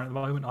I'm trying at the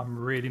moment. I'm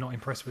really not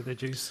impressed with their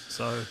juice,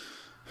 so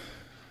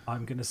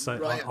I'm going to say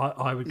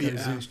I would go yeah.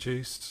 Zeus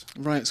Juice.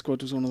 Riot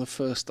Squad was one of the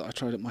first that I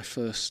tried at my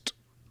first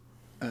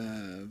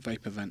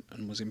vape event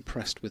and was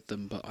impressed with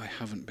them, but I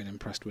haven't been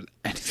impressed with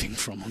anything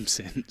from them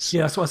since.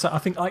 Yeah, that's what I said. I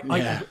think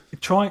Yeah.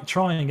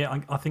 trying it.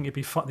 I think it'd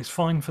be it's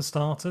fine for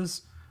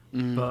starters,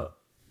 but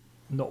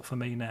not for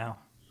me now.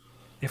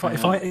 If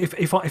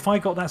I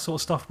got that sort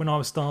of stuff when I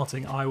was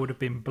starting, I would have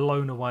been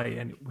blown away,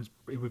 and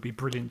it would be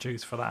brilliant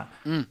juice for that.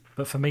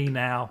 But for me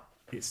now,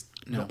 it's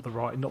not the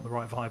right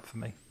vibe for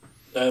me.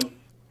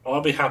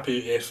 I'll be happy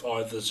if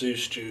either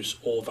Zeus Juice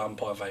or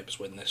Vampire Vapes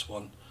win this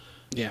one.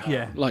 Yeah.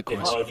 Yeah. If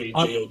Likewise.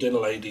 IVG or Dinner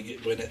Lady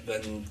win it,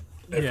 then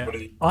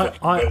everybody.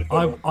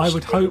 I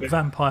would hope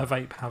Vampire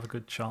Vape have a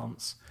good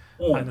chance,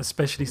 and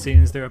especially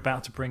seeing as they're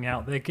about to bring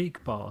out their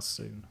geek bars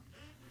soon.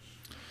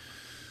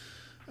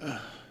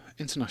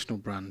 International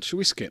brand. Should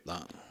we skip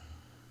that?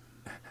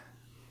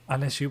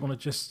 Unless you want to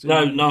just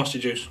No, Nasty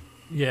Juice.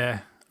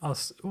 yeah.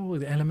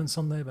 The elements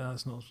on there, but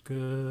that's not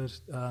good.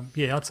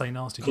 Yeah, I'd say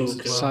Nasty Cool, Juice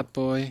as cool. well. Sad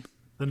Boy.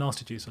 The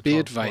Nasty Juice are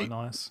Beard quite Vape.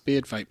 nice.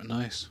 Beard Vape are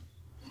nice.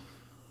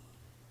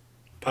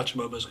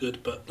 Pachamama's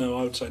good, but no,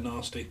 I would say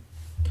Nasty.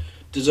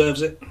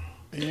 Deserves it.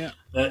 Yeah.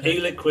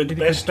 E-liquid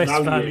Best best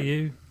value.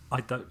 value.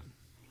 I don't.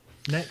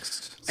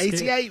 Next. skip.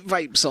 88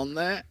 vapes on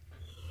there.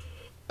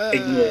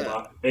 Ignore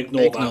that.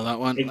 Ignore that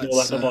one. Ignore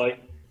Let's, that. Bye.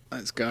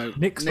 Let's go.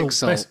 Nick Salt,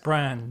 best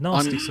brand,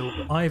 Nasty Salt,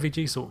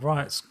 IVG Salt,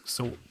 Riot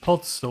Salt,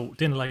 Pod Salt,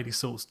 Dinner Lady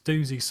Salts,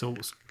 Doozy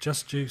Salts,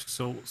 Just Juice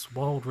Salts,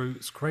 Wild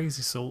Roots,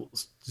 Crazy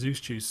Salts, Zeus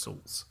Juice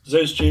Salts.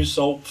 Zeus Juice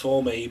salt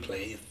for me,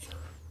 please.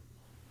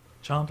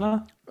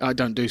 Chandler? I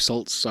don't do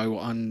salts, so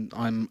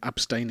I'm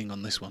abstaining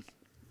on this one.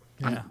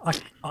 Yeah,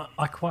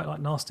 I quite like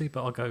Nasty,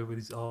 but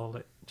I'll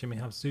let Jimmy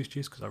have Zeus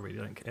Juice because I really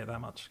don't care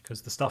that much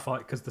because the stuff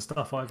I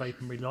vape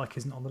and really like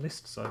isn't on the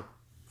list, so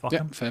fuck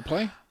Yeah, 'em. fair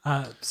play.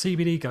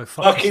 CBD, go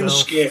fuck Fucking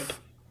yourself. skip.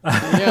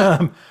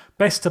 Yeah.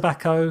 Best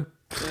tobacco.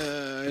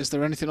 Is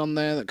there anything on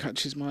there that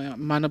catches my eye?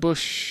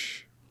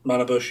 Manabush.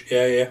 Manabush,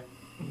 yeah.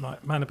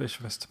 Right, Manabush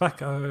for best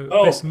tobacco.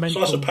 Oh, best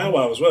Slice of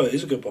Powwow as well. It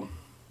is a good one.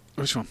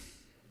 Which one?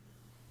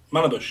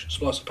 Manabush,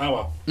 Slice of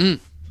Powwow.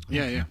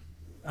 Yeah.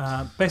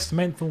 Best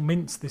menthol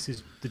mints. This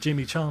is the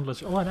Jimmy Chandler.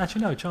 Oh,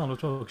 actually no, Chandler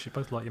as well because you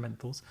both like your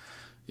menthals.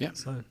 Yeah.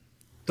 So,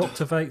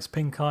 Dr. Vapes,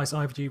 Pink Ice,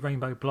 IVG,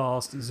 Rainbow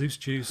Blast, Zeus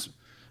Juice.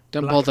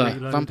 Don't Black bother.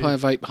 Reloaded. Vampire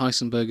Vape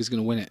Heisenberg is going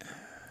to win it.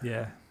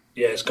 Yeah,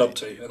 Yeah, it's got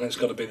to, and it's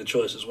got to be the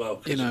choice as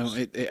well. You know,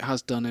 it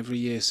has done every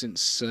year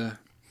since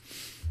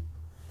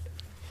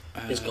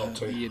it's got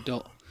to. the year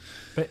dot.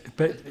 But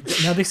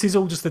now this is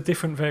all just the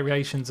different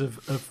variations of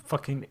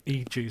fucking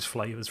e-juice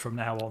flavours from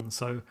now on.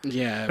 So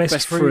Yeah,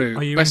 best fruit.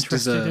 Are you best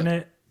interested dessert. in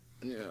it?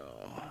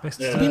 Yeah.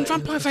 Best I mean,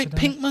 Vampire Vape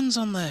Pinkman's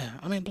on there.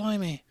 I mean,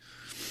 blimey.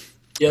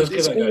 Yeah, let's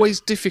It's give that a go.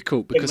 always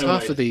difficult because Pinkman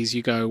half Vape. of these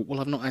you go,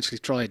 well, I've not actually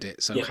tried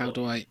it, so Yeah.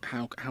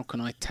 how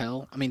can I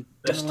tell? I mean,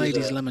 Best Dinner Lady's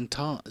dessert. lemon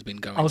tart has been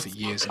going I was- for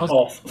years. I was-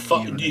 Off.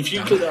 Fuck, You if you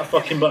damn. click that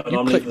fucking button, You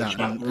I'm click leaving the that,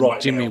 chat and right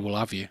Jimmy now. will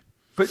have you.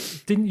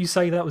 But didn't you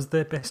say that was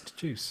their best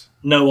juice?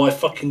 No, I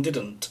fucking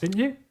didn't. Didn't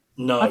you?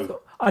 No.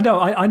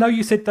 I know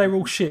you said they were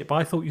all shit, but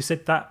I thought you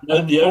said that.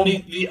 No,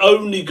 the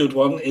only good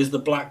one is the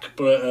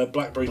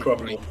blackberry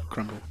crumble.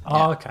 Crumble.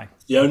 Oh, okay.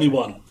 The only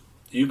one.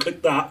 You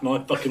click that, and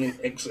I fucking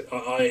exit.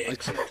 I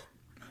exit.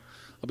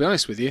 I'll be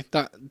honest with you,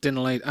 that Dinner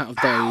Lady out of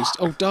those.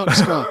 Oh, Dark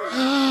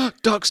Star.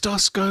 Dark Star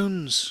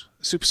scones.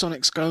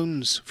 Supersonic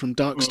scones from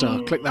Dark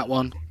Star. Click that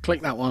one.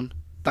 Click that one.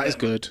 That is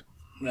good.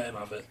 Let him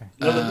have it.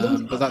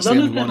 But that's the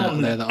None only of them one out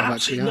on there that I've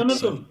actually None had. of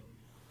So. them.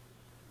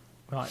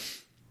 Right.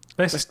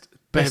 Best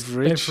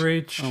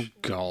beverage. Oh,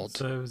 God.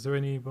 So is there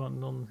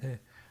anyone on here?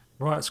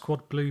 Riot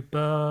Squad Blue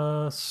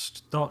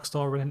Burst, Dark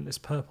Star Relentless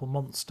Purple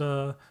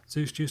Monster,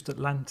 Zeus Juiced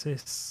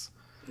Atlantis.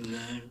 No.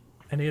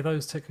 Any of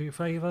those take your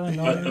favour?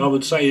 No. I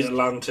would say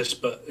Atlantis,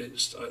 but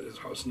it's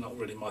not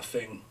really my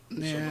thing.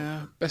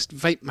 Yeah. Best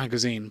vape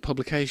magazine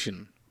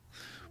publication.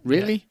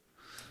 Really?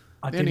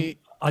 I The didn't, only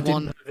I didn't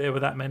one- know there were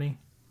that many.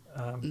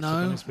 To be No.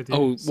 honest with you.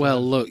 Oh, So-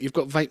 well, look, you've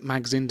got Vape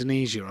Mags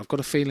Indonesia. I've got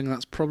a feeling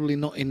that's probably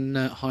not in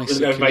high I'm going to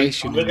go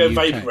circulation in vape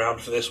the UK.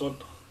 round for this one.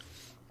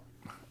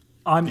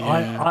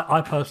 Yeah.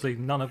 I personally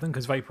none of them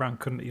because Vaporand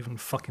couldn't even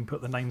fucking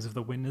put the names of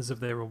the winners of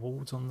their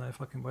awards on their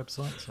fucking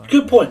website. So.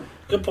 Good point.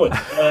 Good point.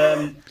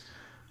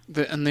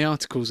 And the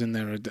articles in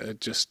there are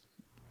just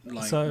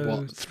like So,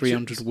 what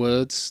 300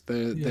 words.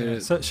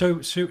 They're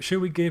So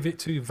should we give it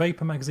to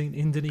Vapor Magazine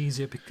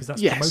Indonesia because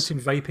that's Yes. promoting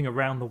vaping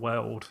around the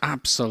world? We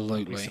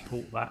absolutely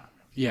support that.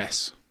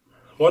 yes.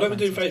 Why don't we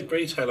do Vape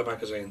Retailer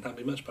magazine? That'd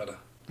be much better.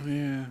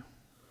 Yeah.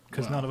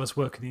 Because none of us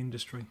work in the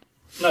industry.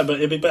 No, but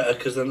it'd be better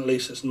because then at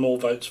least it's more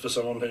votes for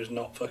someone who's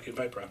not fucking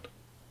Vape round.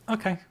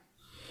 Okay.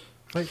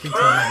 Vape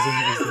Retail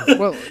Magazine is the...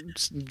 Well,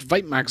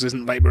 Vape Mags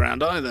isn't Vape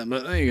around either,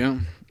 but there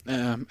you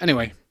go.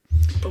 Anyway,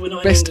 But we're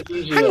not best. in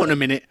Indonesia. Hang on a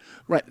minute.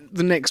 Right,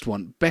 the next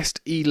one. Best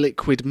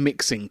e-liquid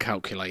mixing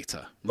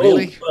calculator.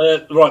 Really?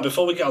 Right,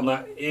 before we get on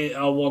that,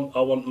 I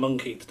want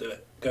Monkey to do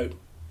it. Go.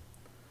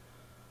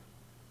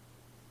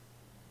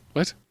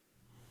 What?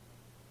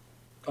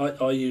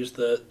 I use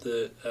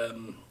the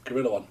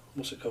Gorilla one.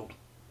 What's it called?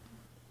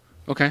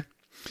 Okay.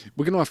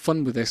 We're going to have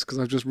fun with this because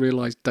I've just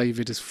realised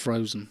David is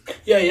frozen.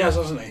 Yeah, he has,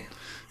 hasn't he?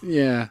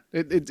 Yeah,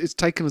 it's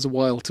taken us a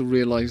while to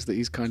realise that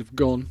he's kind of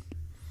gone.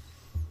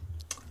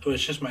 Oh,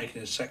 it's just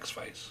making his sex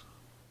face.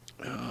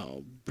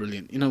 Oh,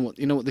 brilliant! You know what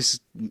this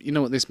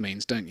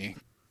means, don't you?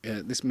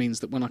 This means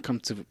that when I come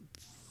to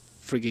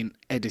frigging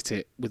edit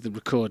it with the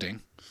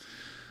recording,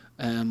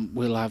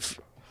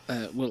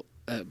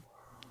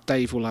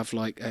 Dave will have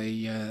like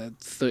a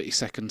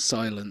 30-second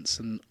silence,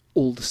 and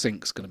all the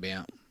sync's going to be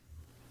out.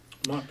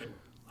 Might be.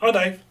 Hi,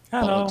 Dave.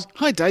 Hello. Bollocks.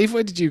 Hi, Dave.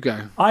 Where did you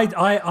go? I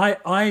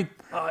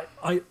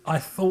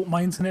thought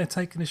my internet had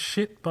taken a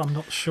shit, but I'm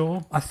not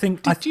sure. I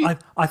think I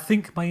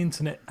think my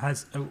internet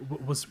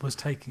was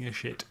taking a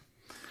shit.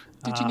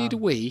 Did you need a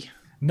wee?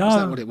 No, Is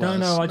that what it was?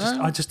 no. I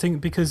No? just think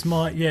because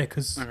my little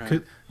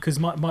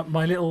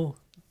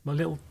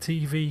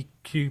TV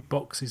cube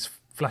box is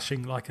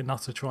flashing like a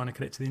nutter trying to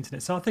connect to the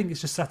internet. So I think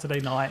it's just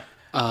Saturday night,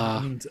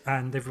 and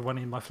everyone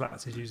in my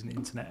flat is using the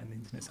internet, and the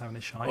internet's having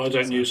a shite. I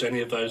don't use any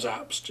of those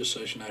apps, just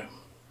so you know.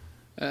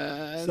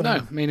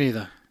 No, me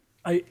neither.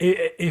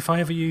 If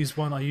I ever use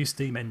one, I use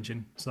Steam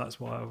Engine, so that's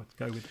why I would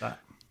go with that.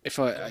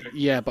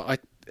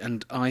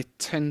 I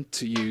tend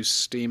to use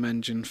Steam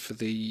Engine for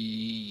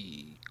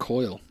the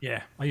coil.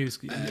 Yeah, I use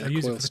it for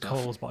coil the stuff.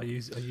 coils, but I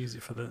use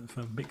it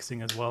for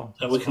mixing as well.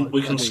 We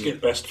can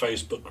skip best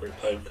Facebook group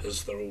though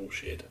because they're all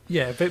shit.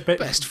 Yeah,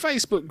 Best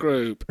Facebook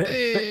group.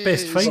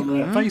 best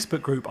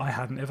Facebook group. I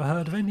hadn't ever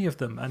heard of any of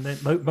them, and then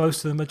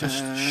most of them are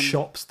just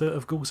shops that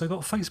have also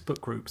got Facebook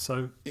groups.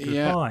 So goodbye.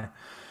 Yeah.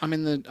 I'm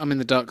in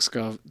the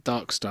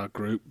Dark Star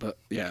group, but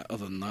yeah,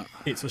 other than that,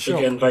 It's a shop.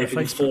 Again, a vaping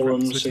Facebook group,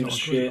 forums so it's seems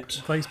not a group.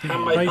 shit.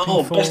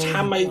 Vaping Best forum.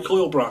 handmade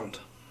coil brand.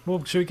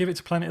 Well, should we give it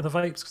to Planet of the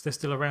Vapes because they're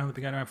still around? They've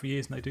been going around for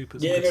years, and they do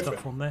put some Yeah, good go for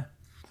stuff it. on there.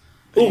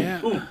 Ooh,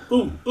 Yeah.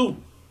 ooh.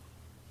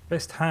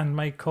 Best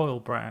handmade coil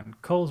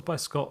brand: Coils by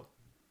Scott,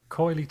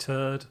 Coily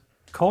Turd,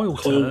 Coil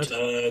Coil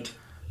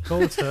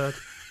Turd.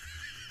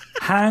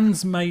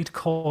 Hands made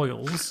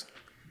coils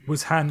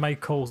was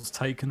handmade coils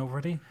taken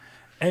already.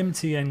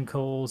 MTN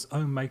coils,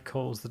 homemade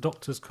coils, the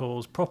doctor's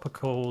coils, proper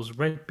coils,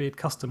 Redbeard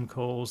custom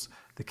coils,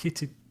 the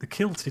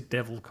kilted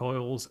devil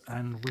coils,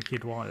 and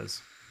wicked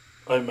wires.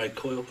 Homemade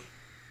coil.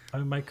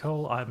 Homemade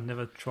coil, I've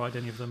never tried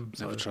any of them.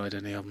 So. never tried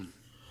any of them.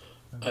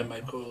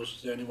 Homemade coils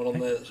is the only one on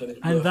there that's any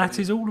And worth that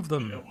any- is all of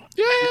them.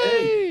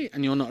 Yay!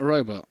 And you're not a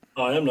robot.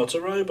 I am not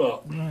a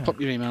robot. Pop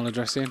your email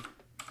address in.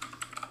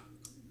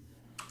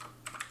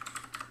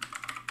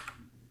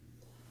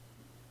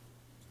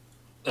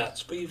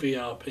 That's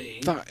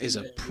VVRP. That is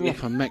a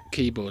proper mech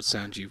keyboard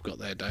sound you've got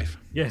there, Dave.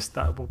 Yes,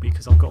 that will be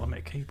because I've got a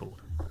Mac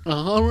keyboard.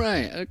 All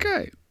right,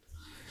 okay.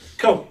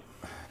 Cool.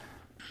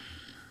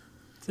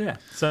 So, yeah.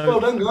 So Well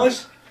done,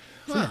 guys.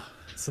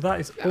 So that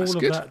is all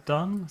of that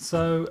done.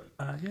 So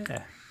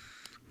yeah.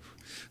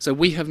 So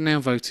we have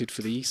now voted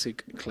for the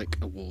e-cig-click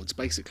awards.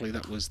 Basically,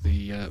 that was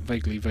the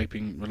vaguely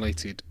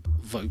vaping-related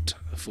vote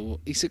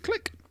for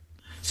e-cig-click.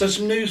 So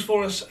some news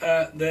for us.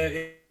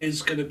 There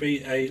is going to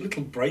be a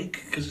little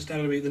break because it's now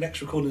going to be the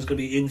next recording is going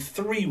to be in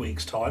 3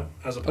 weeks' time,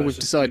 as opposed. Oh, we've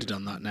to... decided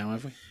on that now,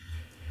 have we?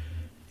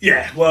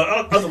 Yeah.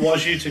 Well,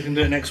 otherwise you two can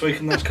do it next week,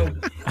 and that's cool.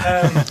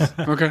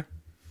 Okay.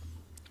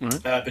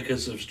 Right.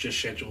 Because of just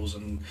schedules,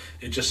 and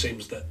it just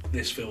seems that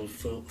this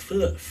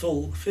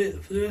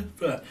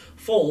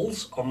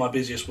falls on my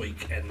busiest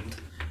weekend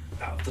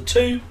out of the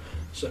two.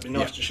 So it'd be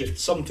nice to shift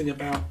something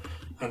about,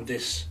 and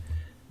this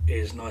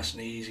is nice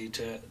and easy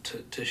to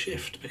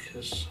shift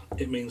because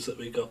it means that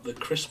we got the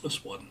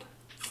Christmas one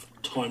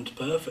timed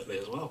perfectly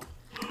as well.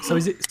 So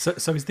is it?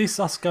 So is this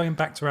us going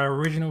back to our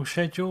original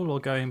schedule or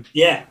going?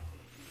 Yeah.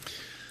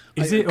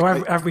 Is it,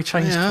 or have we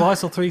changed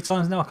twice or 3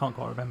 times now? I can't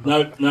quite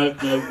remember. No.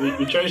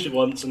 We changed it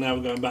once, and now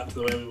we're going back to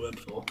the way we were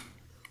before.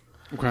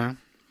 Okay.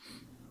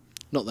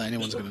 Not that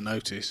anyone's going to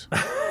notice.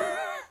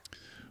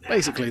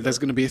 Basically, there's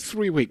going to be a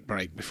 3-week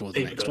break before the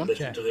People next don't one.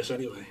 listen to this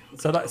anyway.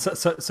 So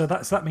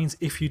that means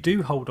if you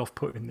do hold off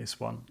putting this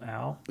one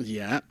out,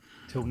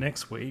 till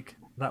next week,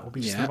 that will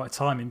be just the right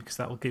timing because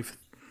that will give.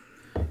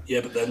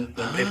 Yeah, but then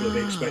people will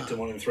be expecting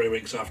one in 3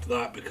 weeks after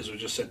that because we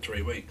just said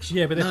 3 weeks.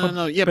 Yeah, but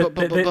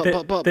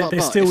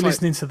they're still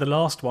listening to the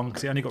last one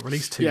because it only got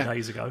released 2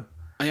 days ago.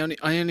 I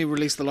only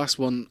released the last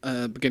one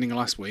beginning of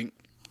last week,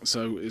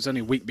 so it was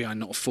only a week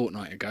behind, not a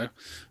fortnight ago.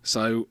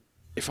 So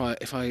if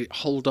I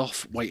hold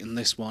off waiting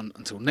this one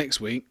until next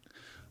week,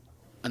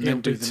 and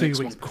then do the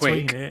next one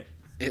quick,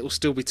 it'll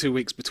still be 2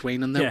 weeks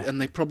between, and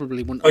they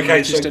probably wouldn't.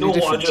 Okay, so ignore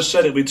what I just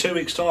said. It'll be 2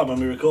 weeks' time when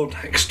we record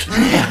next.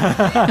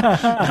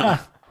 No.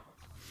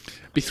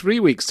 Be 3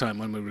 weeks' time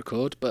when we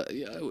record, but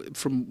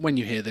from when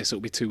you hear this, it'll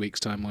be 2 weeks'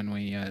 time when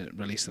we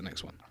release the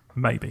next one.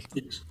 Maybe.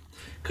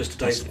 Because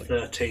today's the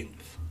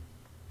 13th.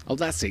 Oh,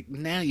 that's it.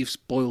 Now you've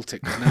spoilt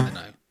it. Now they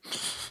know.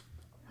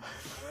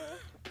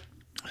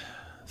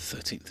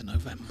 13th of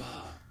November.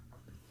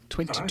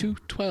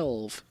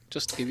 22:12.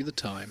 Just to give you the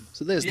time.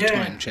 So there's the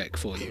time check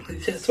for you.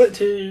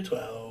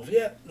 22:12.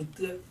 Yeah.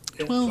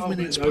 12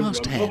 minutes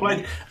past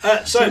 10.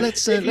 So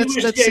let's see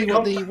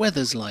what the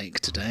weather's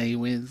like today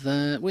with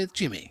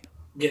Jimmy.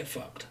 Get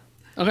fucked.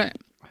 Okay.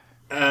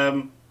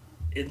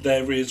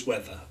 There is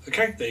weather.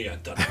 Okay, there you go.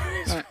 Done.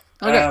 Right.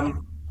 Okay.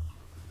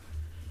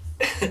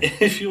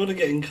 If you want to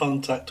get in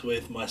contact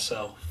with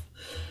myself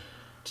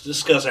to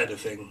discuss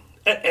anything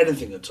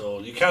at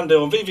all, you can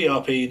do on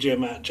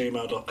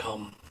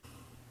vvrpjim@gmail.com.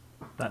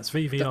 That's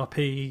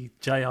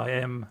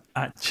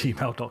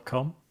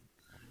vvrpjim@gmail.com.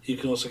 You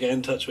can also get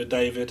in touch with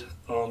David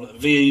on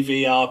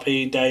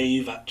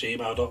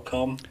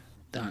vvrpdave@gmail.com.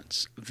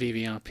 That's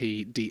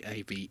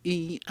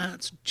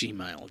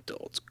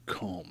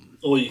vvrpdave@gmail.com.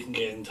 Or you can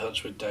get in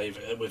touch with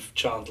with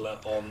Chandler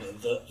on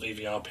the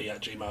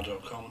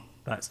vvrp@gmail.com.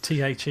 That's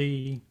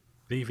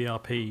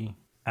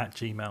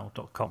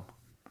thevvrp@gmail.com.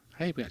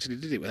 Hey, we actually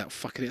did it without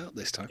fucking it up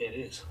this time. It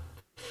is.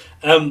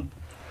 Well,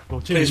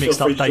 Jimmy please mixed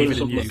feel free up to join David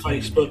us and on you. the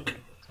Facebook.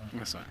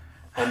 That's right.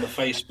 On the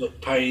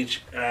Facebook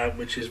page,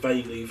 which is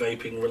vaguely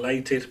vaping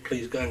related.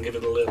 Please go and give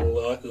it a little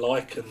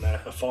like and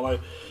a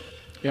follow.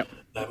 Yep.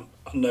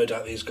 No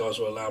doubt these guys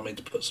will allow me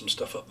to put some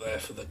stuff up there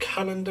for the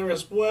calendar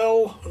as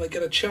well when I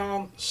get a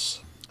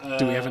chance.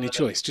 Do we have any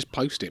choice? Just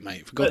post it,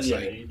 mate. For God's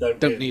sake. You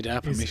don't need our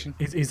permission.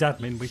 He's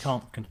admin. We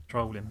can't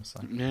control him.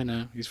 So. Yeah,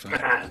 no, he's fine.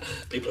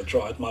 People have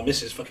tried. My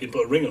missus fucking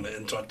put a ring on it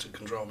and tried to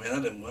control me.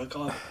 That didn't work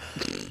either.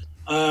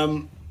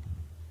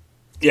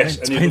 Yes,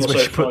 It and you depends can where also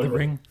you put the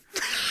ring.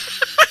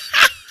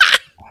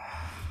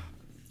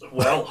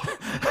 Well,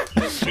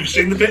 you've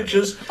seen the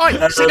pictures. Oi,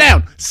 sit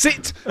down!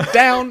 Sit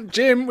down,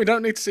 Jim! We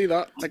don't need to see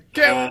that. Thank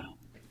you.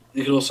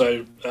 You can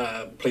also,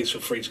 please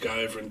feel free to go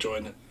over and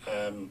join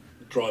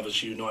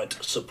Drivers Unite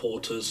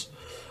supporters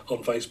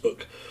on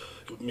Facebook.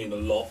 It would mean a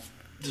lot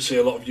to see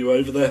a lot of you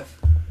over there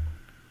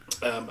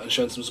and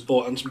showing some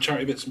support and some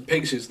charity bits and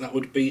pieces. That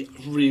would be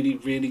really,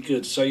 really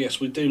good. So yes,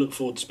 we do look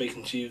forward to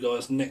speaking to you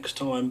guys next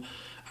time.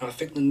 And I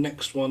think the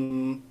next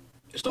one...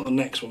 It's not the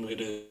next one we're going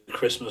to do the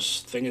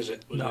Christmas thing, is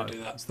it? We're going to do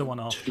that. It's the one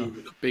after.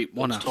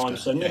 One after. Time.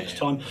 So next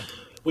time,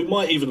 we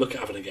might even look at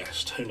having a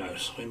guest. Who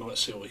knows? We might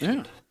see what we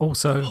can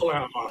Also, pull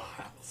out our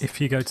hats. if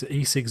you go to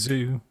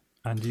eSigZoo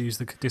and use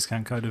the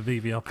discount code of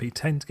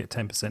VVRP10 to get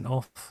 10%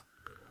 off.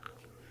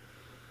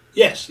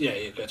 Yes,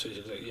 go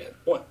to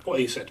what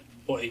he said,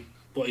 what he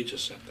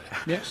just said there.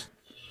 Yes.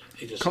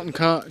 He just Cotton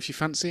Cart, if you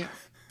fancy it.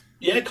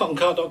 Yeah,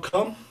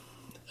 cottoncart.com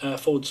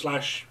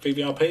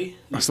 /VVRP.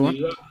 That's the one.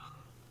 You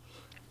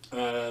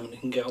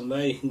can get on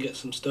there, you can get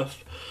some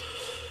stuff.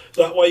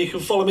 That way you can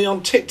follow me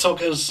on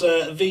TikTok as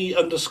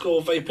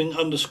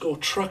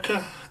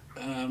the_vaping_trucker.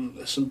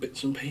 There's some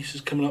bits and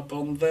pieces coming up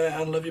on there,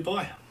 and love you,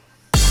 bye.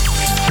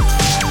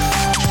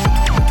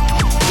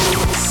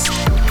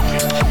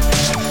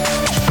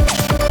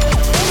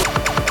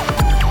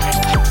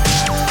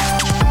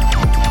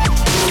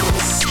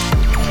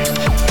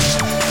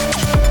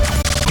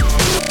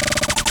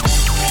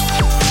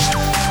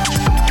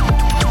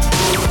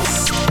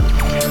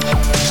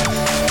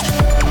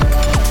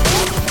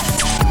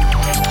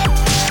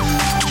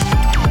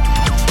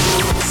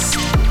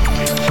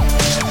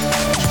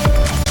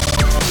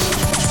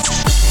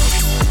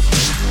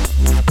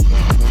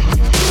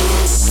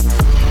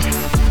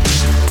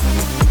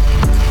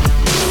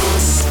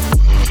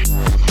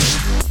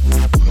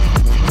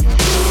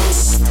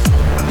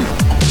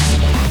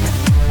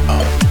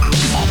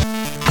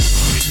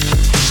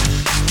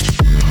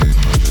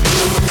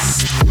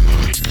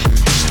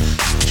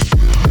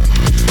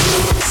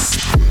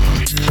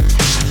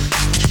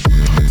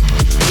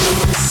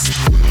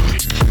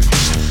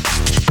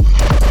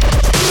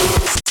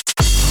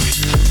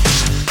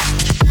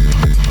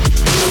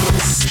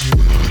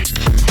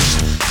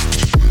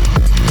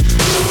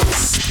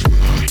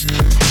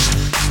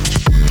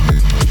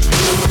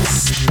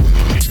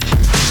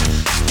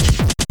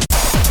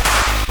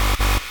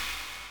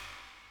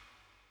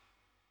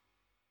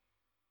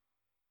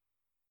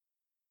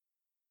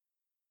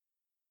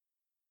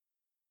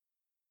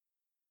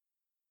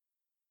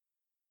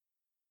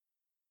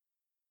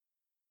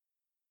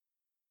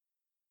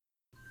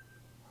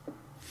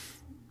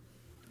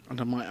 And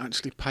I might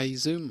actually pay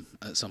Zoom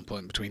at some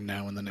point between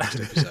now and the next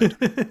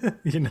episode.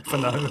 You never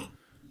know.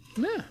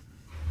 Yeah.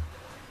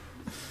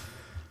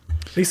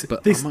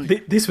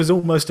 This was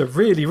almost a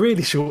really,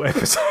 really short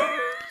episode.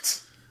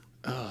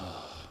 That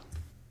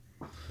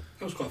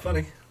was quite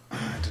funny.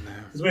 I don't know.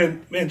 'Cause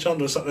me and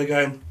Chandler sat there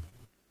going,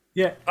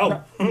 Yeah.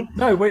 oh.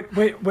 No, wait.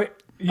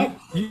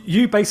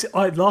 You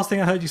basically. Last thing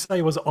I heard you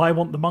say was, "I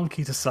want the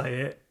monkey to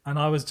say it," and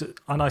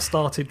I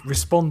started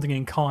responding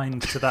in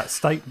kind to that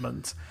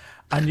statement,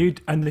 and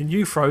then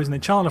you froze, and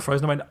then Chandler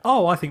froze, and I went,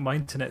 "Oh, I think my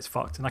internet's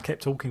fucked," and I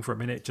kept talking for a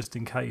minute just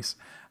in case,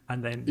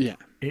 and then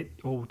it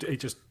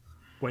just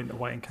went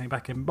away and came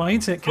back. And my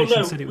internet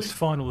connection said it was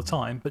fine all the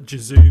time, but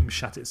Zoom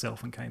shut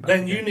itself and came back.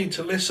 Then again. you need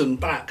to listen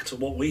back to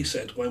what we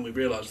said when we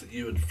realised that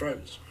you had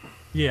froze.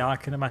 Yeah, I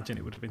can imagine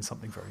it would have been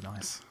something very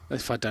nice.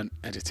 If I don't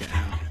edit it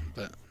out,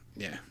 but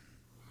yeah,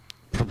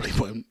 probably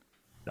won't.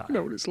 No, You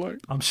know what it's like.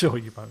 I'm sure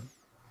you won't.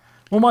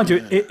 Well, mind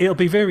you, it'll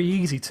be very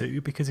easy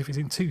to, because if it's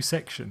in 2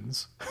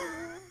 sections.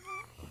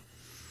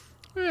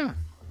 Yeah.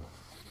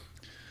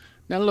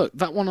 Now look,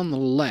 that one on the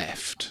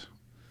left,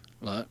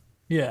 look,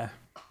 Yeah.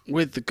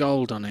 with the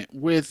gold on it,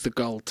 with the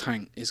gold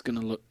tank, is going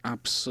to look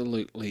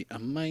absolutely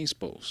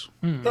amazeballs.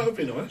 That would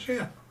be nice,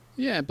 yeah.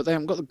 Yeah, but they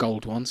haven't got the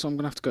gold one, so I'm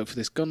going to have to go for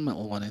this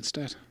gunmetal one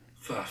instead.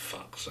 For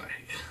fuck's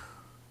sake.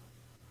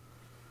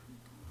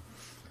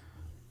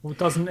 Well,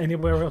 doesn't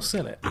anywhere else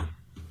sell it?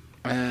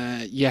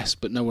 Yes,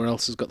 but nowhere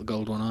else has got the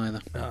gold one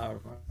either. Oh,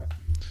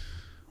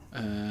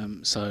 right.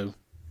 So,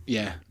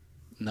 yeah,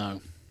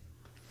 no.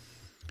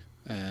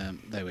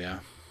 There we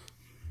are.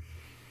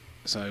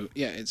 So,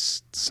 yeah,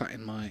 it's sat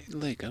in my...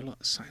 There you go, look,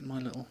 it's sat in my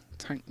little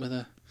tank with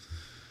a...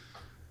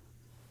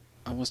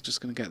 I was just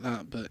going to get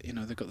that, but, you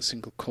know, they've got the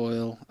single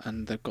coil,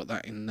 and they've got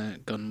that in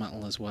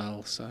gunmetal as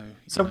well, so...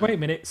 So, wait a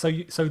minute. So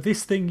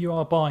this thing you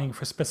are buying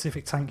for a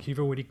specific tank you've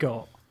already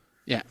got,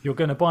 Yeah. you're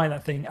going to buy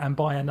that thing and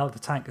buy another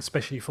tank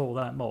especially for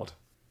that mod?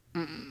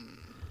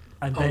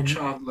 And then,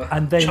 Chandler.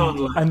 and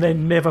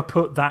then never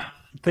put that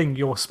thing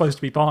you're supposed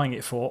to be buying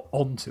it for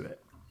onto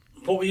it.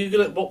 What were you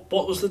gonna?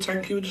 What was the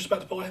tank you were just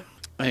about to buy?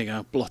 There you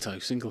go, Blotto,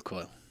 single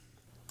coil.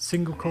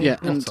 Single coil Yeah,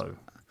 Blotto.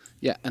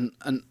 Yeah, and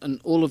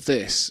all of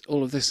this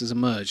has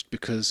emerged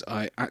because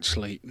I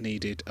actually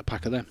needed a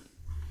pack of them.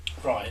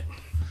 Right.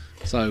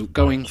 So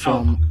going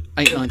from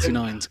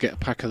 $8.99 to get a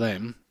pack of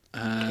them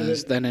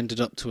has then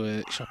ended up to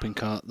a shopping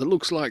cart that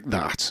looks like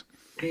that.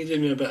 Can you do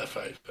me a better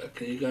favour?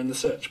 Can you go in the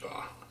search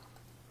bar?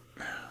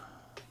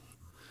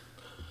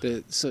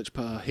 The search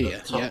bar here,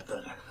 At the top yeah.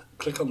 there.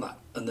 Click on that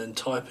and then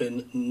type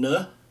in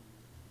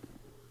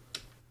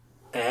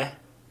k,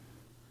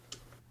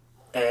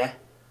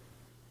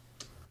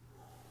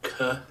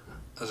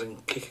 as in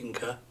kicking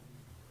k.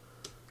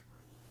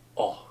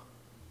 Oh.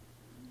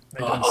 They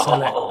don't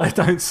sell it. They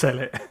don't sell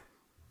it.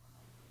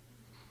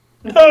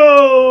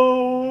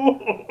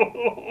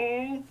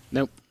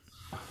 No.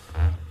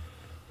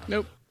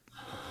 Nope.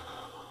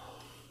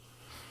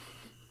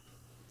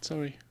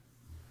 Sorry.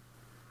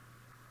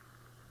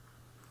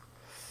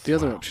 The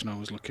other option I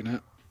was looking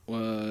at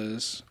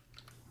was...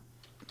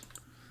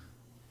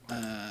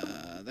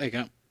 there you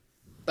go.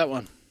 That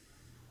one.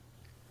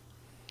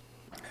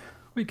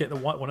 We get the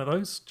white one of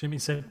those. Jimmy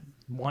said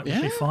white would be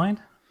Yeah. fine.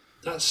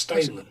 That's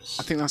stainless.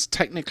 I think that's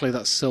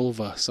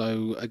silver,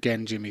 so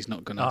again Jimmy's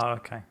not gonna Oh,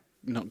 okay.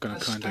 That's kind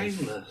of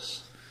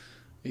stainless.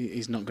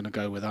 he's not gonna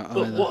go with that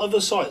But either. what other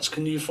sites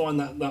can you find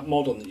that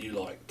mod on that you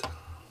liked?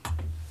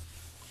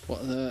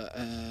 What are the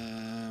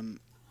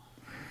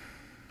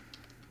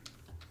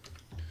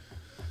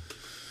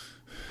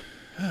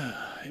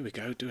Here we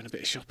go, doing a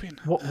bit of shopping.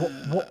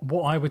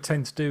 What I would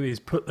tend to do is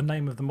put the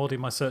name of the mod in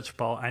my search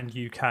bar and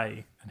UK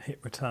and hit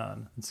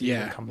return and see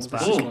what comes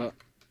back. This is like...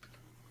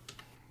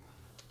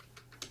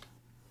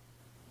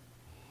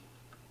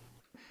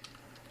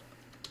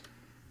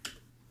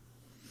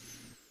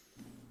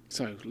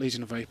 So,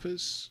 Legion of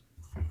Vapors.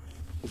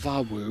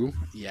 Vawu.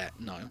 Yeah,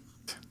 no.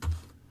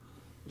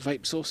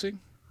 Vape sourcing.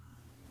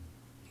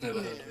 Never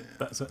heard of it.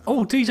 That's it.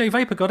 Oh, DJ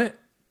Vapor got it.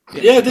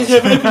 Yeah, DJ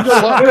Vapor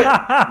got it.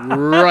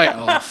 Right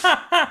off.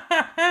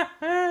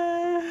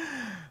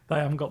 They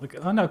haven't got the.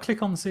 Oh no!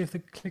 Click on it. See if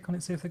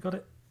they got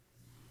it.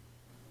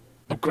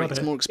 Oh, great! It's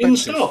it. more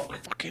expensive. In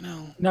stock. Fucking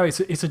hell. No, it's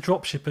a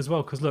drop ship as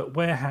well. Because look,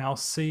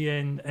 warehouse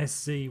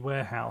CNSZ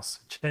warehouse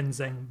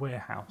Shenzhen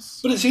warehouse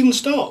But it's in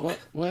stock. What?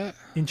 Where?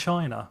 in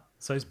China.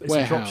 So it's a drop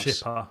Warehouse.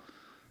 shipper.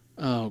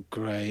 Oh,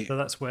 great. So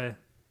that's where.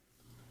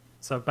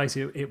 So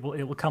basically, it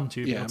will come to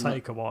you. But Yeah, it'll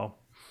take a while.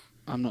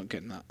 I'm not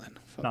getting that then.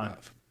 Fuck No. that.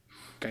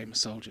 Game of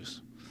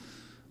Soldiers.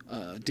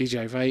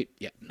 DJ Vape.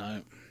 Yeah,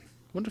 no.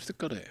 Wonder if they've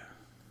got it.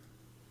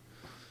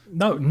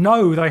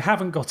 No, they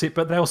haven't got it.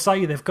 But they'll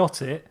say they've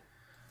got it.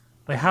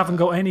 They haven't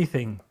got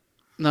anything.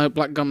 No,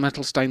 black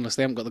gunmetal stainless.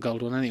 They haven't got the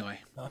gold one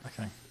anyway.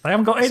 Okay. They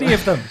haven't got any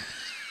of them.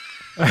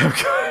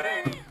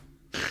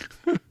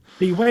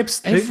 The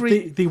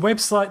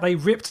website they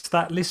ripped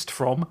that list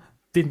from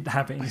didn't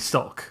have it in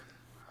stock.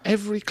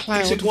 Every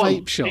cloud ESIG 1.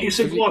 vape shop.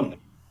 ESIG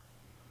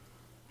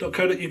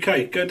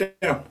 1.co.uk. Go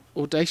down.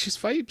 Audacious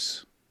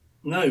Vapes.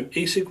 No,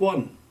 ESIG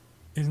 1.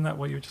 Isn't that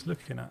what you were just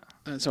looking at?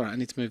 It's alright, I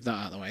need to move that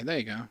out of the way. There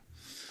you go.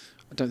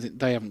 I don't think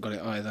they haven't got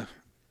it either.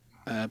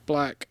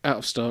 Black, out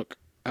of stock,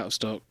 out of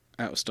stock,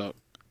 out of stock,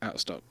 out of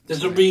stock.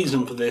 There's a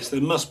reason for this. There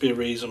must be a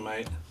reason,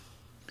 mate.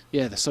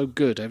 Yeah, they're so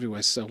good,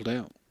 everywhere's sold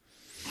out.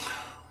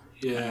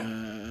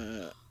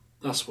 Yeah.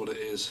 That's what it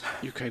is.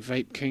 UK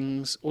Vape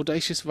Kings.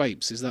 Audacious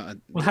Vapes, is that a...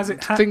 Well, has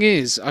it... Thing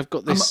is, I've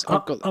got this...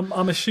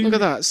 I'm assuming...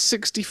 Look at that,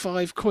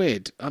 65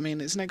 quid. I mean,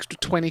 it's an extra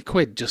 20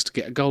 quid just to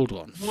get a gold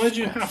one. Why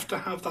do you have to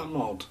have that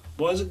mod?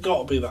 Why has it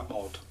got to be that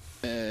mod?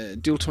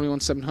 Dual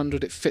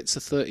 21700, it fits a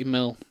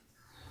 30mm.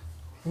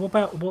 What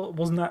about...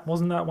 wasn't that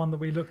one that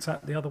we looked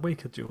at the other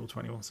week, a Dual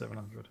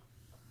 21700?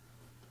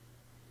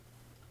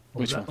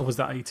 Which one? Or was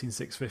that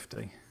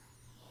 18650?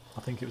 I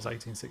think it was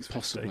 18650.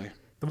 Possibly.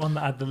 The one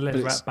that had the leather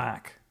it's- wrap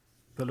back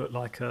that looked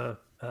like a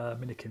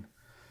Minikin.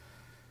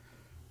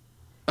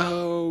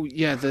 Oh,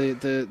 yeah,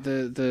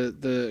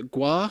 the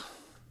Gua?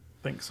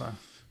 Think so.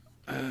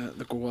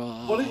 The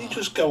Gua... Why don't you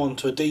just go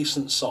onto a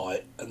decent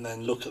site and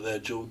then look at their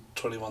dual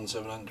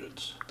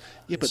 21700s?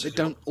 Yeah, but they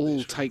don't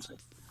all take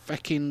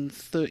fucking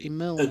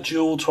 30mm. A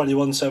dual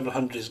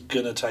 21700 is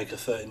going to take a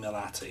 30mm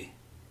atty.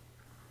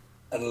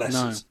 Unless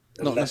No, it's...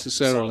 not unless it's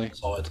necessarily.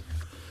 side.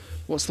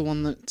 What's the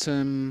one that...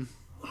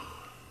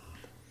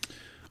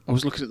 I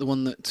was looking at the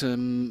one that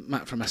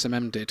Matt from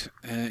SMM did.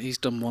 He's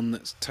done one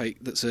that's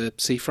a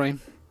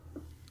C-frame.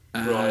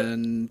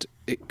 And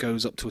it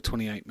goes up to a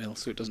 28mm,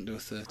 so it doesn't do a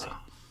 30.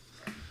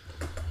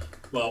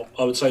 Well,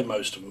 I would say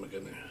most of them are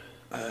going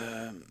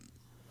to.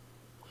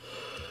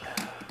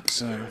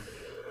 So...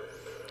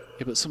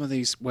 Yeah, but some of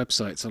these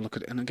websites, I look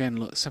at it, and again,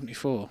 look,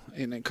 74,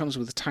 and it comes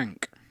with a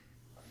tank.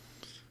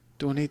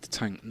 Do I need the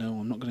tank? No,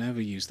 I'm not going to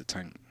ever use the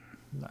tank.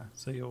 No,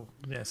 so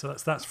so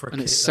that's for a And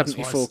kit. it's That's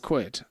 74 why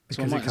quid. So I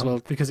because might as well...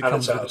 because it And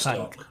comes it's with out a of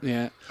tank. stock.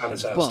 Yeah. And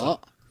it's out of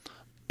stock.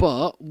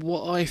 But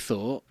what I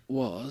thought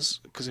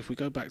was, because if we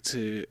go back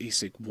to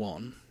ESIG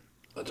 1...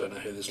 I don't know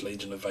who this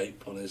Legion of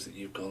Vape one is that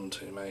you've gone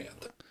to, mate.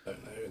 I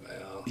don't know who they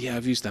are. Yeah,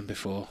 I've used them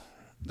before.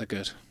 They're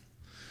good.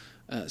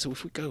 So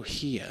if we go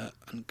here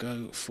and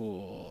go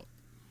for...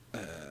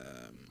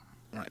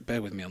 right,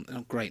 bear with me.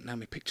 Oh, great, now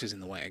my picture's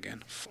in the way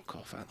again. Fuck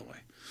off, out of the way.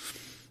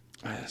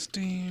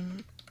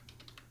 Steam...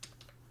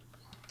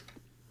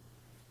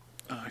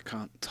 I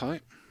can't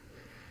type.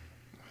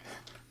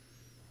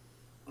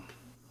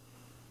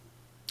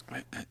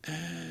 Where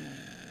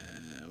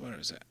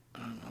is it?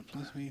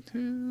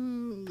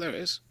 There it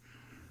is.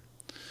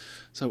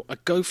 So I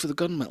go for the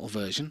gunmetal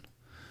version,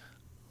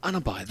 and I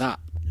buy that.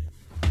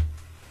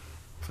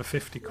 For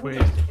 50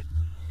 quid.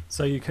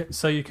 So you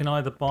can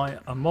either buy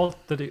a mod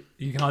that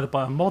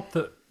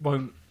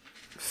won't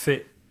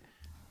fit.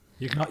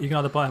 You can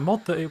either buy a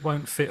mod that it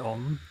won't fit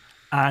on,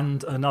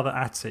 and another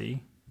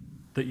atty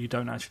that you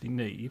don't actually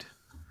need,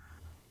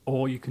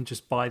 or you can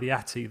just buy the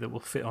atty that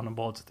will fit on a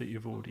mod that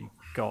you've already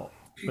got,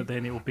 but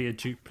then it will be a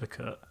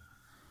duplicate.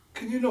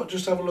 Can you not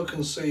just have a look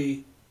and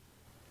see?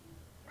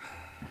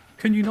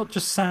 Can you not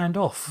just sand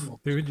off?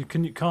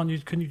 Can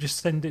you just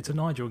send it to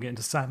Nigel and get him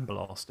to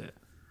sandblast it?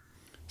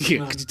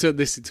 Yeah, could you turn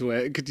this into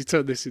a?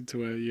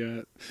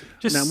 Yeah.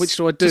 Just, now, which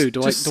do I do?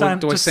 Do I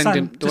send him? Sandblast it,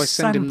 and just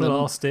send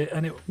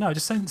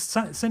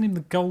him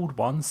the gold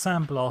one.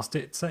 Sandblast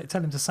it.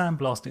 Tell him to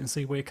sandblast it and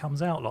see what it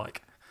comes out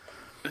like.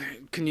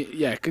 Can you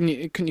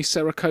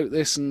Cerakote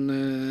this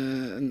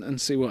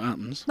and see what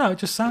happens? No,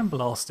 just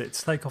sandblast it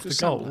to take off Just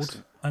the gold, sandblast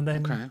it. and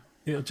then Okay.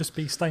 it'll just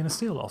be stainless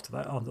steel after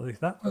that.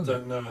 Underneath that. I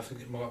don't know. I think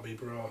it might be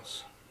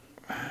brass.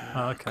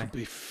 Oh, okay. Could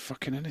be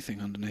fucking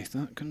anything underneath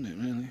that, couldn't it?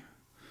 Really.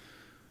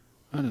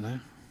 I don't know.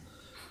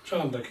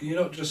 Chandler, can you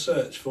not just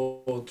search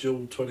for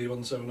dual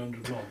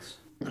 21700 mods?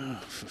 Oh,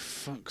 for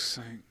fuck's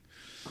sake.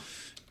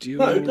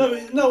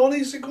 No, on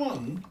ESIG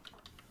 1.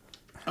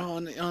 Oh,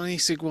 on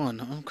ESIG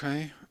 1.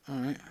 Okay,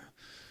 alright.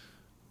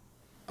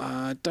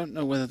 I don't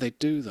know whether they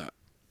do that.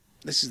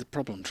 This is the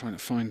problem, trying to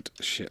find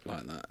shit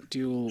like that.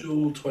 Dual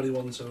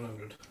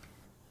 21700.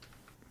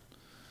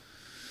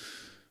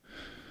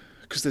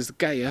 Because there's the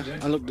Gaia.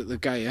 I looked at the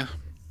Gaia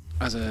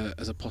as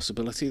a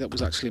possibility. That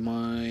was actually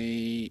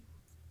my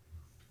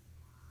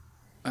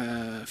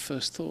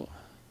first thought.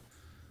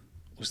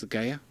 Was the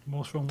Gaia?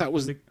 What's wrong? That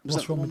was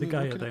what's wrong with the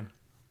Gaia then?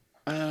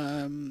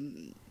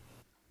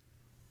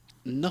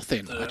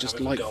 Nothing. I just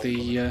like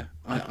the.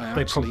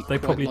 They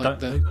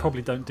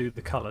probably don't do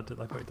the colour. They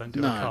probably don't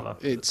do the colour.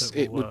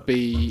 It would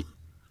be.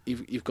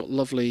 You've got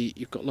lovely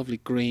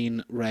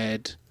green,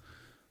 red,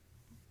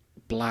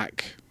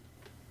 black,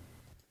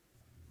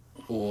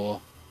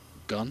 or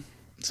gun.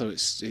 So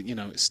it's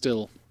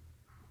still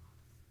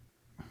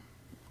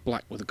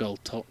black with a gold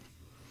top.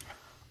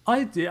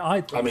 I mean,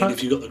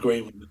 if you got the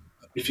green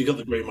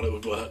one, it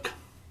would work.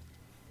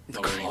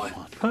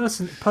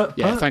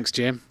 Thanks,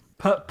 Jim.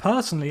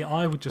 Personally,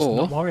 I would just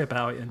not worry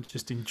about it and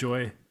just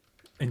enjoy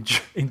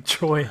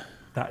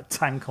that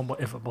tank on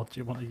whatever mod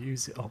you want to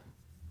use it on.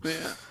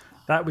 Yeah,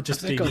 that would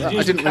just be.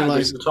 I didn't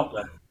realise.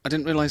 I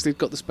didn't realise they'd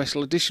got the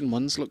special edition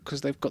ones. Look,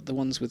 because they've got the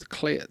ones with the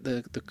clear,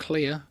 the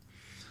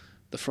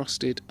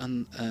frosted,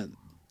 and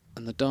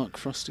the dark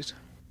frosted.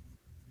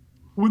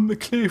 Wouldn't the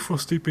clear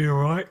frosted be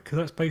alright? Because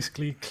that's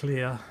basically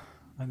clear,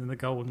 and then the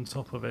gold on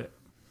top of it.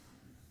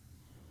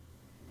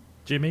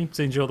 Jimmy,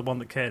 since you're the one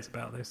that cares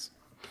about this.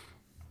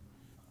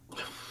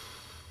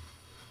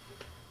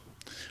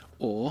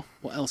 Or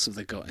what else have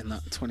they got in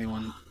that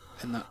 21?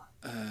 In that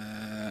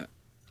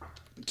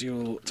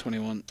dual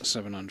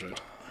 21700.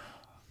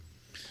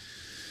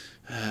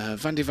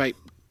 Van de Vape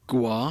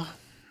Gua.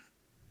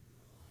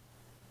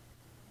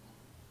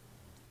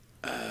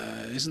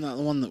 Isn't that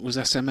the one that was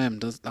SMM?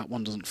 That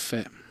one doesn't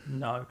fit?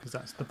 No, because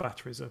that's the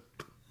batteries are.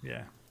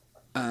 Yeah.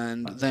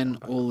 And then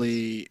all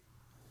the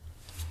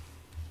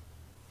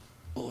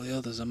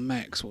others are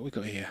mechs. What have we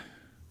got here?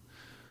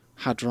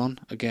 Hadron,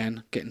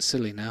 again, getting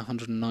silly now,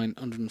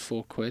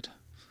 104 quid.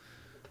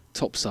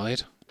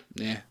 Topside,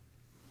 yeah.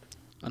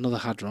 Another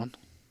Hadron.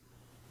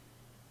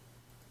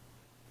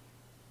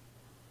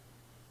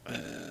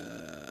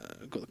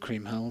 Got the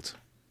cream held.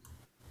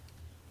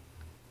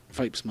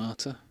 Vape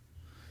Smarter.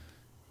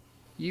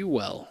 You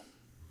well.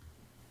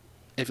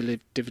 Div.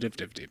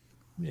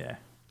 Yeah.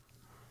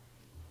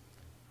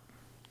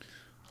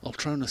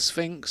 Ultrona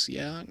Sphinx,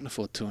 yeah, I can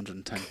afford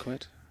 210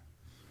 quid.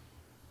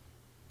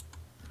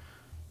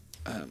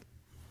 A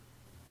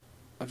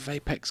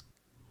Vapex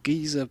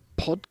Geezer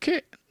pod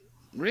kit?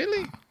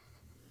 Really?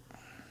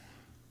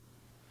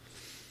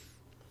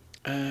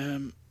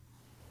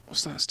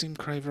 What's that? Steam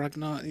Crave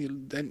Ragnar? You're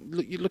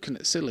looking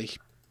at silly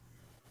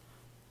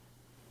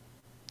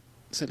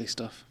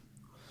stuff.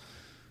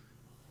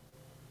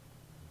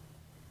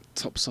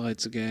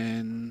 Topsides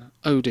again.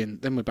 Odin.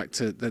 Then we're back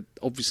to the.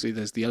 Obviously,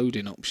 there's the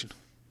Odin option.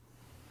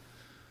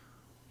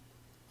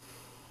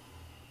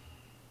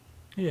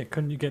 Yeah,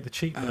 couldn't you get the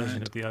cheap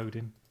version of the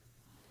Odin?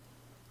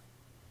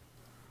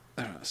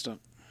 Alright, stop.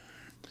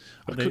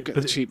 I could get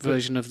the cheap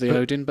version of the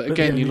Odin, but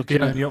again, you're looking at...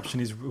 The only option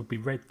would be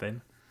red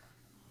then.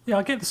 Yeah,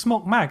 I get the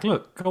Smock Mag,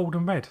 look, gold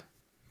and red.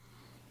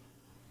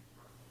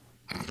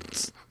 Oh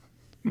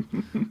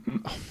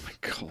my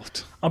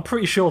god. I'm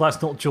pretty sure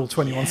that's not dual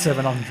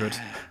 21700.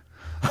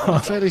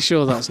 I'm fairly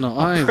sure that's not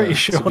either. I'm pretty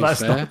sure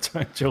that's not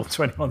dual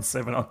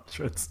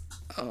 21700.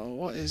 Oh,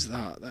 what is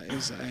that? That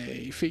is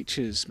a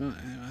features...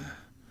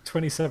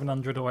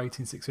 2700 or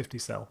 18650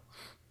 cell.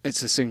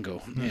 It's a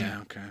single. Yeah,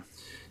 okay.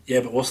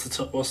 Yeah, but what's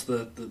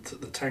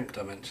the tank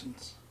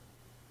dimensions?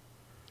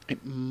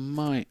 It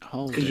might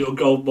hold. Because your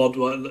gold mod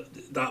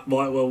that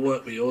might well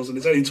work with yours, and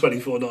it's only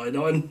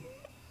 $24.99.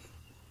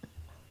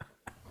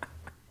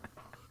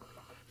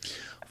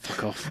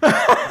 Fuck off.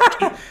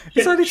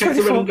 It's only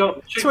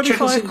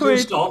 25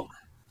 quid.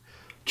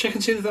 Check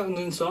and see if that one's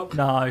in stock.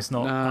 No, it's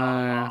not.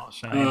 No. Oh,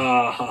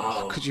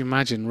 shame. Could you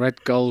imagine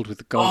red gold with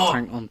the gold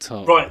tank on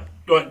top? Right.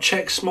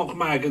 Check Smock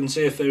Mag and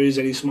see if there is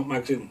any Smock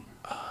Mags in.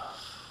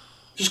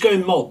 Just go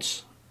in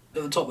mods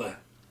at the top there.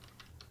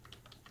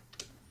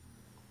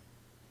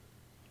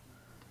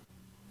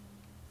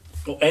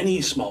 Or any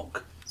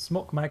Smock.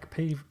 Smock Mag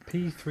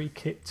P3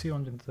 kit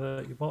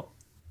 230 watt.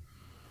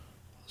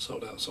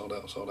 Sold out.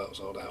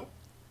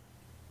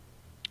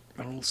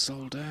 They're all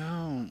sold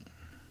out.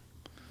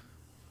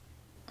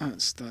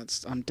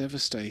 That's. I'm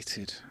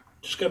devastated.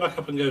 Just go back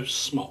up and go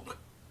Smock.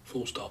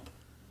 Full stop.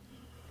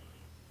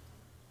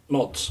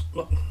 Mods.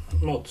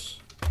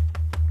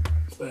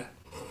 It's there.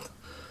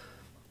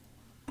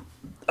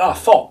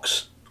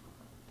 Fox.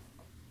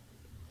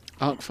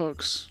 Arc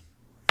Fox.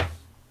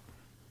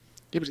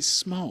 Yeah, but it's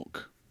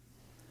smoke.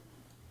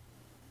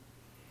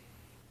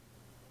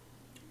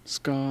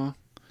 Scar.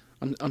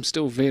 I'm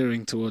still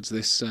veering towards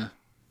this.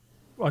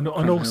 And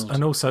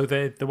also,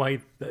 the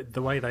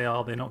way they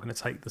are, they're not going to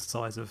take the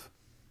size of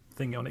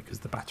thing on it because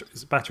the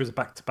batteries are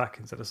back to back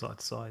instead of side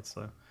to side.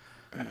 So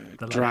the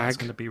layout's drag.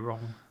 going to be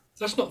wrong.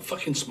 That's not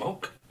fucking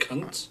smock,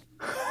 cunts.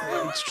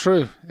 It's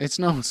true. It's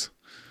not.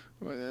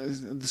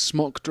 The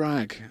smock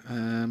drag.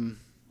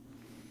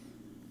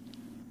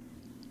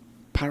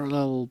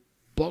 Parallel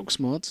box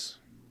mods.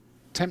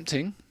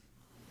 Tempting.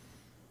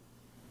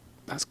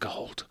 That's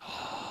gold.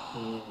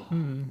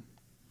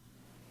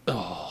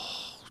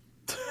 Oh,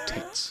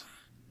 tits.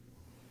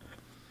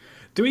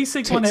 Do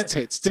e-sig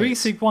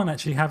one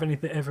actually have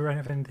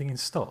anything in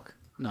stock?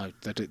 No,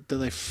 do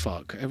they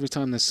fuck? Every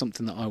time there's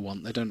something that I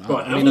want, they don't.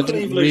 Right, I mean, I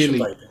didn't Evolution,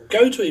 really. baby.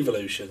 Go to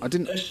Evolution. I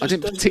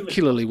didn't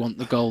particularly want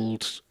the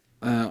gold.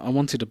 I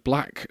wanted a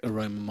black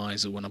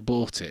aromizer when I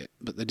bought it,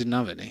 but they didn't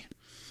have any.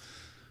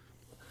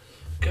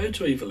 Go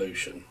to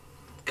Evolution.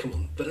 Come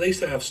on, but at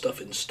least they have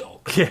stuff in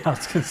stock. Yeah, I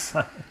was going to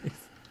say.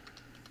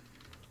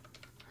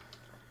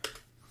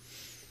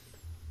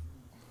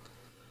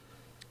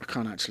 I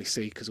can't actually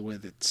see because of where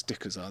the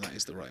stickers are. That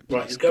is the right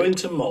place. Right, you go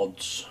into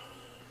mods.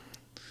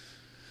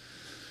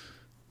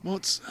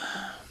 Mods.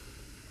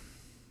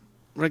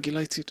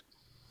 Regulated.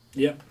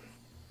 Yep.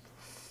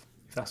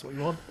 If that's what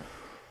you want.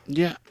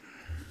 Yeah.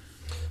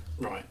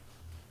 Right.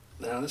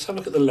 Now let's have a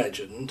look at the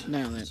legend.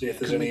 Now then, See if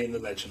there's any in the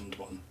legend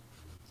one.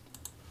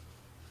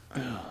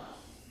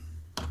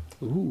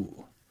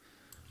 Ooh.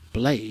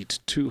 Blade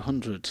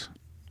 200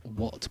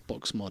 watt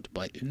box mod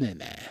by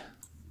Umeme.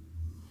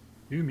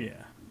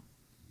 Umia.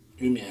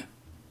 Umia.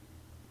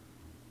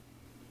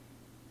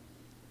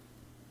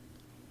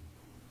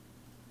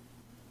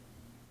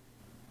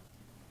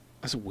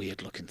 That's a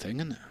weird looking thing,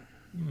 isn't it?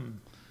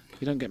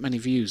 You don't get many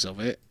views of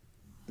it,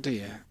 do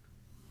you?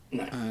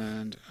 No.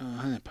 And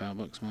hang on, power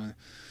box, my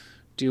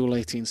dual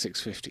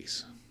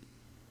 18650s.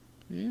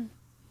 Yeah.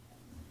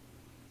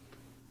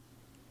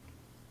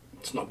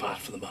 It's not bad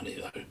for the money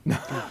though. No,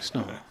 it's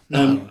not.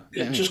 No.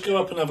 Just go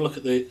up and have a look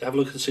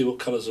and see what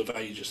colours of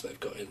Aegis they've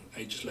got in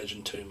Aegis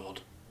Legend 2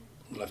 mod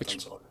on the left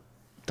hand side.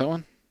 That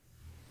one?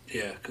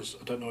 Yeah, because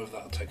I don't know if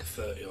that'll take a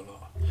 30 or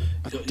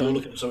not. don't- You're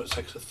looking for something that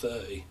takes a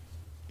 30.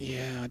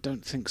 Yeah, I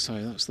don't think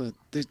so. That's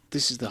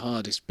this is the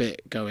hardest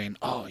bit. Going,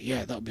 oh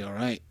yeah, that'll be all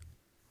right.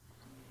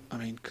 I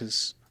mean,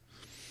 because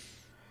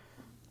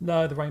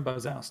No, the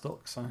rainbow's out of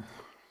stock, so.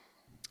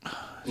 No,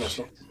 it's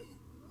not.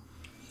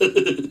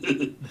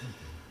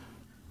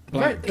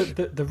 black,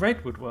 The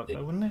red would work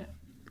though, wouldn't it?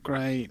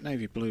 grey,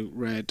 navy blue,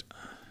 red,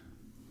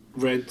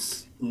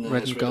 Red's no,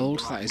 red it's and gold.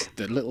 black. That is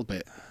the little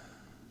bit.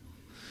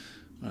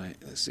 Right,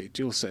 let's see.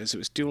 Dual set. So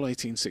it's dual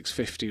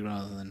 18650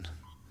 rather than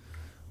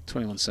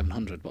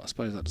 21700. But I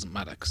suppose that doesn't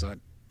matter because I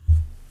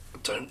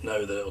Don't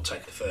know that it'll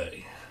take a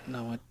 30.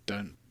 no, I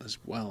don't as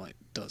well. It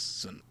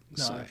doesn't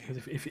No, say.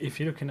 because if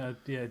you're looking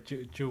at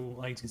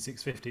dual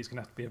 18650, it's going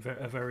to have to be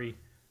a very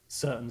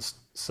certain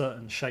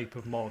shape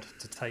of mod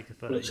to take a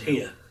 30. Well, it's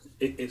here.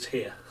 It's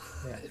here.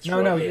 Yeah. It's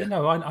No, right here.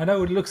 I know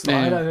what it looks like.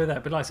 Yeah. I don't know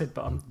that, but like I said,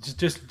 but I'm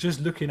just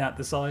looking at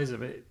the size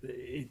of it,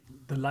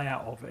 the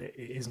layout of it,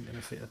 it isn't going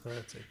to fit a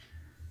 30.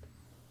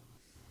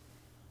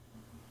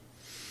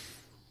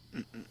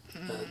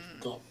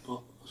 Dot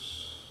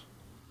box.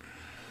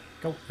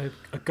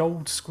 A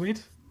gold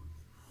squid.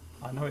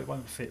 I know it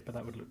won't fit, but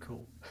that would look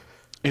cool.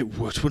 It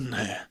would, wouldn't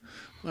it?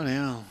 Bloody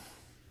hell.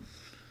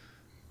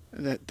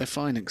 They're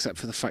fine except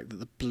for the fact that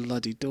the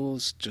bloody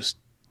doors just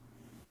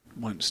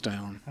won't stay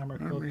on.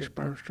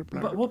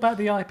 But what about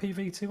the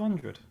IPv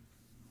 200?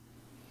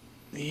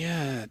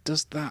 Yeah,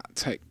 does that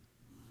take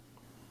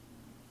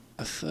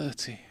a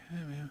 30?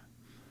 There we are.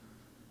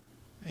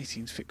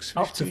 18 fix 50.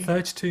 Up to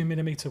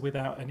 32mm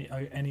without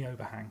any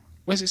overhang.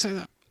 Where does it say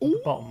that? At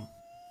the bottom.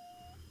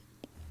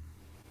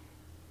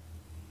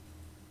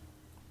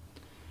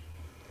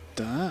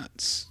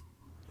 That's...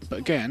 But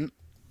again,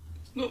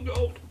 Not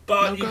gold.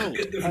 But No you gold. could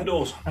get different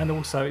doors. And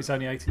also, it's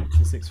only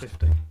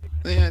 18650.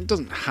 yeah, it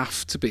doesn't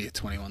have to be a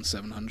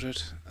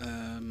 21700.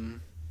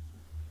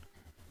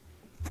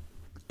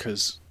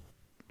 Because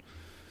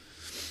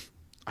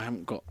I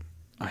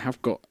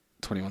have got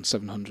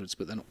 21700s,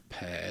 but they're not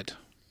paired.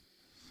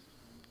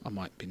 I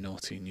might be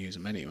naughty and use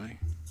them anyway.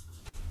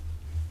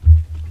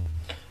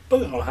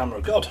 But on Hammer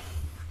of God.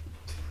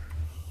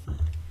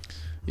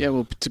 Yeah,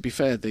 well, to be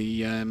fair,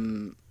 the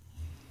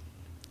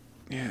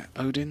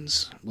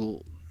Odins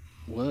will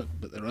work,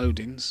 but they're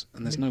Odins,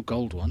 and there's no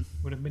gold one.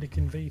 Would a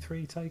Minikin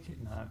V3 take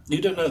it? No.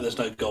 You don't know there's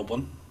no gold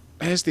one.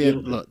 Here's the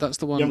look. That's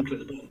the You haven't one.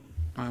 clicked the button.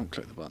 I haven't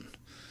clicked the button.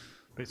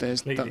 But it's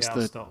There's- completely that's out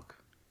the- of stock.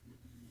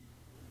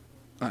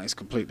 That is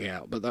completely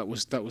out, but that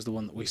was the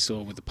one that we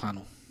saw with the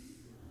panel.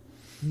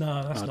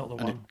 No, that's not the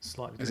and one.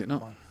 Slightly is it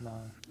different not?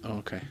 one. No. Oh,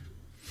 okay.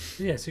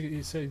 Yeah, so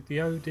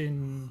the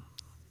Odin.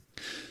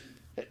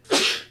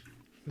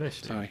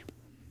 Bless you. Sorry.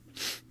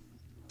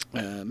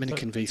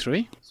 Minikin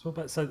V3. So what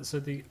about so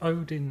the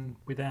Odin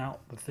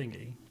without the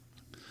thingy?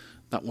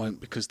 That won't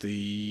because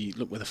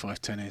look where the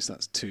 510 is.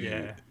 That's too.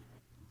 Yeah.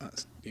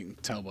 That's you can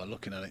tell by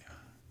looking at it.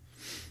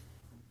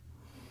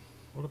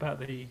 What about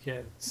the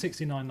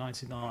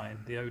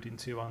 $69.99, the Odin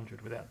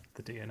 200 without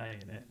the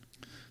DNA in it?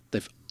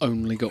 They've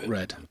only got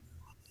red.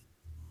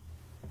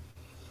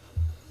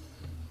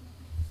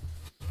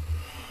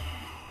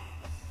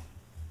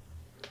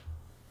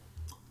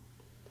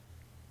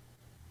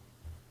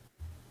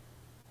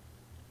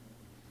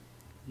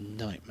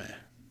 nightmare.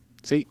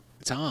 See,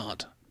 it's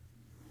hard.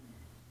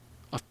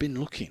 I've been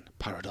looking.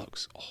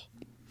 Paradox. Oh.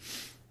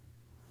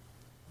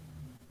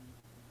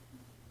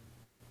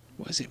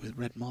 What is it with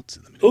red mods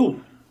in the middle?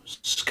 Ooh,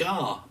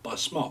 Scar by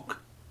Smock.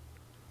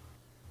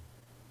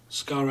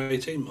 Scar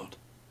 18 mod.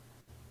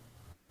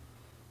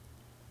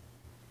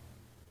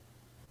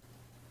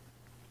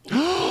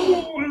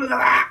 Look at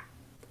that!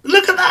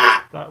 Look at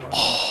that! That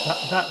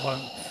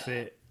won't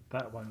fit.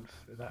 That won't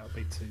fit. That'll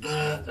be too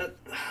small.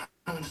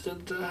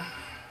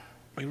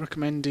 Are you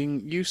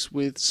recommending use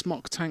with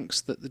smock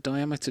tanks that the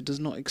diameter does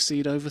not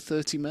exceed over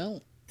 30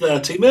 mil?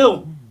 30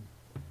 mil.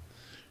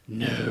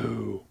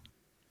 No.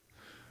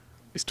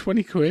 It's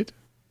 20 quid.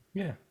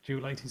 Yeah,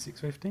 dual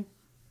 8650.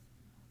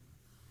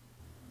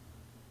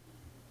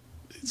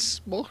 It's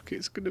smock,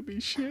 it's going to be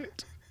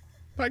shit.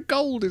 That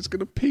gold is going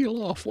to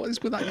peel off. What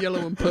is with that yellow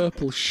and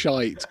purple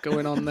shite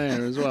going on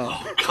there as well?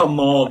 Oh, come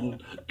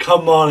on,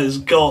 it's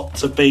got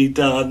to be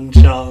done,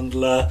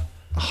 Chandler.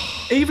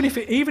 Even if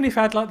it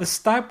had like the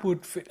stab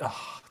wood fit,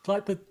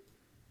 like the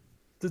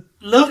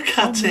Look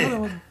at it.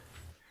 No.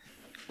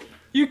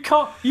 You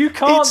can't.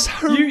 It's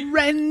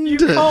horrendous. You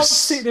can't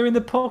sit there in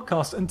the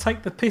podcast and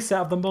take the piss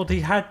out of the mod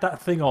he had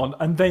that thing on,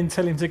 and then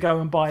tell him to go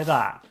and buy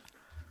that.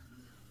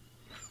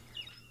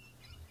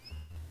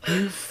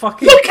 You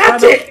fucking Look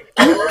at it.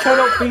 You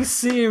cannot be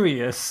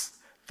serious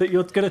that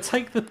you're going to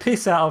take the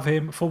piss out of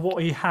him for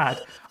what he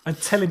had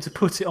and tell him to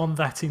put it on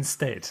that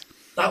instead.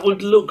 That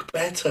would look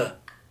better.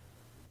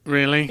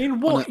 Really? In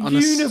what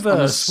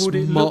universe would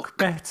it look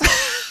better?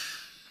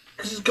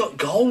 Because it's got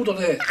gold on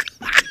it.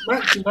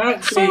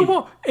 Maxi. So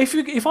what?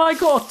 If I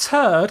got a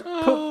turd,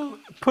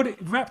 put it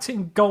wrapped it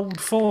in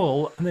gold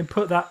foil, and then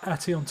put that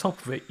atty on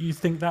top of it, you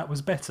think that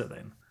was better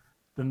then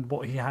than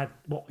what he had,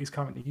 what he's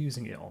currently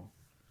using it on?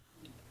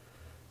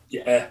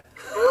 Yeah.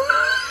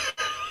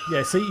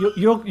 Yeah. See,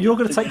 you're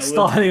going to take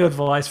styling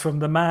advice from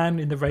the man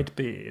in the red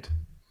beard.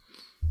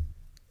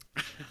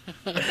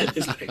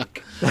 It's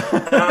pink.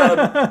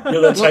 You're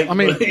going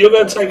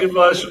to take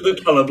advice from the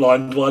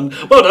colourblind one.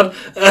 Well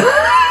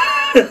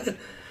done.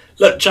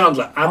 Look,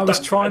 Chandler, I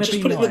was trying to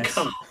be put it in the nice.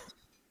 cart.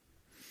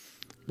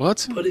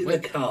 What? Put it in the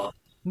cart.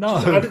 No.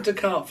 Just add it to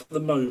cart for the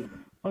moment.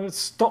 I'm going to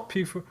stop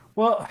you from...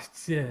 Well,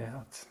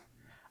 yeah.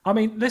 I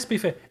mean, let's be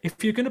fair.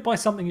 If you're going to buy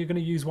something you're going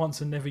to use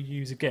once and never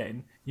use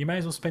again, you may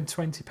as well spend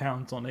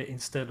 £20 on it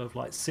instead of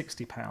like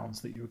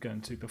 £60 that you were going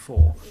to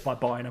before by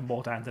buying a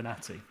mod and an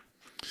atty.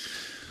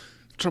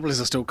 Trouble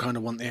is, I still kind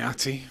of want the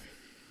atty.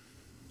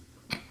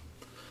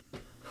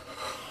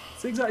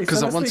 Exactly.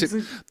 Because I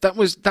wanted that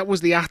was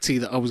the atty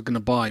that I was going to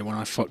buy when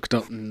I fucked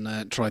up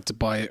and tried to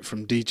buy it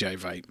from DJ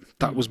Vape.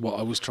 That was what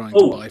I was trying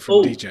to buy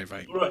from DJ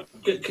Vape. Right,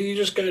 can you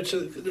just go to...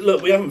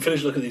 Look, we haven't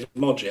finished looking at these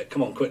mods yet.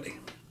 Come on, quickly.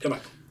 Come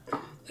back.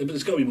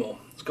 There's got to be more.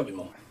 There's got to be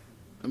more.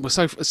 Well,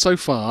 so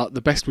far,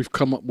 the best we've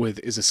come up with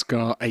is a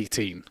Scar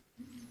 18.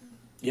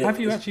 Yeah, Have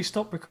you actually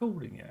stopped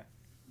recording yet?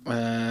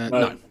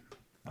 No.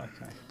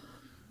 Okay.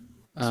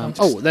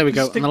 There we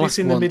go. Stick And the this last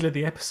in the one, middle of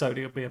the episode.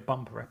 It'll be a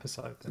bumper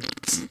episode.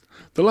 Then.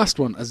 the last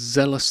one, a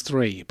Zealous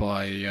 3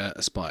 by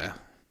Aspire.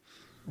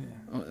 Yeah.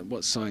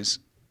 What size?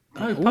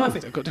 Oh,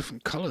 perfect. They've got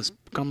different colours: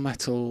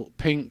 gunmetal,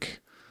 pink,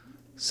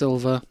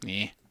 silver,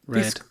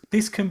 red.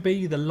 This can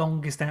be the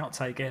longest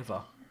outtake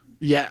ever.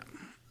 Yeah.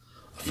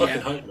 I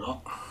fucking hope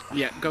not.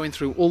 Yeah, going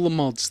through all the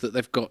mods that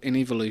they've got in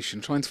Evolution,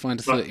 trying to find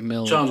a 30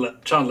 mil. Chandler,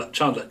 go to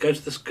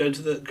the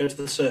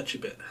searchy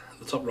bit at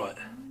the top right.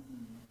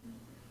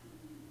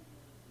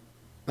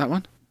 That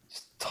one?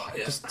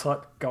 Just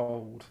type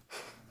gold.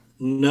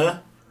 No.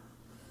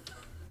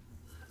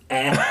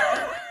 Cut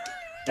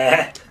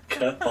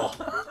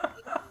off.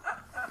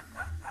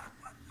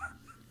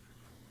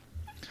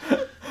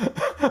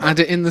 Add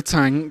it in the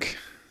tank.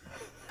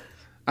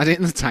 Add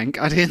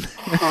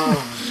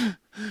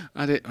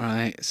it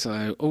right.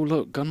 So,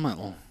 look,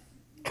 gunmetal.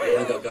 They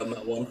haven't got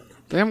gunmetal one.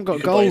 They haven't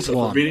got gold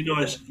one.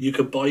 You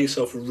could buy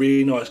yourself a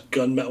really nice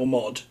gunmetal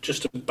mod.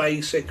 Just a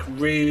basic,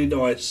 really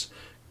nice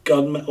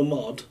gunmetal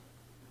mod.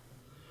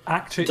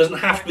 Actually, It doesn't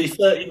have to be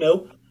 30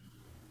 mil.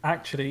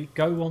 Actually,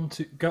 go on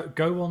to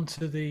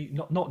the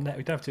not net.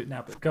 We don't have to do it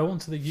now, but go on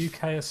to the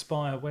UK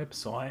Aspire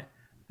website.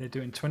 They're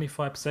doing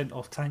 25%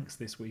 off tanks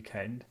this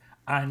weekend,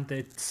 and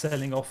they're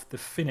selling off the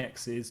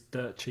Phoenixes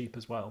dirt cheap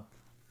as well.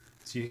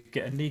 So you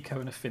get a Nico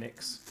and a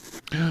Phoenix.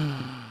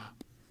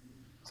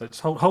 So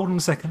just hold on a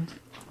second.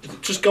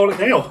 Just go on it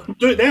now.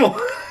 Do it now.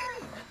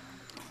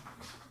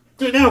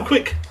 Do it now,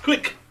 quick.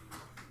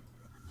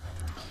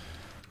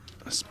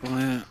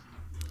 Aspire.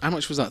 How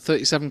much was that?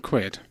 37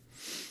 quid.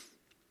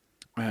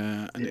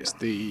 And it's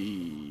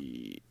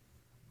the...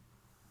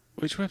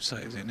 Which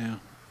website is it now?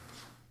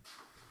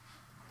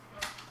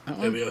 That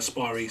There one? we go,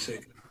 Aspire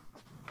eSig.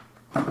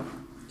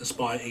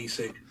 Aspire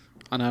eSig.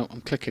 I know,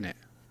 I'm clicking it.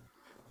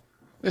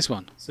 This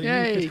one. So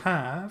Yay! you could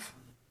have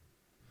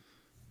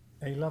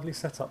a lovely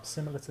setup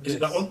similar to this. Is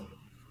it that one?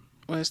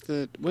 Where's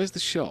the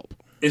shop?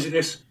 Is it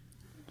this?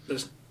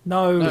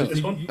 No, this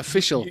the one?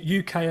 Official.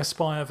 UK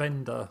Aspire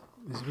vendor.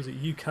 Was it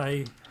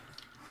UK?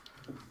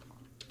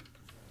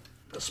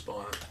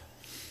 Aspire.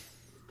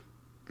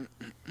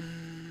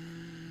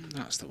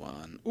 That's the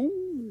one.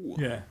 Ooh.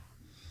 Yeah.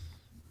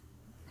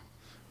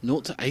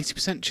 0 to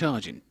 80%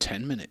 charge in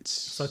 10 minutes.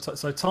 So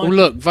Oh, type.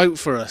 look, vote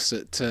for us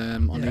at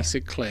on Yeah.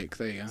 eSig Click.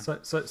 There you go.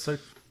 So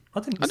I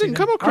didn't. I see didn't them-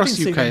 come across I didn't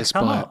see UK them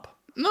come Aspire. up.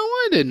 No,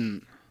 I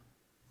didn't.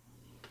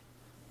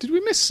 Did we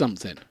miss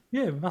something?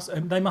 Yeah,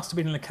 they must have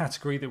been in a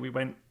category that we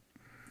went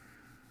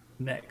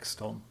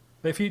next on.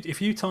 But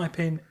if you type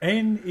in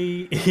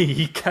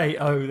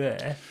NEEKO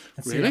there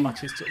and see Really?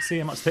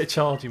 how much they're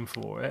charging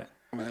for it.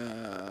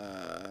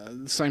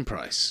 The same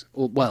price.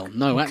 Or, well,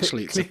 no,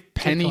 actually, it's a Click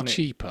penny on it.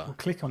 cheaper. Well,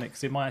 click on it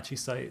because it might actually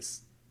say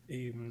it's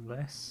even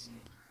less.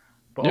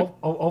 But Yep.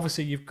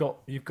 obviously you've got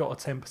a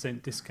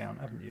 10% discount,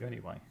 haven't you?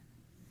 Anyway.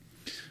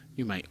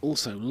 You may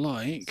also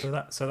like.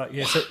 So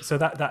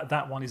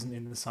that one isn't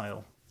in the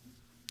sale.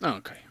 Oh,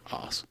 okay,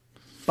 arse.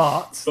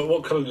 But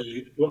what colour are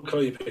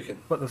you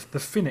picking? the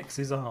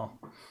Phoenixes are.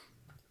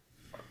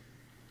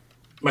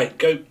 Mate,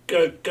 go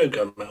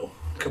gunmetal.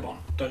 Come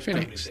on, don't be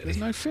Phoenix. silly. There's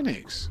no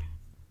Phoenix.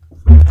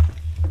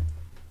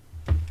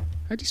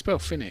 How do you spell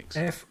Phoenix?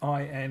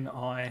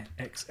 FINIXX.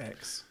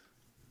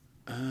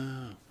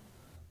 Oh.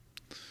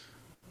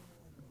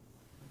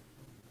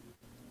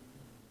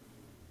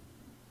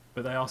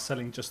 But they are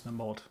selling just the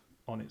mod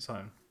on its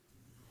own.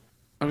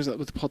 Oh, is that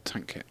with the pod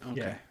tank kit? Okay.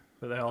 Yeah,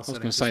 but they are I was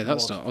selling. going to say just the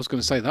that's mod. not. I was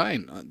going to say that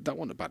ain't. That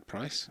wasn't a bad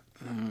price.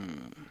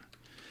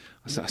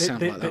 That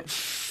sound like that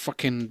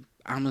fucking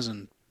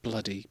Amazon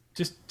bloody.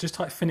 Just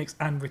type Phoenix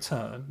and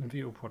return and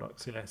view all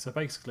products. Yeah, so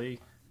basically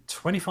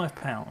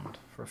 £25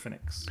 for a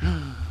Phoenix.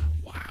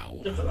 Wow.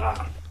 Look at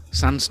that.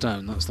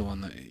 Sandstone. That's the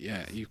one that.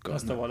 Yeah, you've got.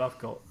 That's the one I've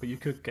got. But you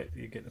get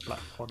the black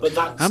one. But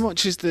that's How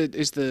much is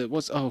the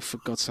what's? Oh, for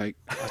God's sake!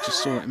 I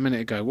just saw it a minute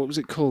ago. What was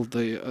it called?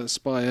 The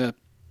Aspire.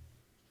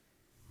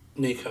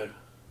 Nico.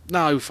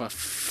 No,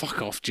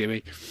 fuck off,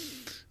 Jimmy.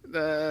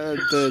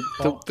 The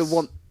Box.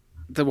 one.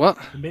 The what?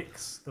 The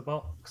mix, the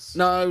box.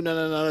 No.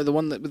 The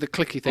one that with the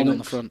clicky thing on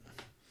the Onyx. front.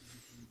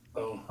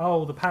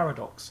 Oh, the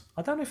Paradox.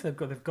 I don't know if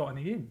they've got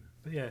any in,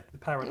 but yeah, the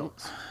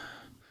Paradox.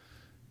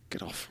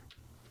 Get off.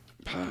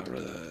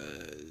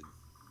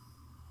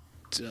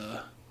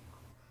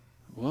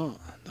 What?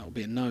 That'll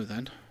be a no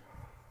then.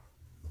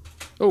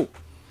 Oh.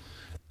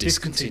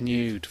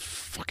 Discontinued.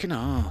 Fucking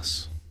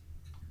arse.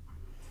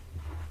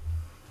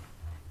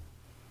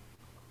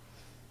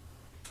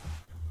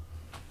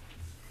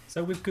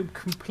 So we've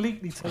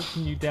completely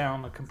taken you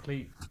down a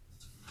complete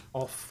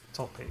off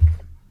topic.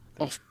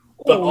 Off.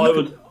 But Oh, I look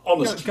would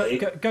honestly.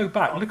 Go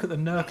back. Look at the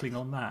Nurkling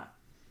on that.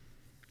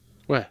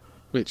 Where?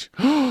 Which?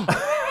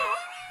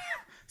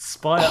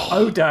 Spire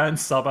Odan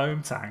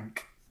sub-ohm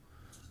tank.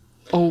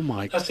 Oh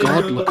my That's God!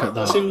 even Look at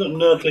That's that. even got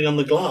Nurkling on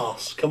the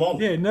glass. Come on.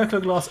 Yeah,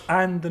 Nurkle glass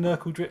and the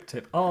Nurkle drip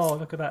tip. Oh,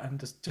 look at that, and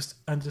just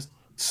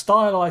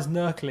stylized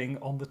Nurkling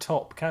on the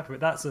top cap of it.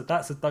 That's a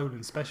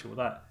Dolan special.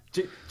 That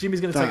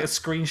Jimmy's going to take a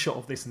screenshot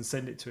of this and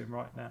send it to him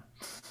right now.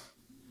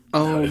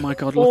 Oh my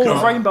God! Look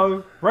at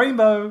that.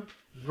 Rainbow.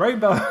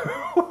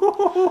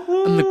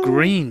 And the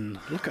green.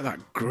 Look at that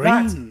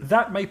green.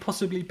 That may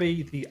possibly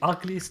be the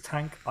ugliest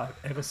tank I've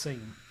ever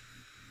seen.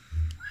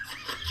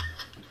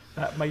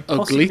 That may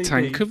possibly Ugly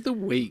tank be of the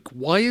week.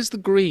 Why is the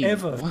green?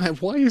 Ever.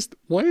 Why is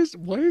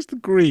the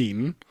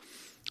green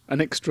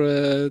an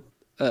extra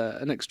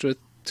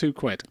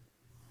 £2?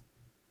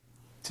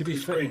 To be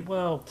fair, green.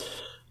 well,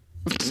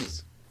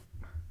 The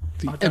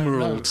I don't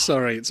emerald. know.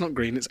 Sorry, it's not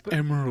green. It's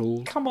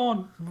emerald. come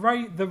on,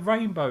 the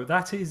rainbow.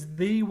 That is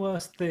the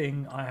worst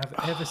thing I have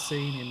ever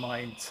seen in my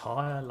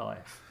entire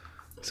life.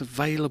 It's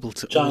available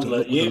to Chandler,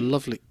 order with a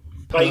lovely.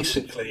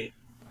 Basically,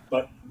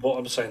 like what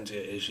I'm saying to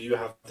you is, you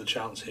have the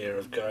chance here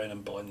of going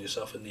and buying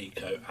yourself a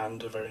Nico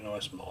and a very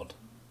nice mod.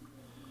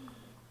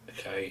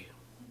 Okay.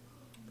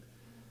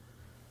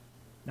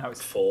 Now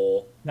it's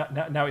For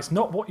now it's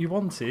not what you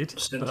wanted,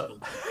 sensible,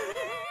 but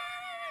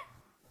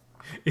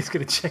it's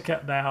going to check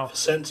out now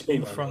sensible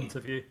in money. front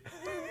of you.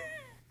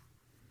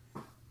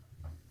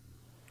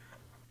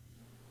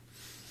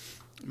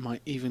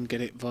 Might even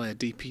get it via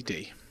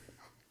DPD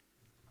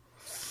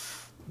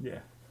Yeah.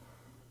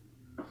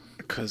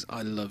 because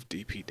I love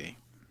DPD.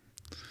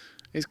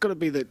 It's got to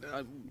be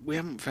that we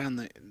haven't found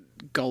the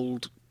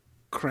gold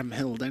creme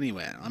hilled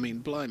anywhere. I mean,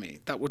 blimey,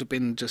 that would have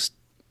been just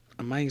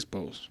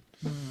amazeballs.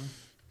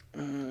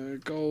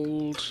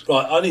 Gold.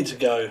 Right, I need to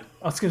go.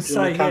 I was going to Do you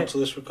want say, to cancel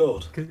this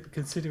record?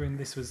 considering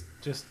this was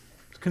just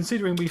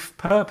considering we've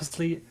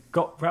purposely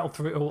got rattled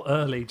through it all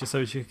early just so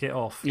as you could get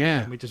off.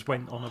 Yeah. And we just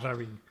went on a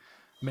very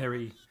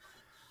merry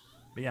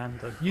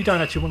meander. You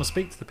don't actually want to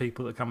speak to the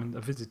people that come and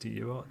visit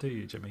you, do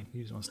you, Jimmy?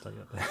 You just want to stay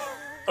up there.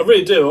 I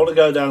really do. I want to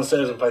go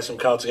downstairs and play some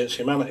Cards Against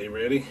Humanity,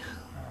 really.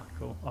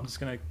 Cool. I'm just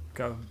going to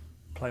go and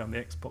play on the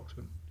Xbox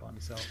by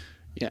myself.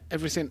 Yeah,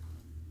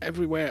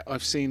 everywhere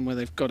I've seen where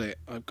they've got it,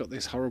 I've got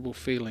this horrible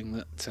feeling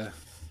that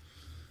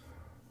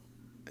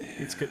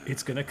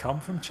It's going to come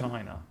from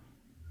China.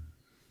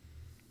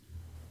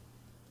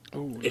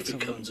 oh, If it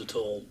comes at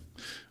all.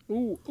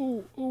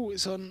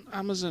 it's on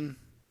Amazon.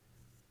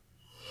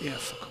 Yeah,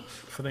 fuck off.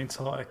 For the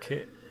entire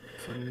kit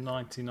for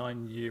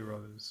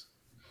 €99.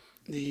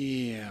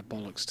 Yeah,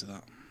 bollocks to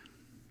that.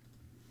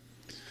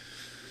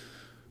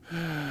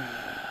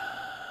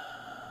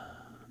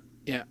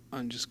 Yeah,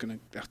 I'm just going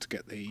to have to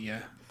get the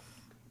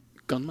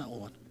gunmetal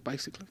one,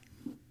 basically.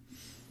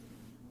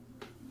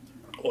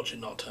 Watch it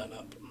not turn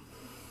up.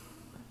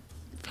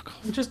 Fuck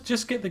off.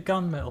 Just get the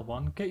gunmetal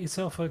one. Get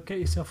yourself a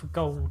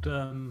gold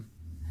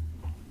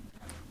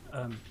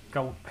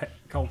gold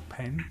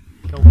pen,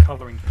 gold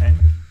colouring pen.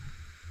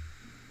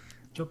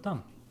 Job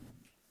done.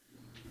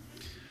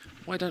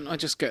 Why don't I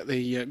just get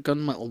the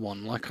gunmetal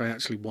one like I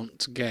actually want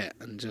to get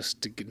and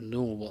just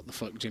ignore what the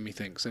fuck Jimmy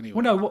thinks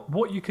anyway? Well, no.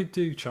 What you could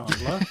do,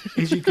 Chandler,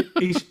 is you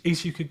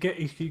could get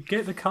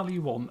the colour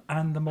you want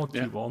and the mod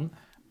you want,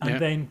 and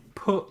then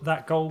put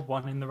that gold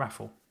one in the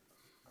raffle.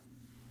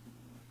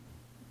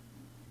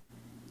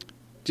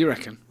 Do you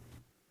reckon?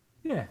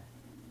 Yeah.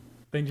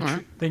 Then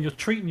you're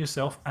treating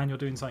yourself and you're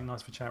doing something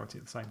nice for charity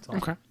at the same time.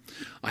 Okay.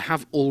 I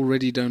have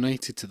already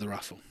donated to the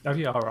raffle. Oh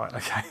yeah, all right,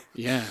 okay.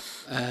 Yeah.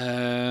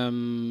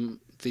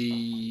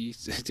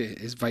 It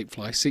is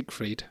Vapefly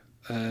Siegfried.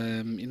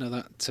 You know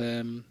that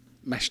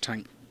mesh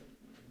tank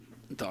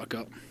that I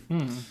got?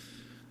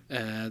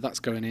 That's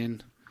going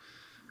in.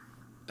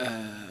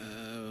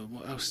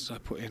 What else did I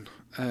put in?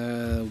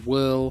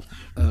 Whirl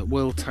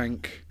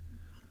tank.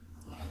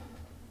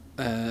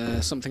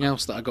 Something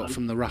else that I got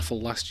from the raffle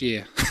last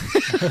year.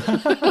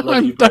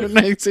 I'm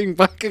donating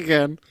back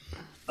again.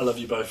 I love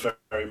you both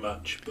very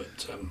much,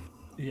 but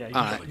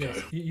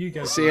you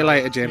go. See you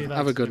later, Jim.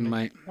 Have a good one,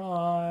 mate.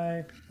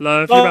 Bye.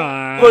 Love you,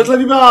 bye. Boys,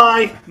 love you,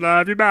 bye.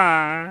 Love you,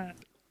 bye.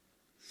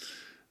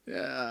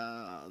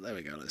 Yeah, there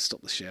we go. Let's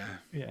stop the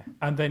share. Yeah,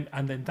 and then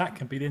that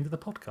can be the end of the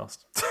podcast.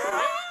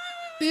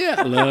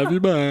 Yeah, love you,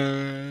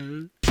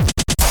 bye.